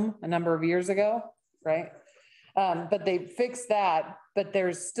doll room a number of years ago, right? But they fixed that, but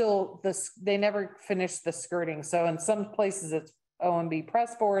there's still they never finished the skirting. So in some places it's OMB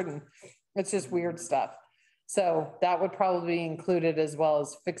press board and it's just weird stuff. So that would probably be included as well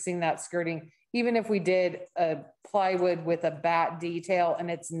as fixing that skirting. Even if we did a plywood with a bat detail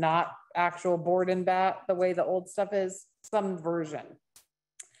and it's not actual board and bat, the way the old stuff is, some version.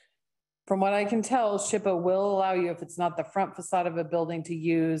 From what I can tell, SHPO will allow you, if it's not the front facade of a building, to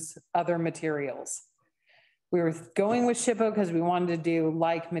use other materials. We were going with SHPO because we wanted to do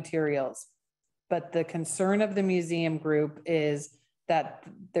like materials. But the concern of the museum group is that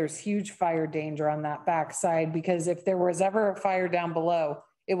there's huge fire danger on that backside, because if there was ever a fire down below,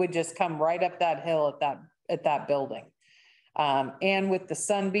 it would just come right up that hill at that building. And with the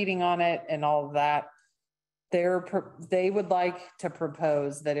sun beating on it and all of that, they would like to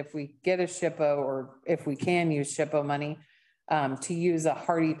propose that if we get a SHPO, or if we can use SHPO money, to use a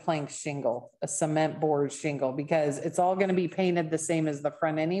hardy plank shingle, a cement board shingle, because it's all going to be painted the same as the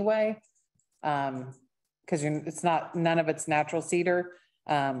front anyway. Because none of it's natural cedar.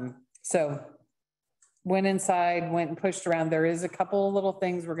 So went inside, went and pushed around. There is a couple of little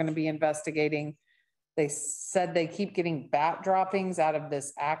things we're going to be investigating. They said they keep getting bat droppings out of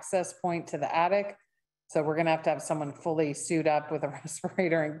this access point to the attic. So we're going to have someone fully suit up with a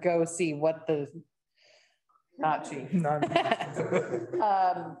respirator and go see what the, not chief.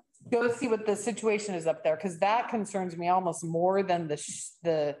 Go see what the situation is up there. Cause that concerns me almost more than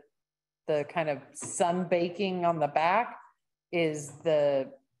the kind of sun baking on the back is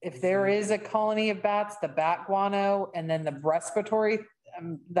if there is a colony of bats, the bat guano, and then the respiratory,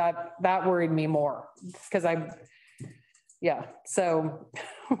 that worried me more because so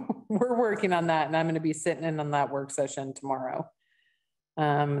we're working on that, and I'm going to be sitting in on that work session tomorrow.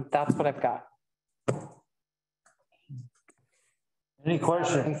 That's what I've got. Any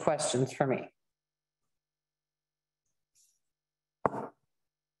questions? Any questions for me?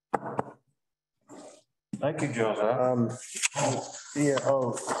 Thank you, Joseph.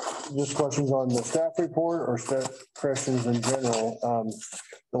 Just questions on the staff report or questions in general.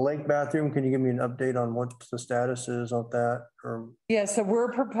 The lake bathroom, can you give me an update on what the status is on that? Yeah, so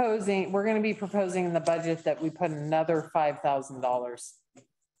we're going to be proposing in the budget that we put another $5,000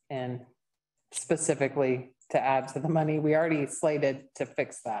 in specifically to add to the money. We already slated to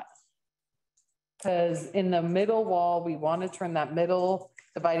fix that. Because in the middle wall, we want to turn that middle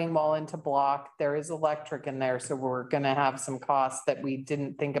dividing wall into block. There is electric in there, so we're going to have some costs that we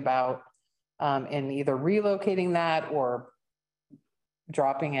didn't think about in either relocating that or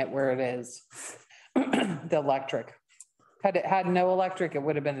dropping it where it is. The electric. Had it had no electric, it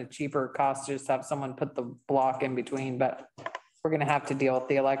would have been a cheaper cost to just have someone put the block in between, but we're gonna have to deal with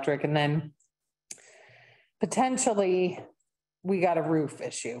the electric. And then potentially we got a roof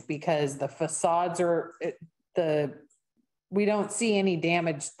issue because the facades are, we don't see any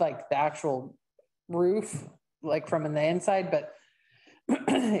damage like the actual roof, like from the inside, but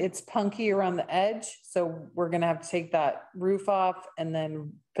it's punky around the edge. So we're gonna have to take that roof off and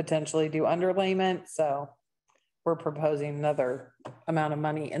then potentially do underlayment. So we're proposing another amount of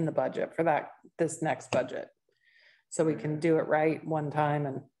money in the budget for that, this next budget. So we can do it right one time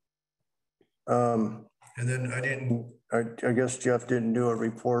and. And then I guess Jeff didn't do a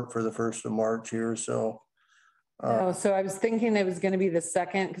report for the 1st of March here, so. No, so I was thinking it was gonna be the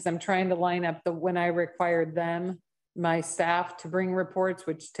second, because I'm trying to line up when I required them, my staff to bring reports,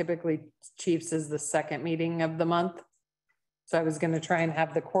 which typically Chiefs is the second meeting of the month. So I was gonna try and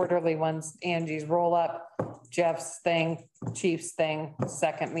have the quarterly ones, Angie's roll up, Jeff's thing, Chief's thing,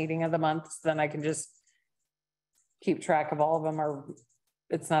 second meeting of the month. So then I can just keep track of all of them, or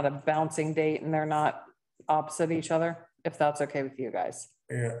it's not a bouncing date and they're not opposite each other, if that's okay with you guys.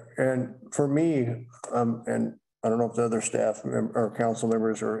 Yeah, and for me, and I don't know if the other staff or council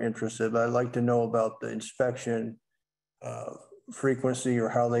members are interested, but I'd like to know about the inspection frequency or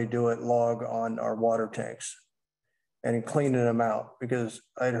how they do it, log on our water tanks and cleaning them out, because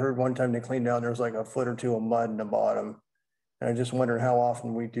I'd heard one time they cleaned out, there was like a foot or two of mud in the bottom. And I just wondered how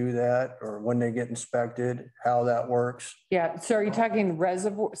often we do that, or when they get inspected, how that works. Yeah, so are you talking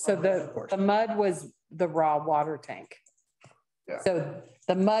reservoir? So the mud was the raw water tank. Yeah. So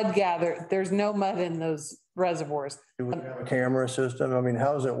the mud there's no mud in those reservoirs. Do we have a camera system? I mean,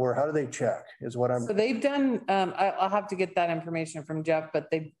 how does it work? How do they check is what I'm. So they've done, I'll have to get that information from Jeff,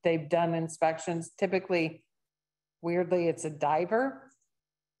 but they've done inspections. Typically, weirdly, it's a diver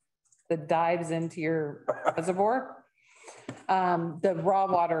that dives into your reservoir. The raw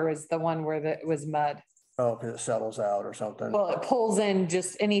water is the one where it was mud. Oh, because it settles out or something. Well, it pulls in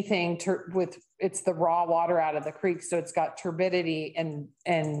just anything it's the raw water out of the creek. So it's got turbidity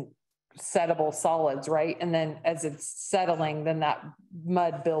and settable solids, right? And then as it's settling, then that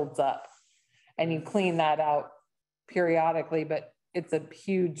mud builds up and you clean that out periodically, but it's a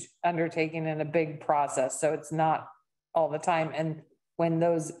huge undertaking and a big process. So it's not all the time. And when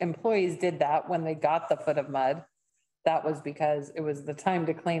those employees did that, when they got the foot of mud, that was because it was the time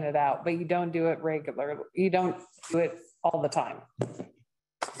to clean it out, but you don't do it regularly. You don't do it all the time.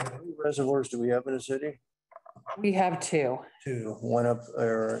 How many reservoirs do we have in the city? We have two. One up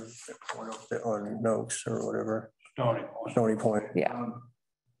there, one up there on Noakes or whatever. Stony Point. Yeah.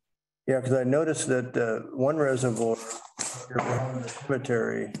 Yeah, because I noticed that one reservoir behind the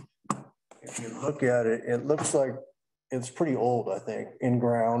cemetery, if you look at it, it looks like it's pretty old, I think, in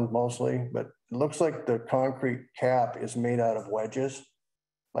ground mostly, but it looks like the concrete cap is made out of wedges,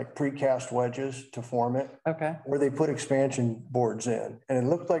 like precast wedges to form it. Okay. Where they put expansion boards in. And it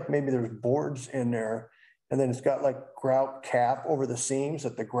looked like maybe there's boards in there. And then it's got like grout cap over the seams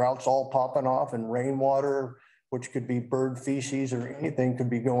that the grout's all popping off, and rainwater, which could be bird feces or anything, could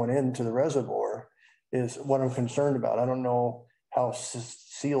be going into the reservoir, is what I'm concerned about. I don't know how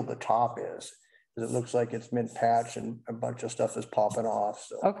sealed the top is, because it looks like it's been patched and a bunch of stuff is popping off.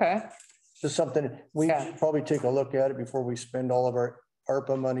 So okay. It's just something we should probably take a look at it before we spend all of our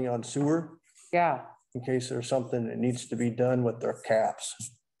ARPA money on sewer. Yeah. In case there's something that needs to be done with their caps.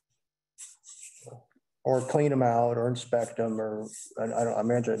 Or clean them out or inspect them, or I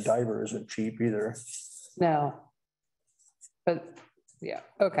imagine a diver isn't cheap either. No. But yeah,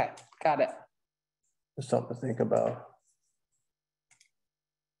 okay, got it. It's something to think about.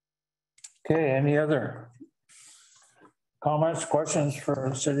 Okay, any other comments, questions for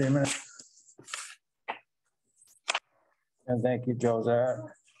the city administrator? And thank you, Josette.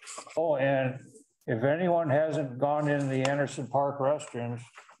 Oh, and if anyone hasn't gone in the Anderson Park restrooms,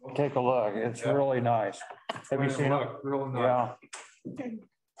 take a look. It's really nice. Have you seen it? Really nice.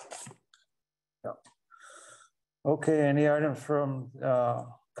 Yeah. Okay, any items from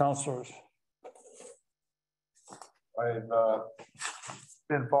councilors? I've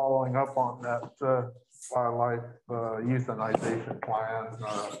been following up on that wildlife euthanization plan.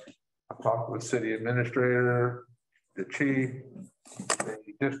 I talked with city administrator, the chief, the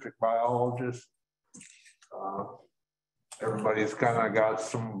district biologist. Everybody's kind of got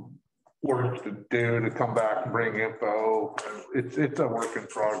some work to do to come back and bring info. It's a work in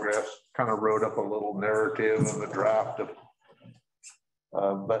progress. Kind of wrote up a little narrative in the draft of,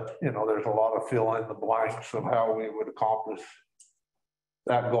 but you know, there's a lot of fill in the blanks of how we would accomplish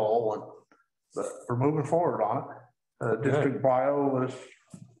that goal. but we're moving forward on it. District Bio was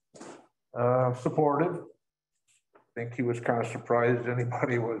supportive. I think he was kind of surprised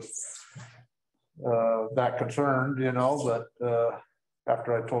anybody was that concerned, you know, but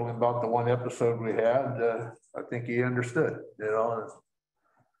after I told him about the one episode we had, I think he understood, you know.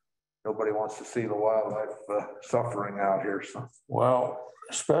 Nobody wants to see the wildlife suffering out here, so. Well,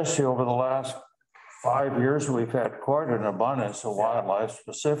 especially over the last 5 years, we've had quite an abundance of wildlife,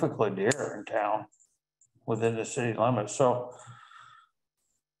 specifically deer in town within the city limits. So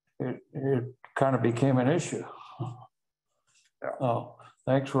it kind of became an issue. Yeah. Oh,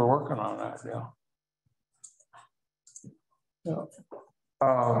 thanks for working on that, yeah.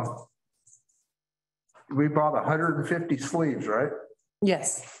 We bought 150 sleeves, right?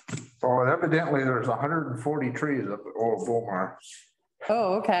 Yes. Well, evidently there's 140 trees up at Old Bullmar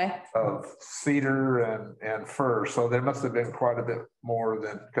Oh, okay. of cedar and fir. So there must have been quite a bit more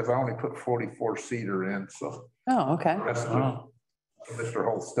than, because I only put 44 cedar in, so. Oh, okay. Mr.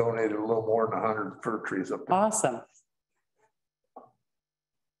 Holtz donated a little more than 100 fir trees up there. Awesome.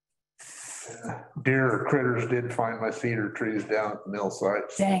 Deer critters did find my cedar trees down at the mill site.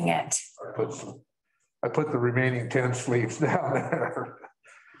 Dang it. I put the remaining 10 sleeves down there.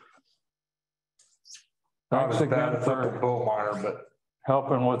 Thanks again for Bullmeyer, but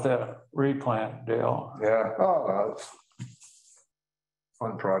helping with that replant, Dale. yeah, oh, that's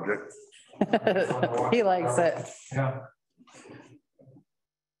fun project. He likes it. Yeah.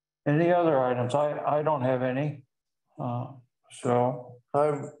 Any other items? I don't have any. So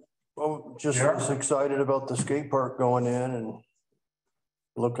I'm just as excited about the skate park going in and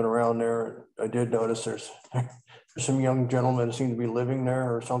looking around there. I did notice there's some young gentlemen that seem to be living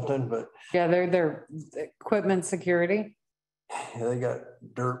there or something, but. Yeah, they're equipment security. Yeah, they got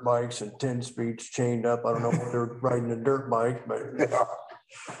dirt bikes and 10 speeds chained up. I don't know if they're riding a dirt bike, but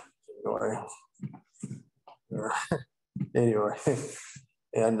anyway.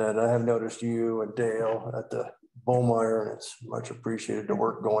 And then I have noticed you and Dale at the Bullmeyer, and it's much appreciated the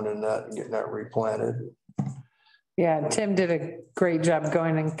work going in that and getting that replanted. Yeah, Tim did a great job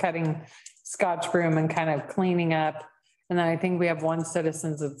going and cutting Scotch broom and kind of cleaning up. And then I think we have one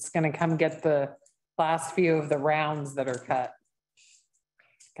citizen that's going to come get the last few of the rounds that are cut.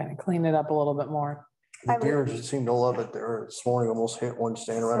 Kind of clean it up a little bit more. The deer just seem to love it there. This morning almost hit one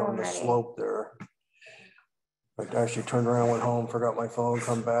standing right on the slope there. I actually turned around, went home, forgot my phone,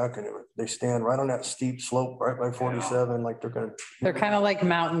 come back, and they stand right on that steep slope right by 47, like they're kind of like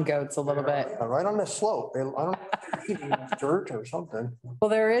mountain goats a little bit. Right on the slope. I don't know if they're eating dirt or something. Well,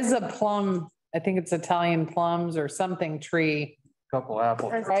 there is a plum, I think it's Italian plums or something tree. Couple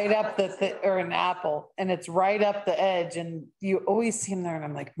apples. Right up or an apple, and it's right up the edge, and you always see them there, and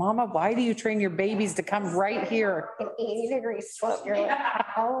I'm like, Mama, why do you train your babies to come right here? An 80-degree slope, you're like,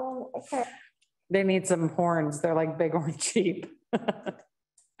 oh, okay. They need some horns. They're like bighorn sheep.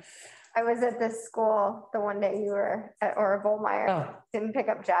 I was at this school the one day you were at Bullmeyer, didn't pick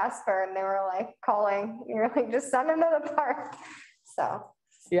up Jasper, and they were like calling, you're like, just send him to the park. So.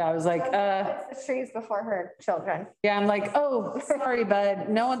 Yeah, I was like, the trees before her children. Yeah, I'm like, oh, sorry, bud.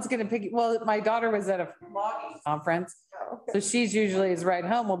 No one's going to pick you. Well, my daughter was at a logging conference. So she's usually is right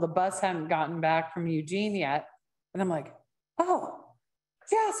home. Well, the bus hadn't gotten back from Eugene yet. And I'm like, oh,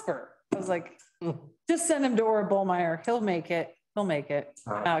 Jasper. I was like, just send him to Bullmeyer. He'll make it. He'll make it.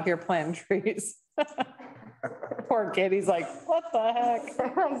 Out here planting trees. Poor kid. He's like, what the heck?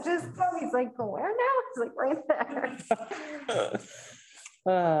 Like, just go. He's like, where now? He's like, right there.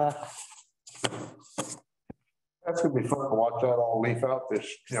 That's gonna be fun to watch that all leaf out this,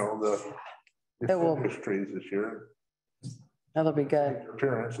 you know, the trees this year. That'll be good.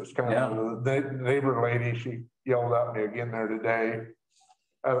 Appearance. It's kind of the neighbor lady, she yelled at me again there today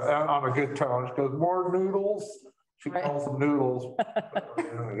on a good tone. She goes, more noodles. She calls them noodles.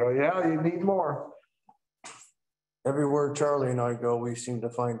 I go, yeah, you need more. Everywhere Charlie and I go, we seem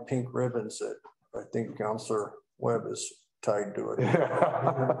to find pink ribbons that I think Counselor Webb is tied to it.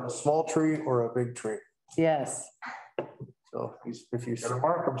 A small tree or a big tree. Yes. So if you gotta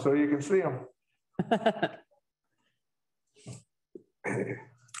mark them so you can see them.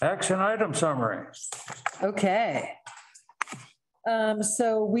 Action item summary. Okay.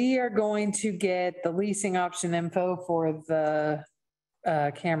 So we are going to get the leasing option info for the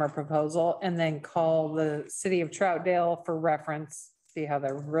camera proposal and then call the city of Troutdale for reference, see how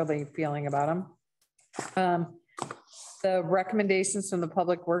they're really feeling about them. The recommendations from the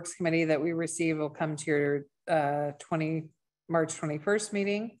Public Works Committee that we receive will come to your March 21st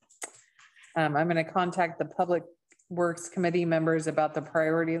meeting. I'm going to contact the Public Works Committee members about the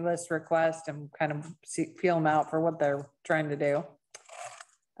priority list request and kind of feel them out for what they're trying to do.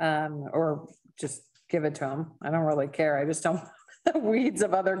 or just give it to them. I don't really care. I just don't want the weeds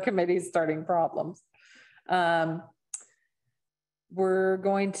of other committees starting problems. We're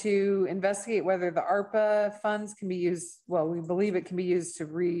going to investigate whether the ARPA funds can be used. Well, we believe it can be used to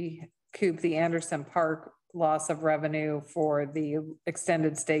recoup the Anderson Park loss of revenue for the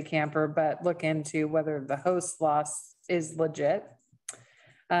extended stay camper, but look into whether the host loss is legit.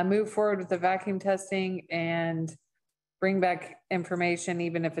 Move forward with the vacuum testing and bring back information,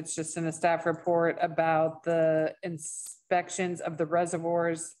 even if it's just in a staff report, about the inspections of the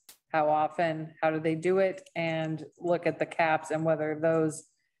reservoirs, how often, how do they do it, and look at the caps and whether those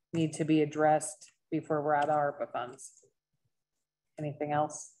need to be addressed before we're out of ARPA funds. Anything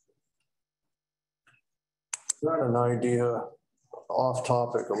else? Got an idea off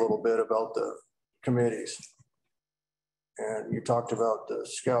topic a little bit about the committees. And you talked about the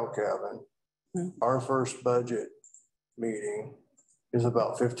scout cabin. Our first budget meeting is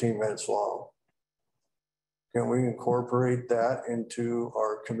about 15 minutes long. Can we incorporate that into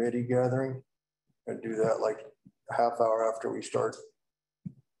our committee gathering and do that like a half hour after we start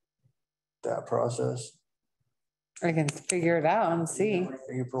that process? I can figure it out and see.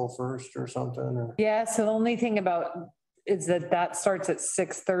 April 1st or something? Or? Yeah, so the only thing about is that starts at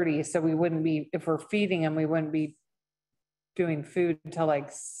 6:30. So we wouldn't be, if we're feeding them, we wouldn't be doing food until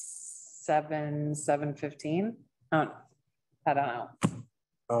like 7:15. I don't know.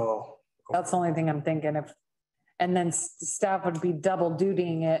 Oh. That's the only thing I'm thinking of. And then staff would be double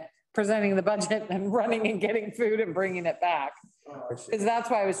dutying it, presenting the budget and running and getting food and bringing it back. Because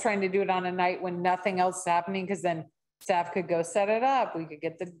that's why I was trying to do it on a night when nothing else is happening, because then staff could go set it up. We could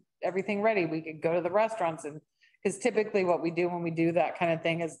get everything ready. We could go to the restaurants, and because typically what we do when we do that kind of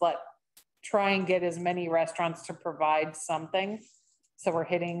thing is try and get as many restaurants to provide something. So we're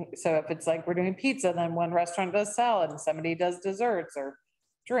hitting, so if it's like we're doing pizza, then one restaurant does salad and somebody does desserts or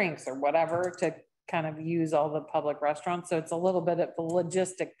drinks or whatever to kind of use all the public restaurants. So it's a little bit of a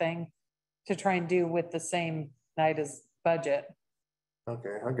logistic thing to try and do with the same night as budget.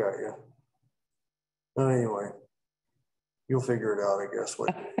 Okay, I got you. Anyway, you'll figure it out, I guess.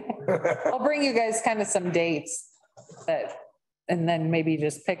 I'll bring you guys kind of some dates and then maybe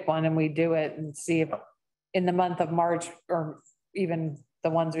just pick one and we do it and see if in the month of March, or even the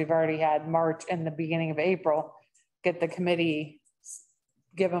ones we've already had, March and the beginning of April, get the committee,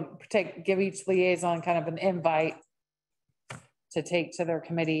 give each liaison kind of an invite to take to their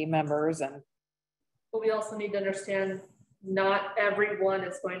committee members. But we also need to understand not everyone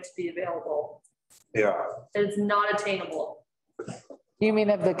is going to be available. Yeah. It's not attainable. You mean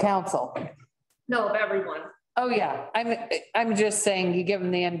of the council? No, of everyone. Oh yeah, I'm just saying you give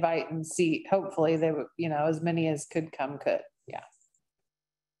them the invite and see, hopefully they would, as many as could come could. Yeah.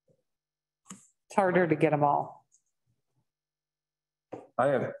 It's harder to get them all. I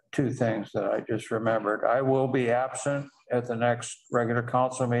have two things that I just remembered. I will be absent at the next regular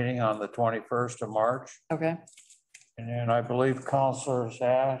council meeting on the 21st of March. Okay. And then I believe Councilor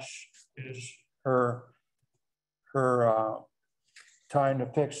Ash is her time to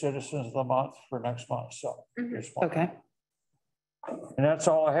pick Citizens of the Month for next month. So okay. And that's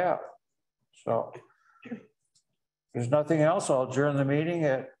all I have. So if there's nothing else, I'll adjourn the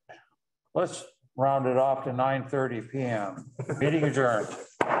meeting let's round it off to 9:30 p.m. Meeting adjourned.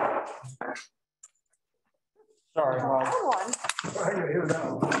 Sorry, Mom.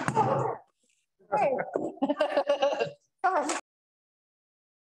 Hey.